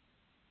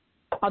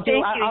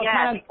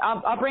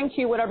 I'll bring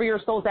to you whatever your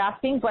soul's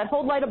asking, but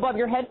hold light above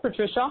your head,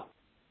 Patricia.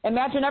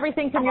 Imagine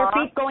everything from your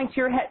feet going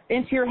to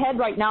into your head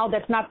right now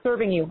that's not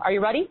serving you. Are you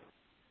ready?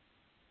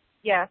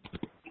 Yes.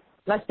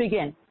 Let's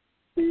begin.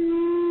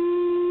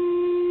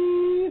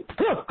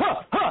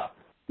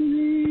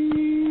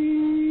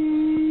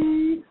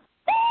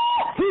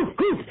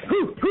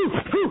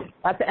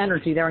 That's the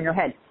energy there in your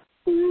head.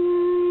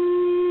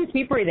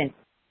 Keep breathing.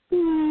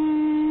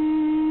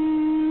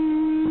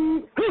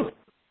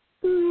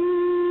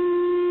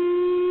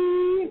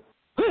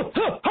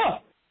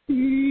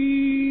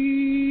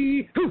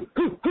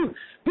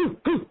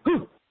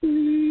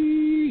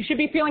 You should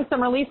be feeling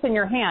some release in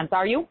your hands,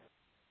 are you?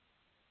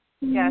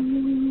 Yes.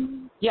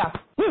 Yeah.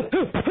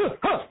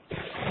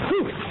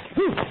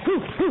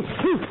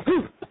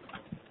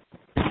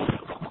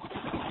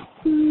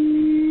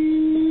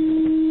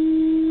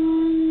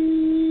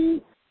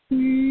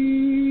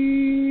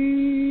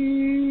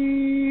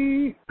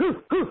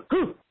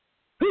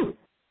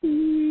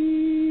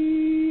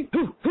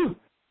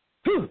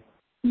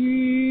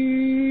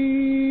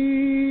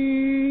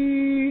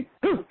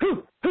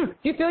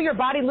 Do you feel your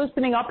body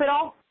loosening up at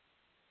all?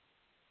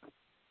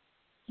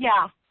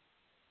 Yeah.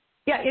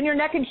 Yeah, in your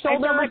neck and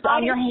shoulders. My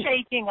body's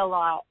shaking a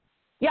lot.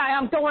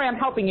 Yeah, don't worry, I'm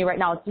helping you right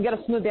now. You got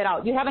to smooth that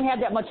out. You haven't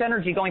had that much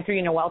energy going through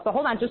you in a while, so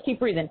hold on, just keep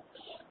breathing.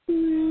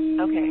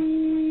 Okay.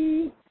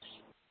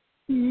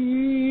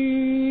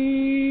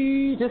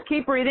 Just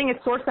keep breathing.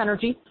 It's source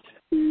energy.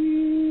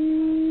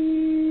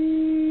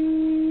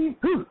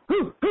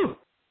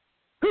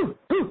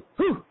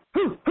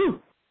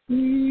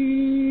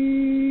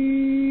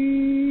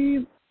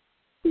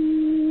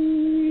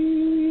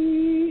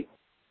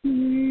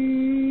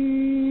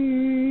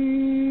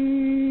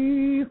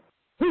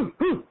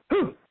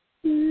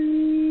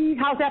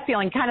 How's that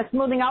feeling? Kind of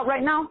smoothing out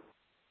right now?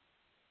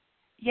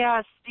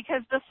 Yes,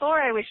 because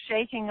before I was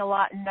shaking a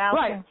lot, and now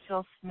things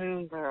feel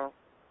smoother.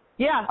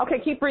 Yeah, okay,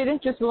 keep breathing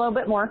just a little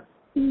bit more.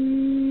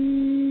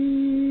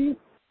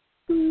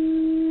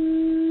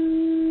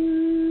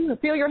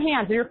 Feel your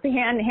hands. Are your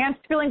hands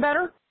feeling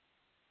better?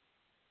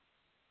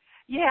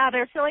 Yeah,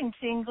 they're feeling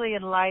tingly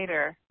and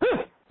lighter.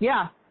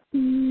 Yeah.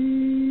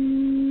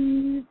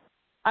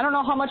 I don't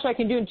know how much I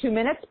can do in 2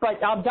 minutes, but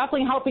I'm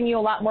definitely helping you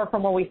a lot more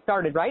from where we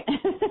started, right?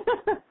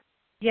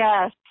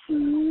 Yes. Feel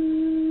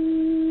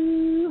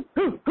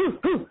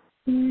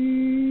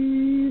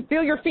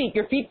your feet.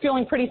 Your feet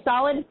feeling pretty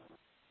solid?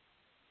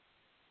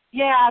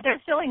 Yeah,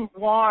 they're feeling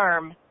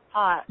warm,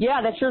 hot.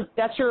 Yeah,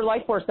 that's your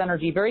life force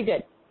energy. Very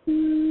good.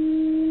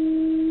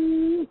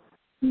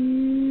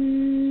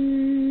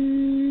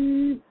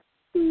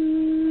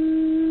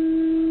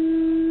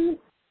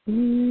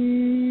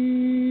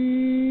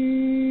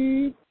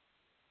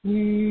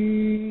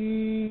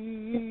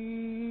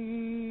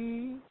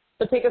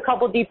 So take a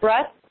couple deep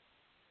breaths.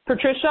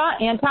 Patricia,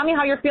 and tell me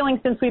how you're feeling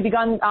since we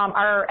begun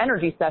our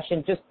energy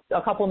session, just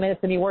a couple minutes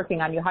of me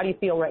working on you. How do you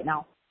feel right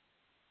now?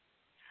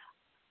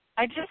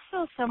 I just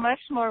feel so much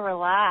more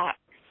relaxed.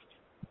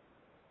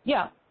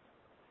 Yeah.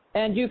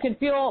 And you can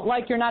feel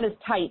like you're not as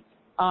tight.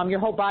 Your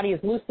whole body is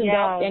loosened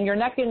up, and your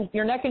neck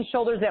and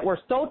shoulders that were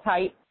so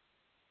tight,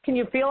 can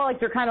you feel like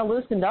they're kind of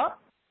loosened up?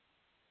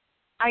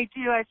 I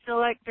do. I feel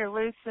like they're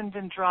loosened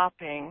and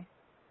dropping.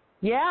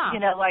 Yeah. You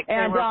know, like they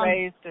were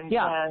raised and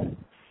tense.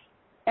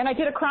 And I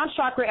did a crown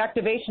chakra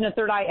activation and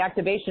third eye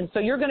activation. So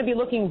you're going to be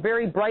looking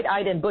very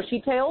bright-eyed and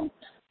bushy-tailed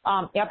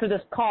after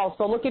this call.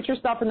 So look at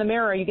yourself in the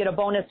mirror. You get a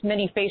bonus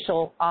mini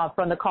facial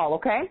from the call,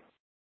 okay?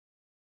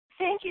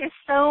 Thank you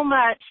so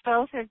much,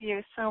 both of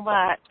you, so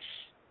much.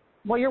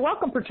 Well, you're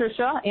welcome,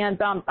 Patricia.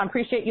 And I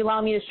appreciate you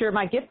allowing me to share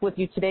my gift with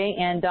you today.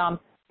 And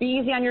be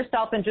easy on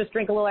yourself and just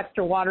drink a little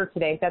extra water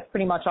today. That's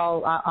pretty much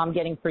all I'm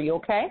getting for you,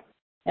 okay?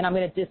 And I'm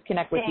going to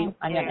disconnect with you.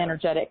 I'm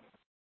energetic.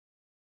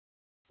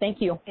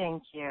 Thank you.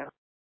 Thank you.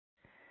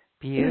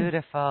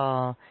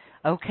 Beautiful.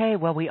 Okay,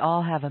 well, we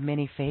all have a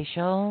mini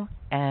facial,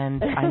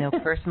 and I know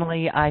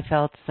personally I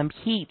felt some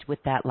heat with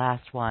that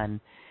last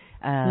one.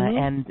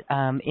 And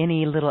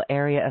any little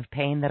area of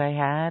pain that I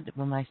had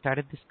when I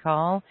started this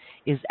call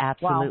is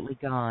absolutely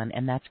gone,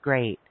 and that's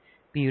great.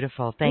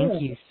 Beautiful.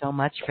 Thank you so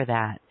much for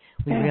that.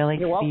 We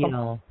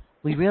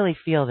really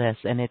feel this,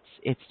 and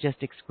it's just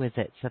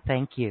exquisite. So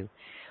thank you.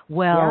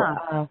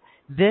 Well,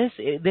 this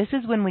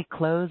is when we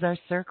close our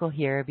circle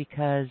here,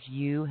 because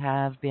you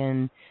have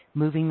been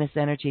moving this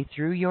energy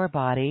through your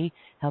body,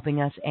 helping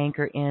us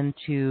anchor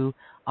into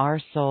our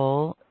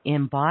soul,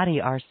 embody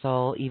our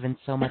soul even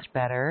so much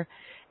better.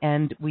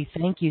 And we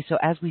thank you. So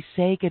as we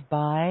say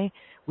goodbye,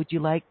 would you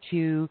like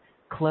to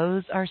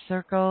close our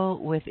circle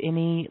with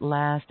any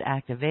last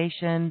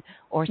activation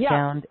or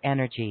sound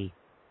energy?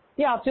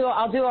 Yeah,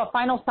 I'll do a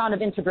final sound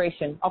of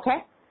integration,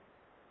 okay?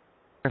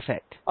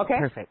 Perfect. Okay?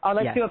 Perfect.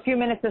 Let's do a few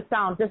minutes of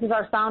sound. This is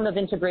our sound of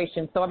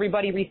integration, so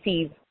everybody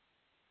receive.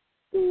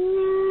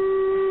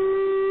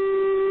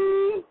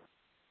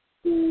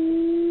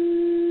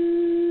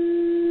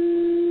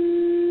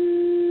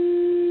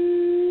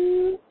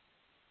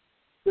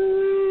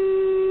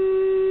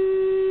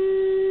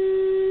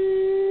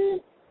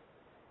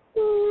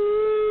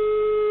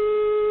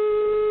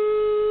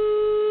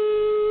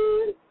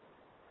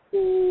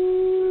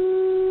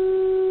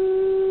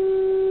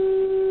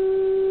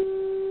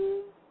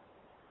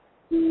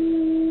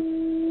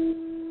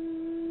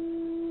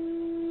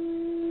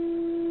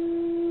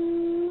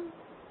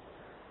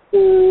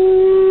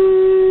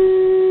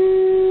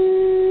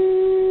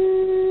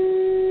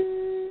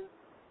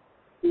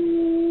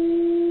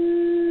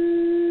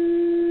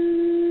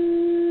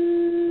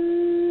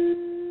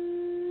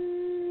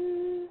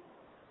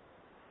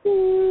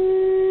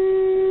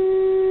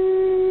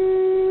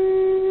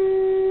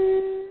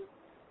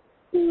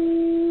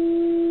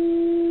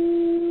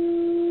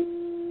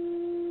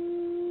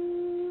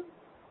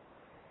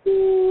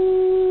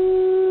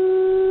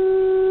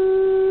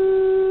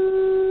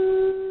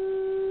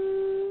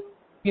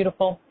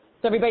 Beautiful.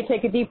 So everybody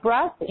take a deep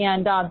breath,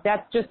 and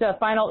that's just a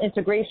final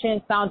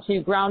integration sound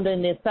to ground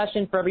in this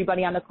session for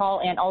everybody on the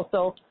call and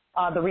also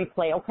the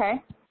replay,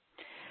 okay?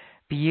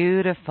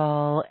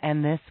 Beautiful.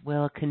 And this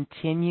will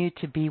continue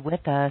to be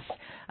with us.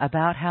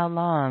 About how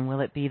long? Will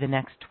it be the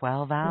next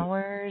 12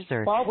 hours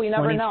or well, we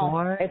never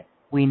 24? Know.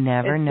 We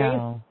never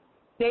know.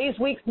 Days,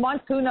 weeks,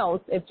 months, who knows?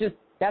 It's just,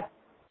 that's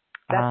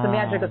the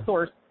magic of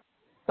Source.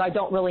 So I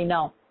don't really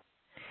know.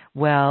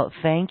 Well,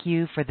 thank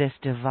you for this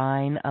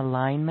divine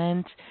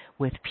alignment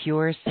with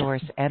pure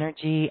Source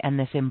energy and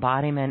this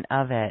embodiment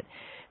of it.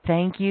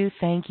 Thank you,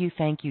 thank you,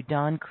 thank you,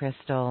 Dawn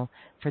Crystal,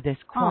 for this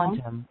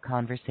quantum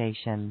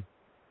conversation.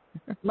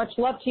 Much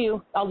love to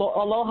you.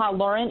 Aloha,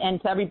 Lauren,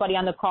 and to everybody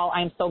on the call.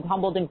 I am so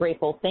humbled and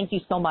grateful. Thank you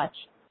so much.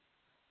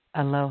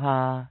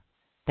 Aloha.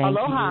 Thank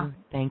Aloha. you.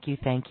 Thank you.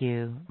 Thank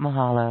you.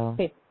 Mahalo.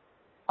 Okay.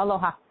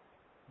 Aloha.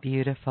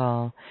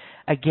 Beautiful.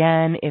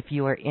 Again, if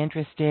you are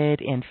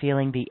interested in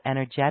feeling the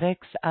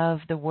energetics of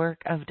the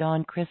work of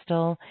Dawn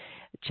Crystal,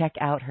 check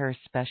out her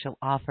special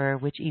offer,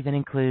 which even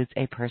includes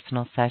a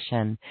personal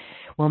session.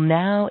 Well,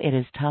 now it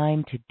is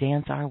time to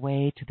dance our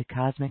way to the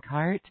cosmic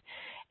heart,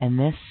 and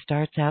this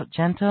starts out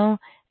gentle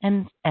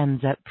and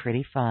ends up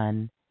pretty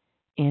fun.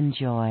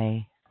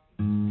 Enjoy.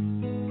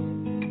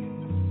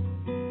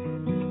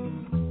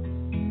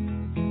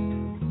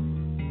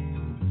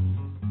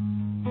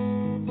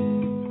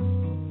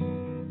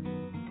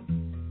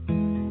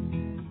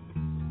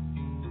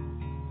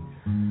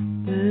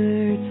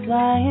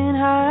 flying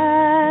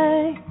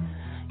high.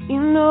 You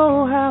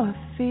know how I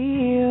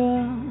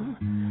feel.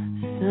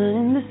 Sun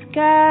in the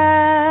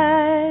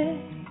sky.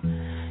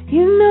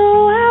 You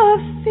know how I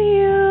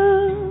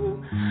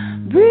feel.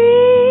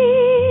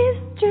 Breeze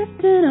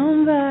drifting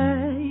on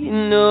by. You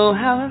know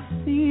how I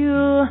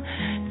feel.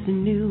 It's a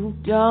new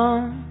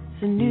dawn.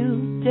 It's a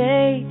new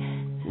day.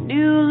 It's a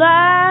new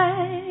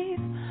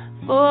life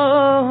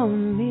for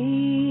me.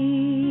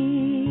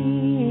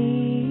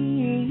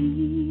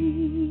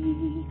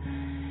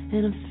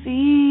 And I'm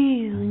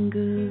feeling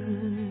good.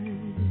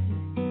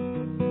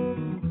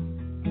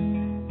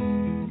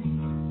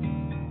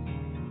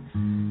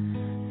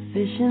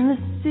 Fish in the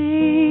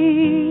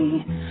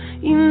sea,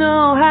 you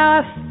know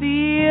how I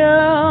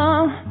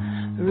feel.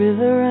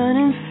 River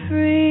running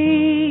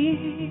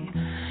free,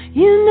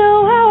 you know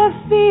how I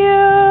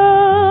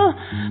feel.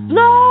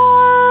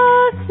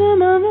 Blossom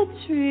on the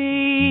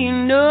tree, you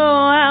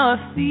know how I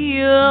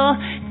feel.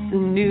 It's a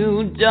new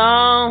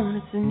dawn,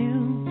 it's a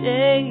new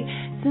day.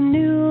 It's a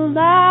new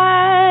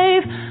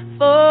life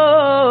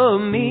for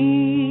me.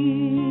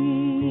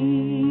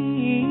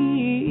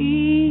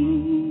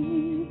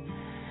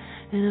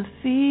 And I'm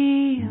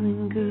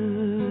feeling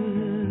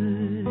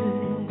good.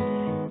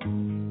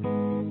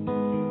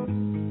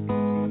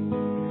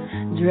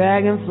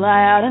 Dragonfly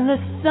out in the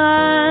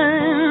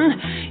sun,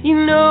 you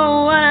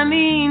know what I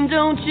mean,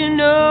 don't you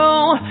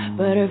know?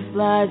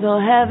 Butterflies all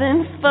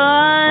having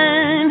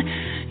fun,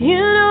 you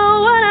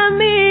know what I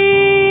mean.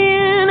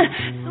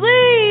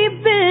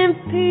 Sleep in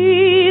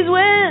peace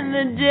when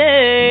the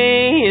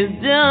day is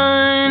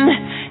done.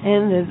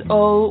 And there's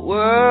old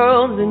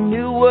worlds, a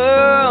new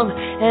world,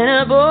 and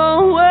a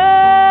bold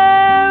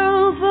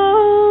world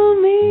for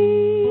me.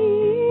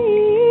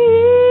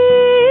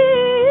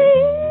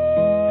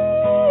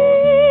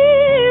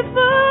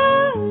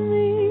 For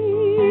me.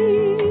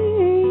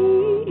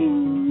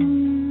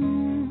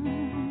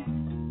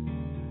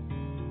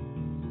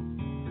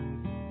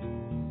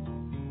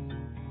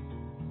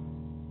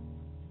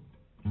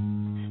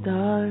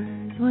 Stars,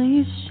 when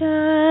you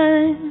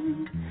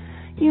shine,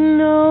 you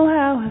know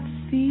how I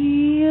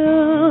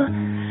feel.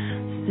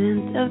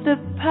 Scent of the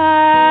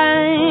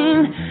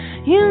pine,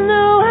 you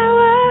know how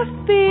I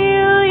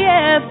feel.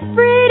 Yeah,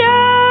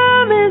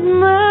 freedom is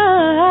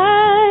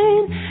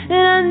mine,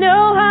 and I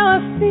know how I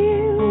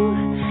feel.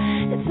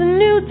 It's a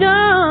new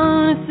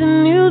dawn, it's a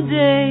new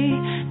day,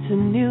 it's a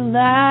new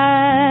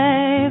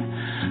life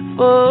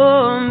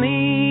for me.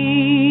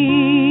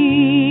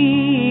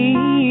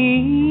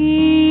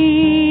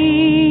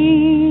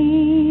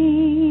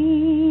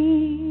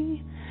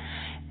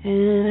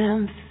 And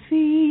I'm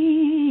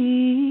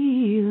feeling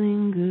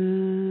good.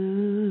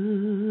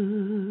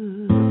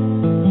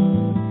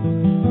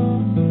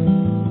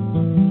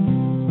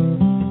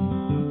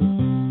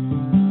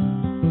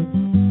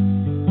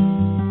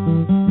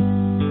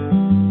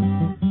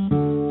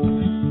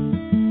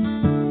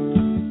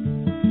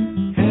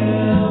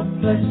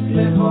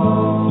 Helplessly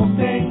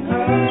hoping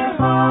her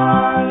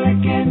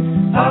harlequin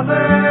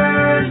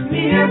hovers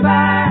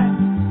nearby,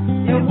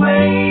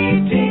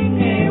 awaiting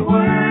a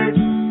word.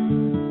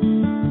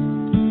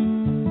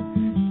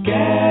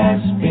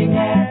 Gasping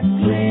at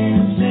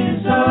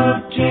glimpses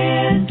of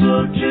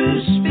gentle true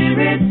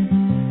spirit,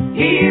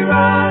 he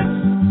runs,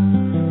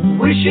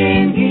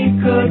 wishing he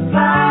could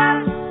fly,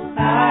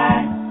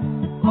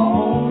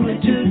 only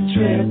to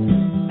trip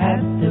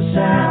at the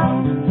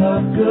sound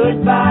of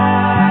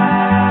goodbye.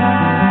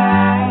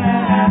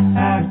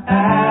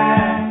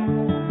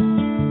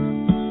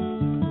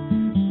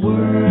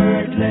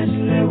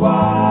 Wordlessly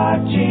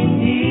watching,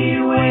 he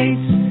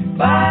waits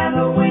by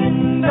the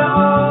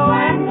window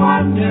and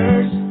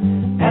wonders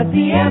at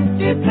the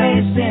empty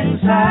place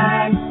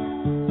inside.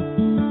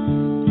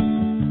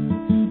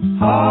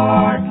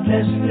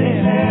 Heartlessly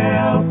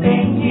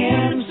helping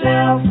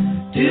himself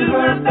to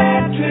her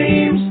bad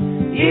dreams,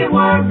 he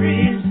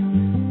worries,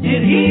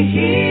 did he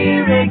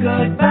hear a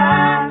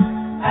goodbye?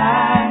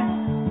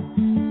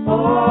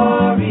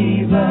 Or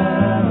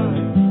even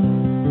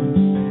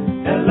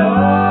hello?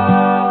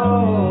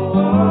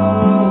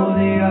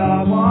 They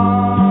are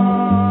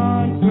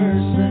one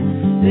person,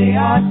 they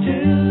are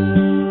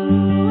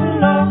two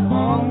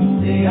alone,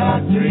 they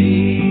are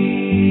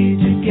three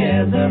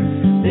together,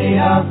 they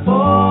are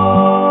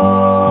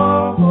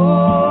four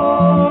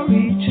for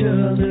each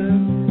other.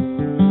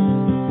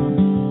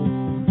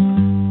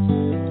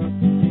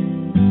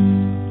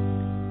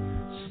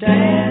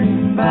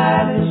 Stand by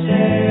the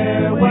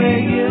stairway,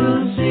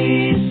 you'll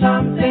see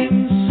something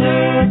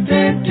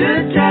certain to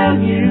tell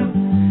you.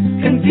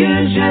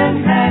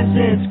 Confusion has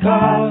its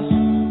cause.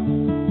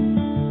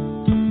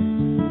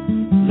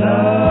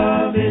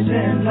 Love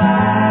isn't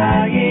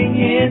lying,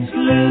 it's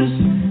loose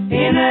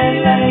in a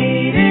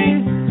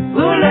lady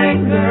who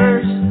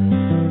lingers,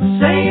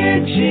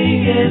 saying she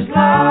is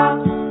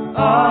lost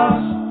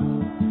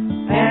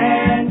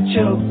and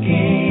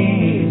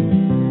choking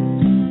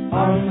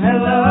on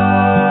hello.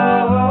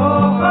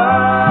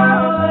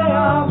 They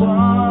are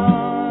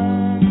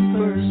one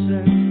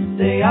person,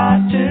 they are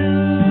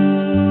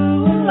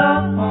two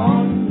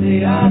alone, they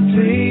are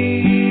three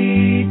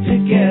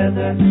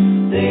together.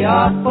 They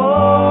are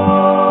for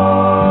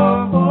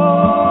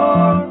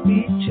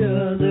each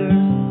other.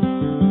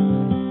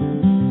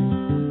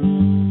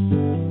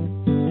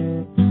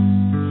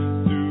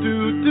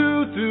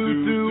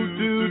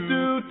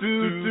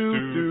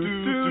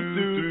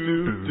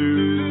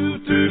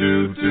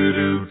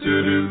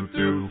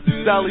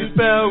 Sally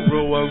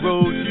Sparrow, I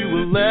wrote you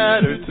a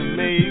letter to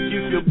make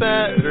you feel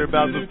better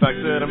about the fact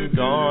that I'm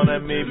gone. I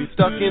may be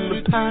stuck in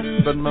the past,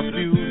 but my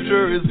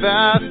future is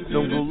vast.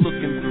 Don't go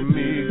looking for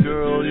me,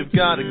 girl, you've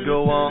gotta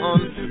go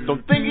on.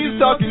 Don't think he's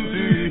talking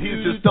to you,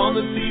 he's just on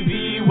the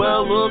TV.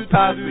 Well, look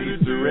past the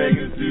Easter egg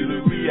and see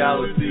the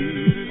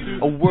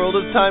reality. A world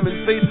of time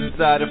and space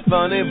inside a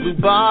funny blue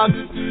box.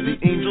 The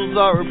angels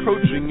are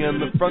approaching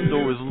and the front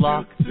door is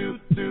locked.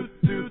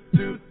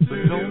 So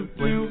don't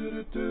blink.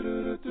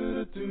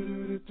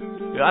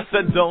 I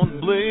said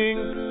don't blink.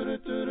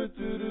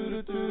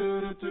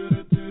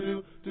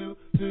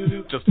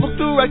 Just look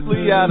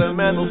directly at them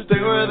and they'll stay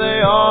where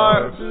they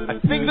are. I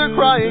think they're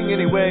crying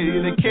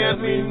anyway, they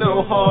can't mean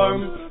no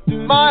harm.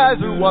 My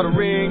eyes are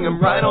watering,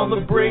 I'm right on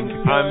the brink.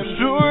 I'm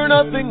sure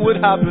nothing would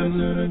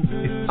happen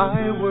if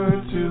I were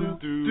to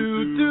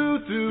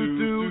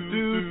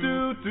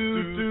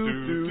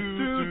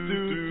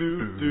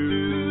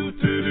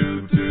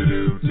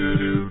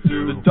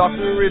The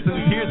doctor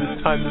isn't here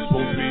this time, this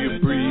won't be a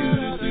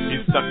breeze.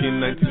 He's stuck in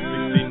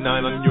 1969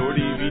 on your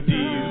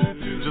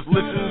DVDs. Just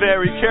listen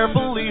very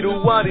carefully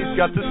to what he's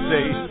got to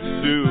say.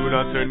 Do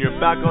not turn your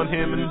back on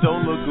him and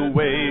don't look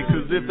away,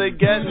 cause if they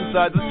get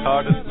inside the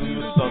TARDIS then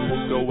the sun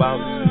will go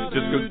out.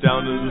 Just go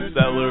down to the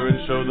cellar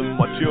and show them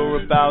what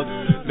you're about.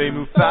 They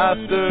move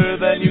faster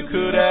than you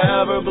could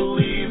ever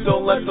believe.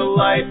 Don't let the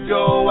light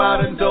go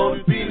out and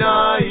don't be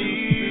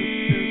naive.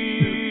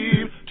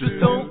 Just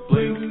don't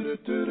blink.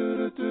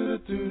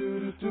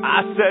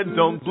 I said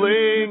don't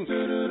blink.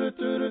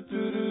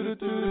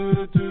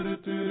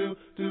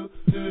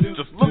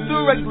 Just look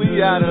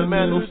directly at them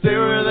and they'll stay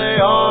where they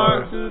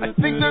are. I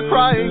think they're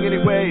crying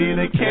anyway,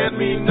 they can't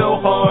mean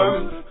no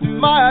harm.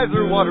 My eyes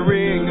are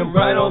watering, I'm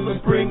right on the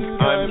brink.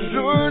 I'm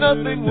sure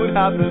nothing would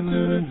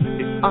happen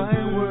if I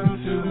were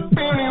to.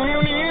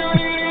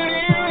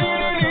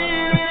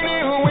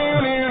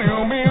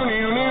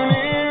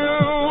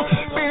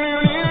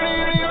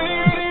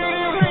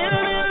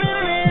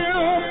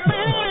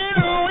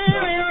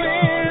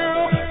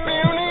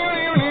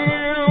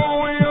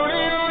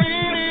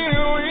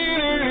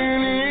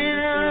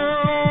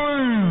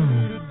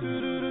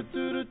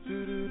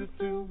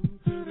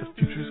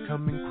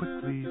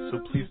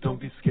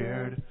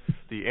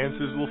 The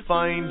answers will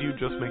find you,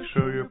 just make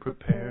sure you're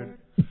prepared.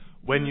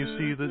 When you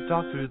see the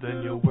doctor,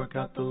 then you'll work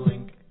out the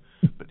link.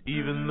 But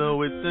even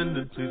though it's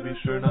ended, please be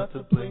sure not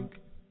to blink.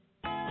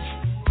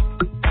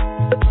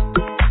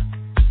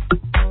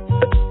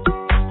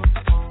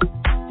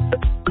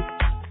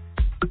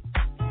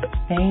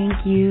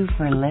 Thank you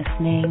for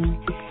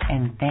listening,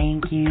 and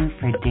thank you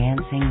for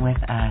dancing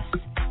with us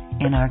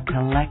in our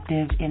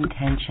collective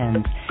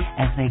intentions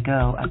as they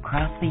go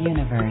across the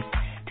universe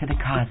to the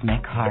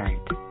cosmic heart.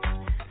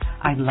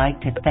 I'd like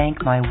to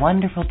thank my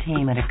wonderful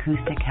team at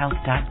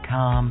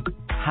AcousticHealth.com,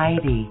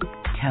 Heidi,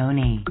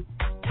 Tony,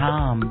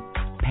 Tom,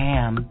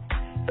 Pam,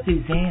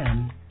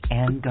 Suzanne,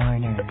 and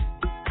Garner,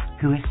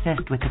 who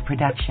assist with the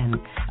production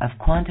of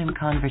Quantum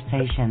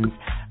Conversations,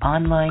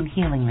 online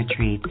healing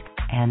retreats,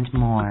 and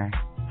more.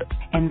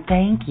 And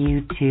thank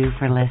you, too,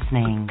 for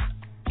listening.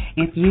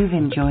 If you've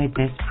enjoyed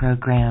this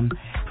program,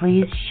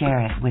 please share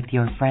it with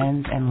your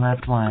friends and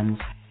loved ones.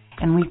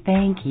 And we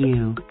thank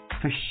you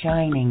for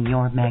shining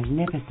your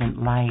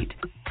magnificent light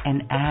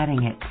and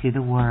adding it to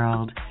the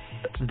world.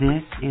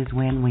 This is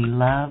when we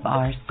love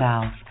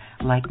ourselves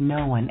like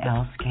no one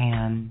else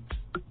can.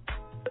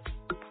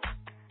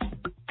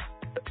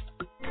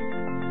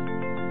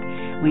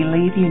 We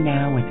leave you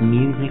now with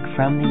music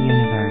from the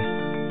universe.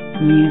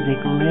 Music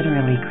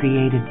literally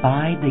created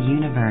by the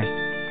universe,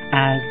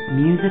 as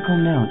musical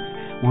notes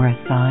were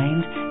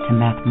assigned to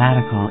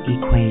mathematical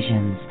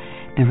equations.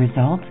 The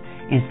result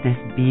is this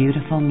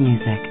beautiful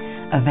music,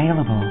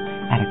 available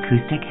at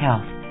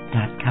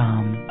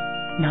AcousticHealth.com.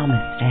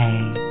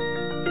 Namaste.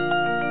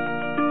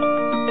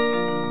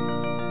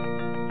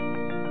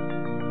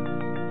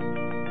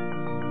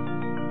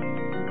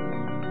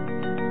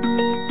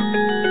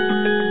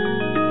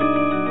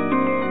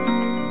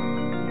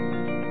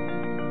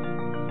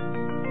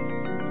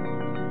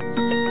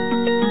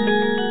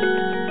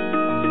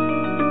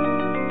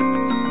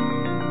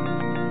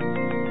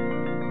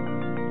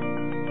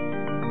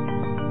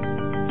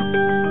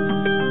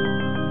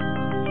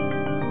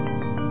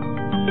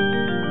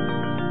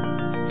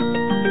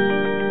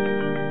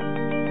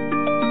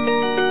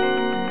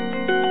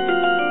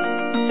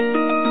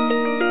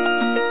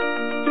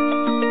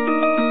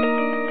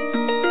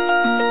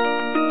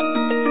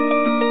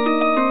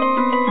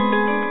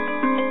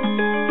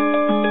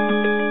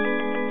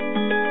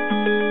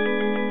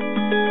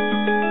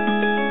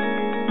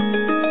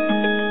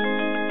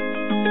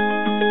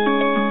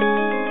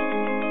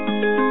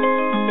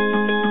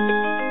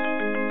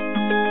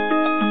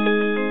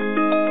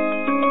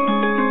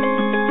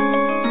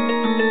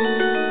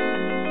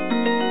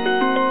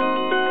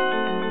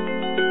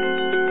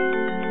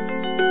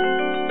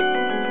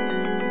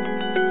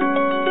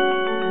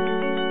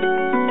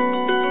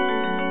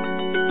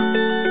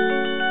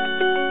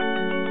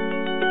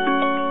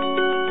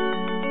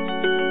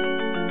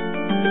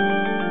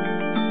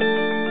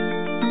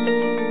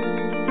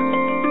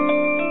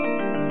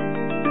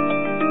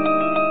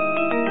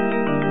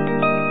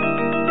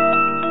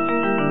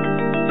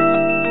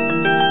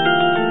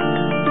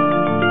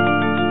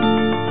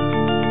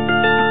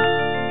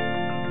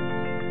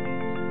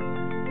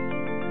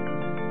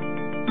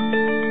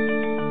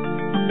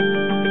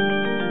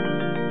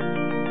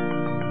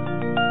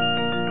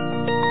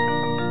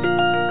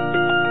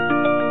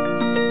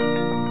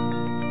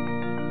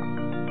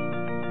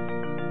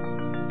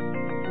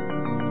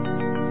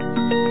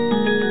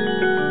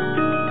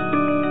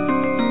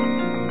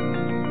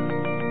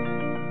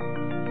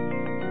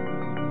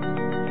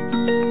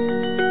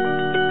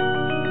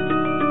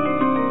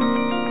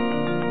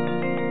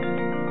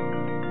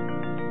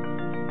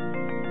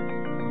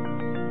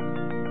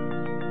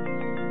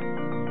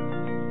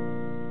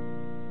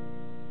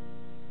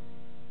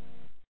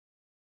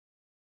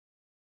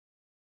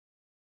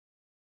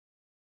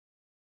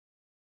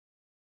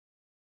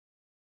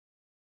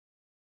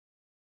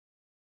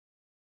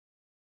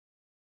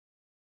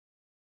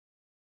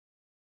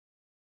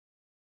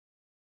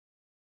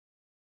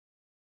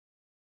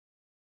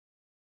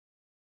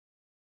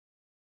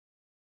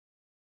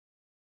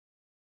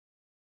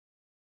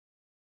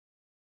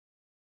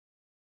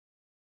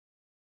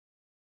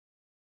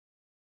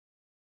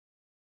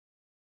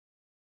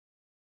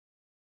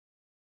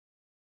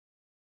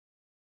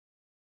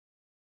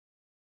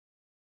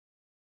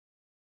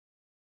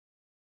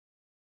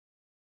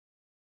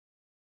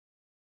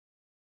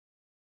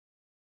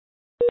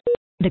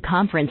 The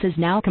conference is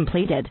now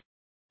completed.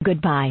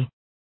 Goodbye.